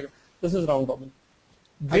first one, second. This is round robin.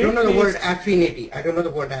 I don't know the word Weight-based- affinity. I don't know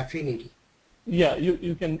the word affinity. Yeah,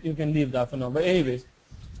 you can leave that for now. But anyways,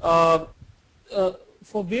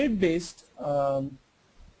 for weight based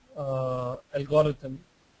algorithm,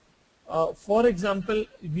 for example,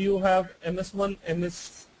 you have MS1,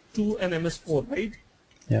 MS2, and MS4, right?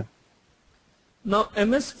 Yeah. Now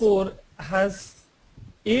MS4 has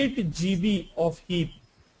 8 GB of heap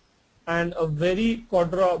and a very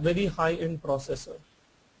high end processor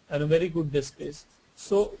and a very good disk space.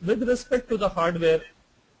 So with respect to the hardware,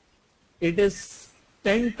 it is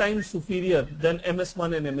 10 times superior than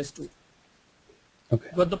MS1 and MS2. Okay.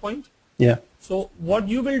 Got the point? Yeah. So what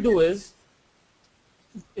you will do is,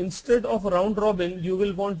 instead of round robin, you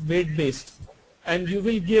will want weight based, and you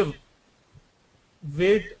will give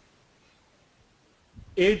weight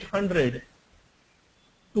 800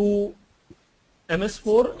 to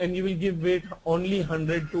MS4, and you will give weight only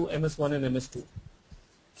 100 to MS1 and MS2.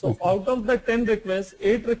 So Okay. out of the 10 requests,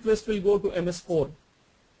 8 requests will go to MS4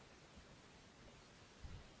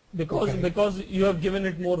 because you have given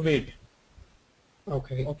it more weight.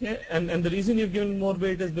 Okay. Okay, and the reason you've given more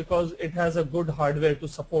weight is because it has a good hardware to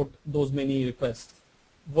support those many requests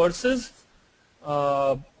versus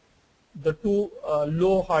the two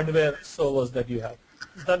low hardware servers that you have.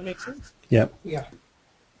 Does that make sense? Yeah. Yeah.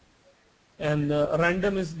 And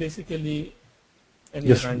random is basically any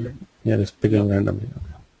Just random. yeah, just picking Yeah. randomly. Okay.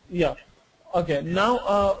 Yeah. Okay.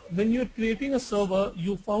 Now, when you're creating a server,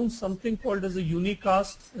 you found something called as a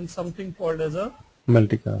unicast and something called as a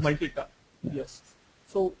Multicast. multicast. Yes.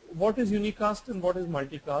 So what is unicast and what is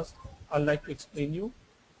multicast? I'd like to explain you.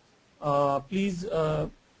 Please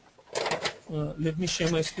let me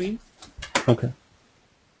share my screen. Okay.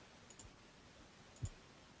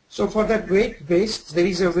 So for that weight based, there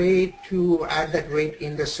is a way to add that weight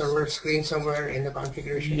in the server screen somewhere in the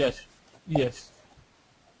configuration. Yes. Yes.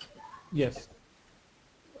 Yes.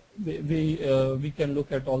 We can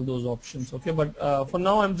look at all those options. Okay. But for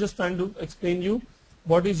now, I'm just trying to explain you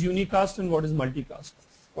what is unicast and what is multicast.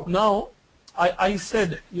 Okay. Now, I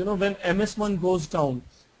said, you know, when MS1 goes down,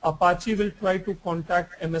 Apache will try to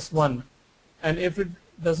contact MS1, and if it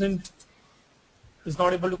is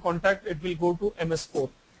not able to contact, it will go to MS4.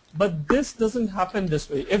 But this doesn't happen this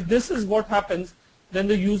way. If this is what happens, then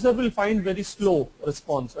the user will find very slow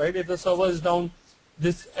response, right? If the server is down,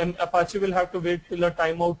 this Apache will have to wait till a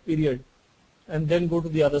timeout period and then go to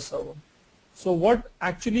the other server. So what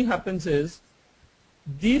actually happens is,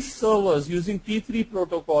 these servers using T3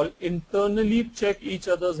 protocol internally check each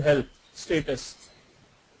other's health status.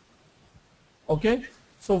 Okay,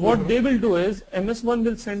 so what they will do is, MS1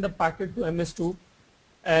 will send a packet to MS2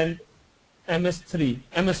 and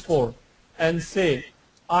MS4 and say,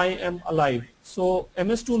 I am alive. So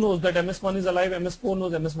MS2 knows that MS1 is alive, MS4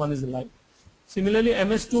 knows MS1 is alive. Similarly,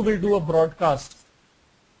 MS2 will do a broadcast,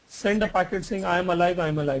 send a packet saying, I am alive, I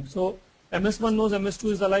am alive. So MS1 knows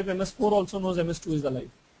MS2 is alive, MS4 also knows MS2 is alive.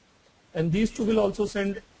 And these two will also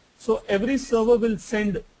send, so every server will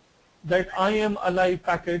send that I am alive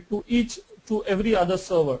packet to every other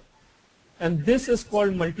server. And this is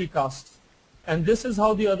called multicast. And this is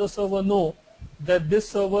how the other server know that this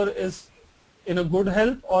server is in a good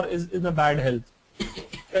health or is in a bad health.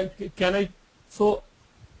 So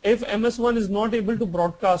if MS1 is not able to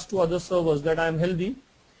broadcast to other servers that I am healthy,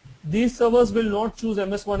 these servers will not choose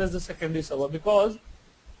MS1 as the secondary server, because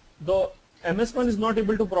the MS1 is not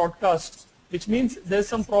able to broadcast, which means there's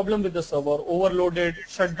some problem with the server, overloaded,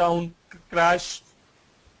 shut down, crash,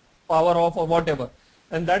 power off, or whatever.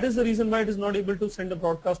 And that is the reason why it is not able to send a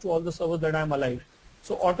broadcast to all the servers that I am alive.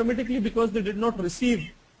 So automatically, because they did not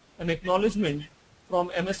receive an acknowledgement from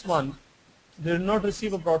MS1, they did not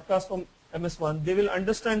receive a broadcast from MS1, they will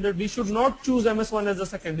understand that we should not choose MS1 as a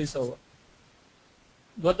secondary server.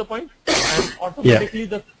 Got the point? And automatically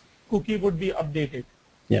the cookie would be updated.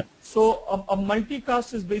 Yeah. So a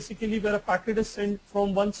multicast is basically where a packet is sent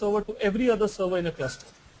from one server to every other server in a cluster.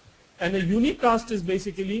 And a unicast is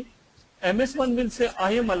basically MS1 will say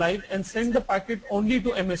I am alive and send the packet only to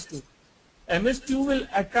MS2. MS2 will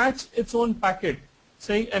attach its own packet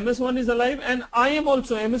saying MS1 is alive and I am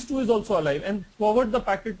also, MS2 is also alive, and forward the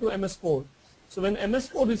packet to MS4. So when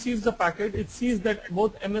MS4 receives the packet, it sees that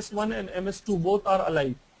both MS1 and MS2 both are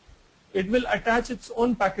alive. It will attach its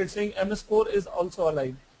own packet saying MS4 is also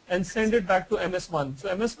alive and send it back to MS1. So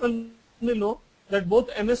MS1 will know that both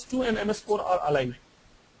MS2 and MS4 are alive.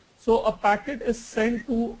 So a packet is sent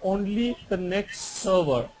to only the next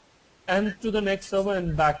server and to the next server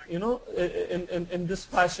and back, you know, in this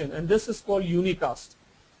fashion, and this is called unicast.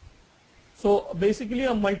 So basically a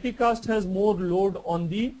multicast has more load on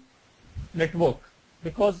the network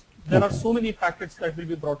because there are so many packets that will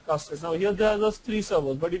be broadcasted. Now here there are just 3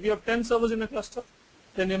 servers, but if you have 10 servers in a cluster,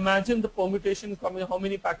 then imagine the permutation coming, how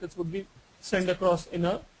many packets would be sent across in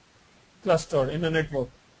a cluster, in a network.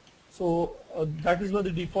 So that is why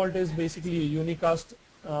the default is basically a unicast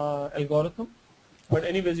algorithm. But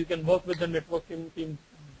anyways, you can work with the networking team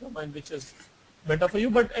domain, which is better for you.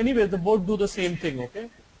 But anyways, the both do the same thing, okay?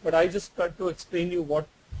 But I just tried to explain you what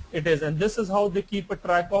it is, and this is how they keep a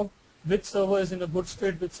track of which server is in a good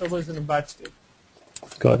state, which server is in a bad state.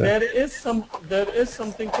 Got it. There is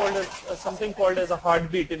something called as a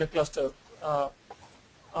heartbeat in a cluster,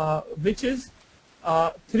 which is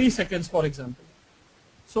 3 seconds, for example.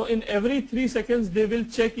 So in every 3 seconds, they will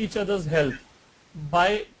check each other's health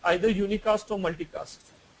by either unicast or multicast.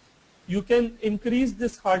 You can increase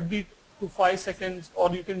this heartbeat to 5 seconds,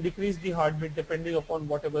 or you can decrease the heartbeat depending upon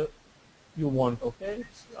whatever you want, okay?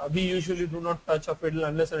 We usually do not touch a fiddle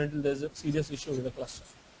unless and until there is a serious issue with the cluster.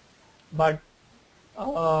 But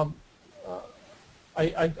I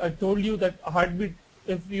told you that a heartbeat,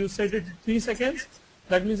 if you set it 3 seconds,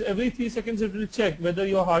 that means every 3 seconds it will check whether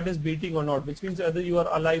your heart is beating or not, which means whether you are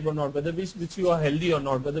alive or not, whether which you are healthy or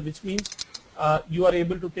not, whether which means you are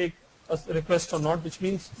able to take a request or not, which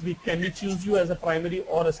means can we choose you as a primary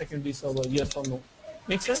or a secondary server, yes or no.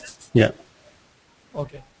 Make sense? Yeah.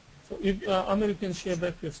 Okay. So if Amir, you can share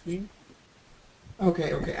back your screen.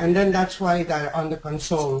 Okay, okay. And then that's why that on the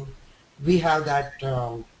console we have that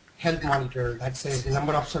health monitor that says the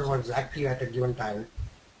number of servers active at a given time.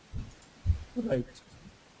 Right.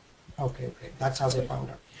 Okay, okay. That's how they found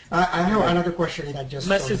out. I have another question that just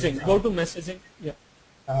messaging. Go to messaging. Yeah.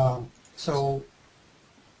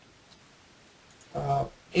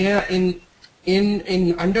 Yeah, in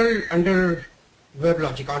under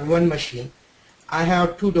WebLogic on one machine, I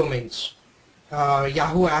have 2 domains,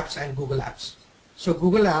 Yahoo Apps and Google Apps. So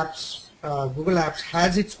Google Apps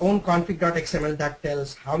has its own config.xml that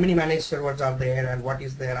tells how many managed servers are there and what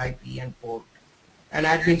is their IP and port, and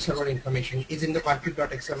admin server information is in the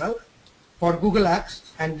config.xml for Google Apps,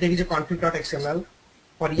 and there is a config.xml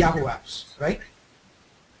for Yahoo Apps, right?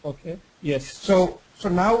 Okay. Yes. So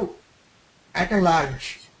now at a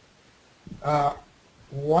large,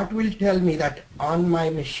 what will tell me that on my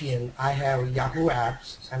machine I have Yahoo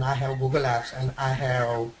Apps and I have Google Apps and I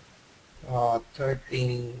have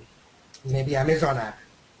 13 maybe Amazon app?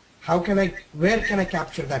 Where can I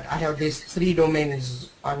capture that? I have these 3 domains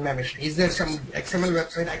on my machine. Is there some XML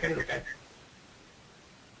website I can look at?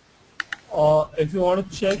 If you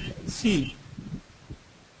want to check, see,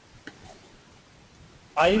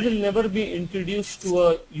 I will never be introduced to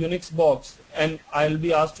a Unix box and I'll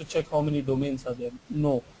be asked to check how many domains are there.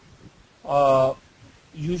 No.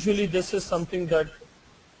 Usually this is something that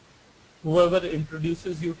whoever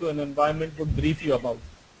introduces you to an environment would brief you about,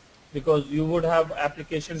 because you would have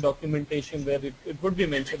application documentation where it would be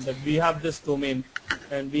mentioned that we have this domain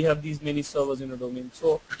and we have these many servers in a domain.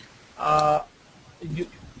 So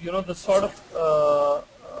you know, the sort of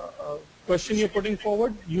question you're putting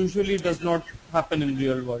forward usually does not happen in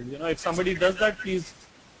real world. You know, if somebody does that, please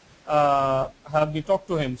have me talk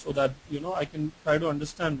to him so that, you know, I can try to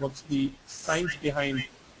understand what's the science behind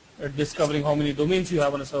discovering how many domains you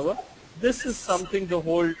have on a server. This is something the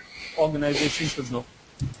whole organization should know,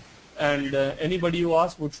 and anybody you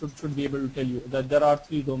ask should be able to tell you that there are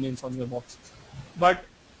 3 domains on your box. But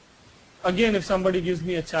again, if somebody gives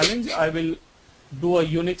me a challenge, I will do a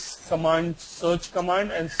Unix command, search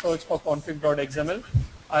command, and search for config.xml.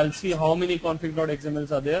 I'll see how many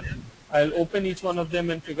config.xmls are there. I'll open each one of them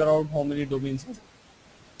and figure out how many domains are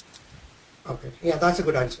there. Okay, yeah, that's a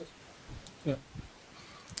good answer. Yeah.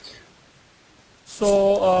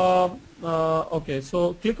 So, okay,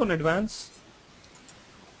 so click on advanced.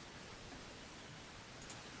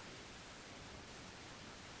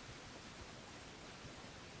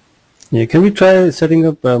 Yeah, can we try setting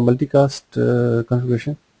up multicast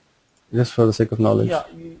configuration just for the sake of knowledge? Yeah,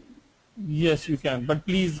 yes, you can, but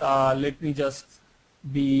please let me just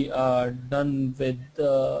be done with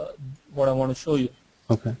what I want to show you.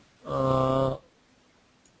 Okay.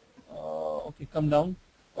 Okay, come down.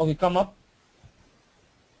 Okay, come up.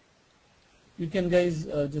 You can guys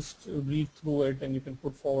just read through it and you can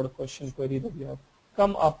put forward a question query that you have.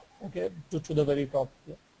 Come up, okay, to the very top.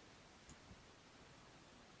 Yeah.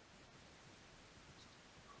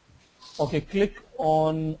 Okay, click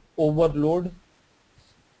on overload.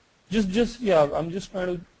 Yeah, I'm just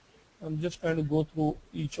trying to go through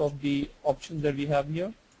each of the options that we have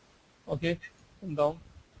here. Okay, come down.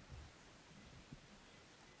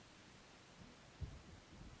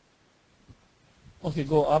 Okay,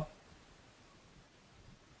 go up.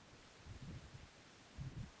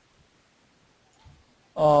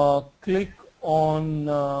 Click on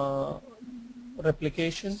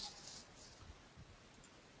replication.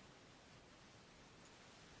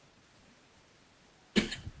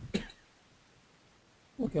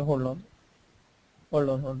 Okay, hold on.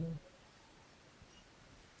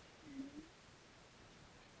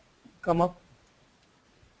 Come up.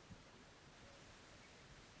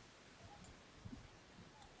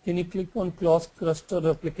 Can you click on class cluster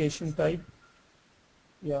replication type?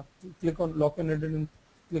 Yeah, click on lock and edit and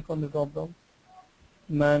click on the drop down.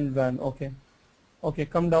 Man van, okay. Okay,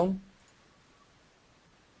 come down.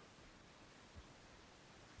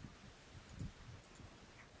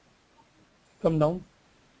 Come down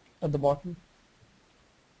at the bottom.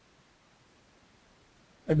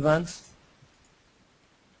 Advanced.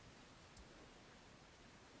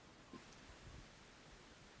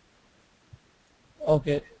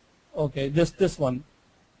 Okay, okay, this one.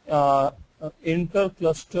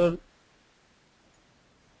 Inter-cluster.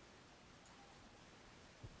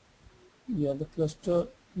 Yeah, the cluster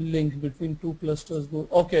link between two clusters.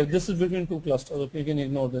 Okay, this is between two clusters. Okay, you can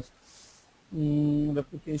ignore this.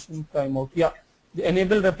 Replication timeout. Yeah, the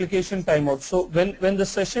enable replication timeout. So when the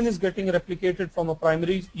session is getting replicated from a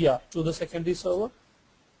primary, to the secondary server.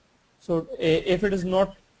 So if it is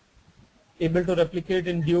not able to replicate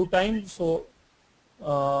in due time, so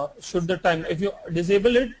should the time, if you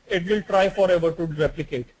disable it, it will try forever to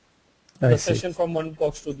replicate the session from one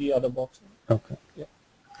box to the other box. Okay. Yeah.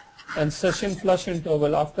 And session flush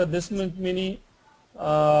interval, after this many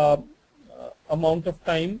amount of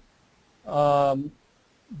time,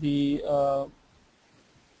 the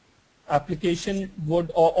application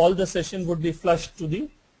would, or all the session would be flushed to the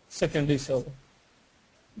secondary server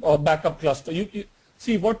or backup cluster. You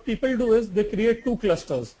see, what people do is they create two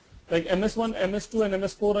clusters, like MS1, MS2 and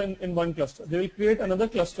MS4 in one cluster. They will create another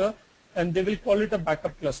cluster and they will call it a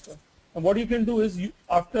backup cluster. And what you can do is,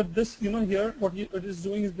 after this, here, what it is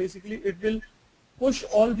doing is basically it will push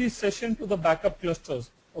all these sessions to the backup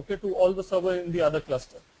clusters, okay, to all the server in the other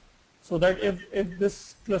cluster. So that if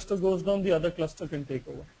this cluster goes down, the other cluster can take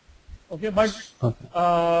over. Okay, but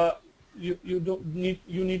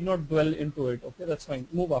you need not dwell into it. Okay, that's fine.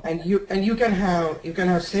 Move up. And you can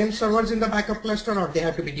have same servers in the backup cluster, or they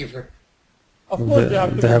have to be different. Of course, they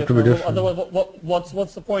have to be different. Otherwise,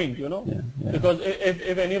 what's the point? Yeah. Because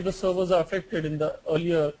if any of the servers are affected in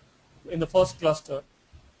the first cluster,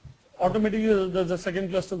 automatically the second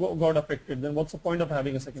cluster got affected. Then what's the point of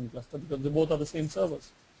having a second cluster? Because they both are the same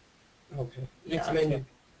servers. Okay. Yeah, I mean,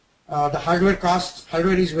 the hardware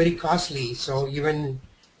is very costly. So even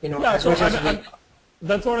that's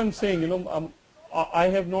what I'm saying. I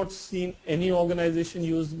have not seen any organization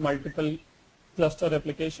use multiple cluster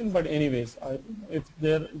replication, but anyways, if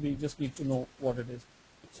there, we just need to know what it is.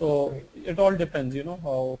 So it all depends,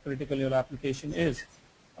 how critical your application is.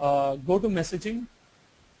 Go to messaging.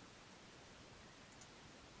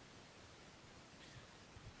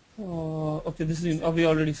 Okay, this is we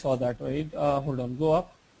already saw that, right? Hold on, go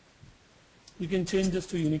up. You can change this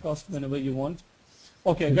to unicast whenever you want.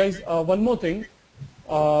 Okay, guys, one more thing.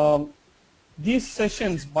 These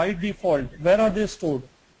sessions by default, where are they stored?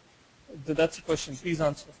 That's the question. Please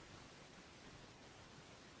answer.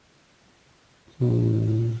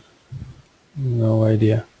 No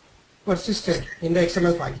idea. Persisted in the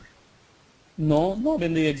XML file. No, not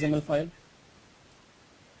in the XML file.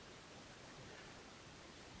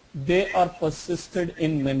 They are persisted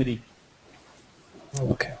in memory.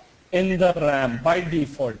 Okay. In the RAM by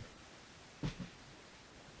default.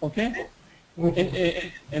 Okay?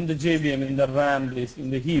 In the JVM, in the RAM base, in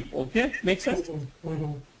the heap. Okay? Make sense?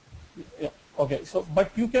 Yeah. Okay. So,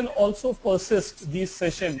 but you can also persist these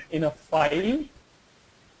sessions in a file,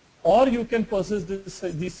 or you can persist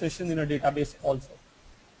these sessions in a database also.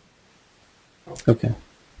 Okay.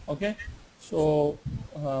 Okay. So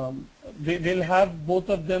they'll have both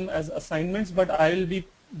of them as assignments, but I will be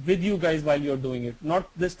with you guys while you're doing it. Not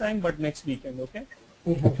this time, but next weekend. Okay.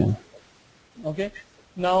 Okay. Okay.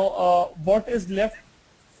 Now, what is left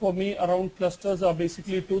for me around clusters are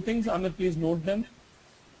basically two things. Amit, please note them.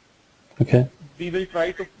 Okay. We will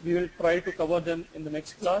try to cover them in the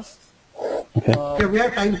next class. Okay. Yeah, we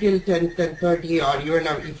have time till 10:30, or even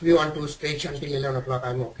if we want to stretch until 11 o'clock,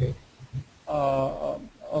 I'm okay.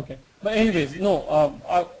 Okay, but anyways, no.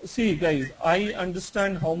 See, guys, I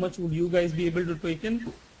understand how much would you guys be able to take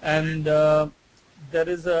in, and there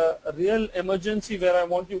is a real emergency where I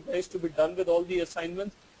want you guys to be done with all the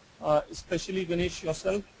assignments, especially Ganesh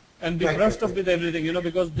yourself, and be brushed up with everything. You know,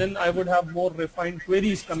 because then I would have more refined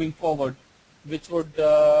queries coming forward, which would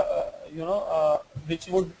which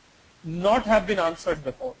would not have been answered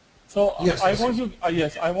before. So I want you,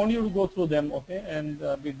 yes, I want you to go through them, okay, and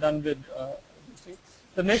be done with this thing.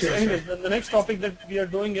 The next, anyways, the next topic that we are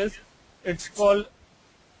doing is, it's called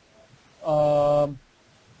hold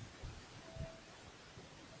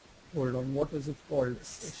on, what is it called?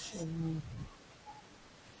 Session.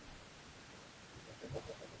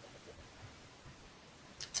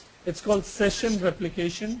 It's called session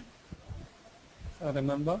replication, if I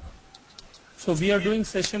remember. So we are doing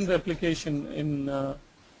session replication in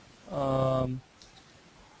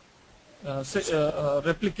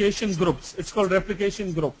replication groups. It's called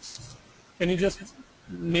replication groups. Can you just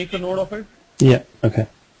make a note of it? Yeah. Okay.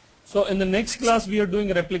 So in the next class we are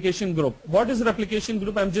doing replication group. What is replication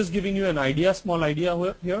group? I'm just giving you an idea, small idea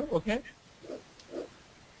here. Okay.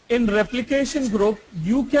 In replication group,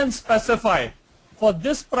 you can specify for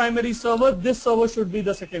this primary server, this server should be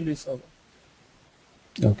the secondary server.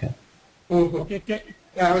 Okay. Okay.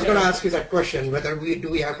 Yeah, I was going to ask you that question, whether do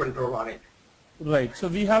we have control on it? Right. So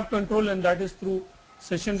we have control, and that is through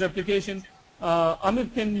session replication. Amir,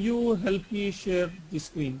 can you help me share the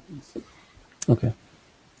screen, please? Okay.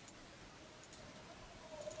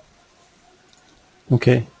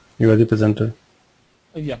 Okay. You are the presenter.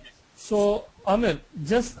 Yeah. So Amir,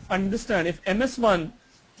 just understand, if MS1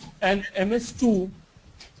 and MS2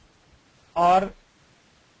 are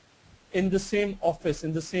in the same office,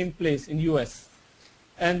 in the same place in US,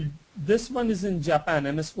 and this one is in Japan,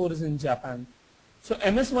 MS4 is in Japan. So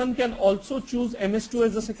MS1 can also choose MS2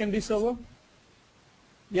 as the secondary server?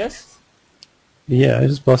 Yes? Yeah, it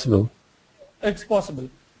is possible. It's possible.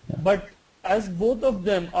 Yeah. But as both of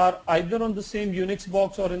them are either on the same Unix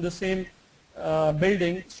box or in the same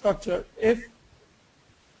building structure, if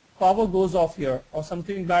power goes off here or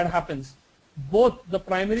something bad happens, both the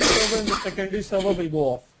primary server and the secondary server will go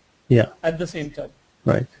off. Yeah. At the same time.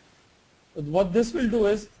 Right. But what this will do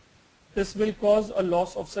is, this will cause a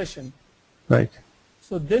loss of session. Right.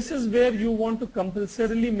 So this is where you want to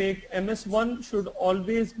compulsorily make MS1 should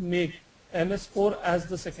always make MS4 as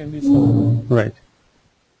the secondary server. Right.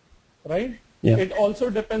 Right? Yeah. It also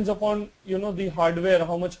depends upon, you know, the hardware,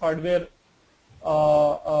 how much hardware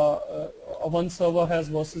one server has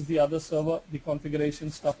versus the other server, the configuration,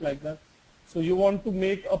 stuff like that. So you want to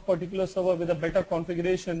make a particular server with a better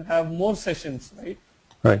configuration have more sessions, right?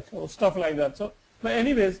 Right. So stuff like that. So, but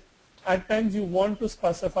anyways, at times you want to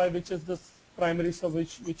specify which is the primary server,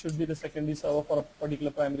 which should be the secondary server for a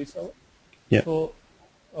particular primary server. Yeah. So,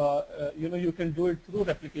 you know, you can do it through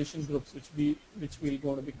replication groups, which we're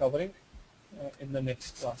going to be covering in the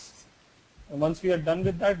next class. And once we are done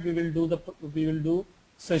with that, we will do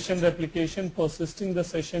session replication, persisting the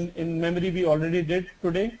session in memory. We already did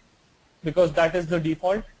today, because that is the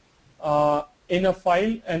default. In a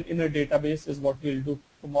file and in a database is what we'll do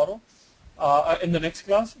tomorrow. In the next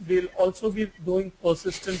class, we'll also be doing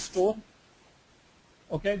persistent store.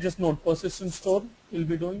 Okay, just note persistent store we'll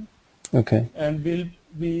be doing. Okay. And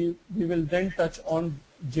we will then touch on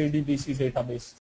JDBC database.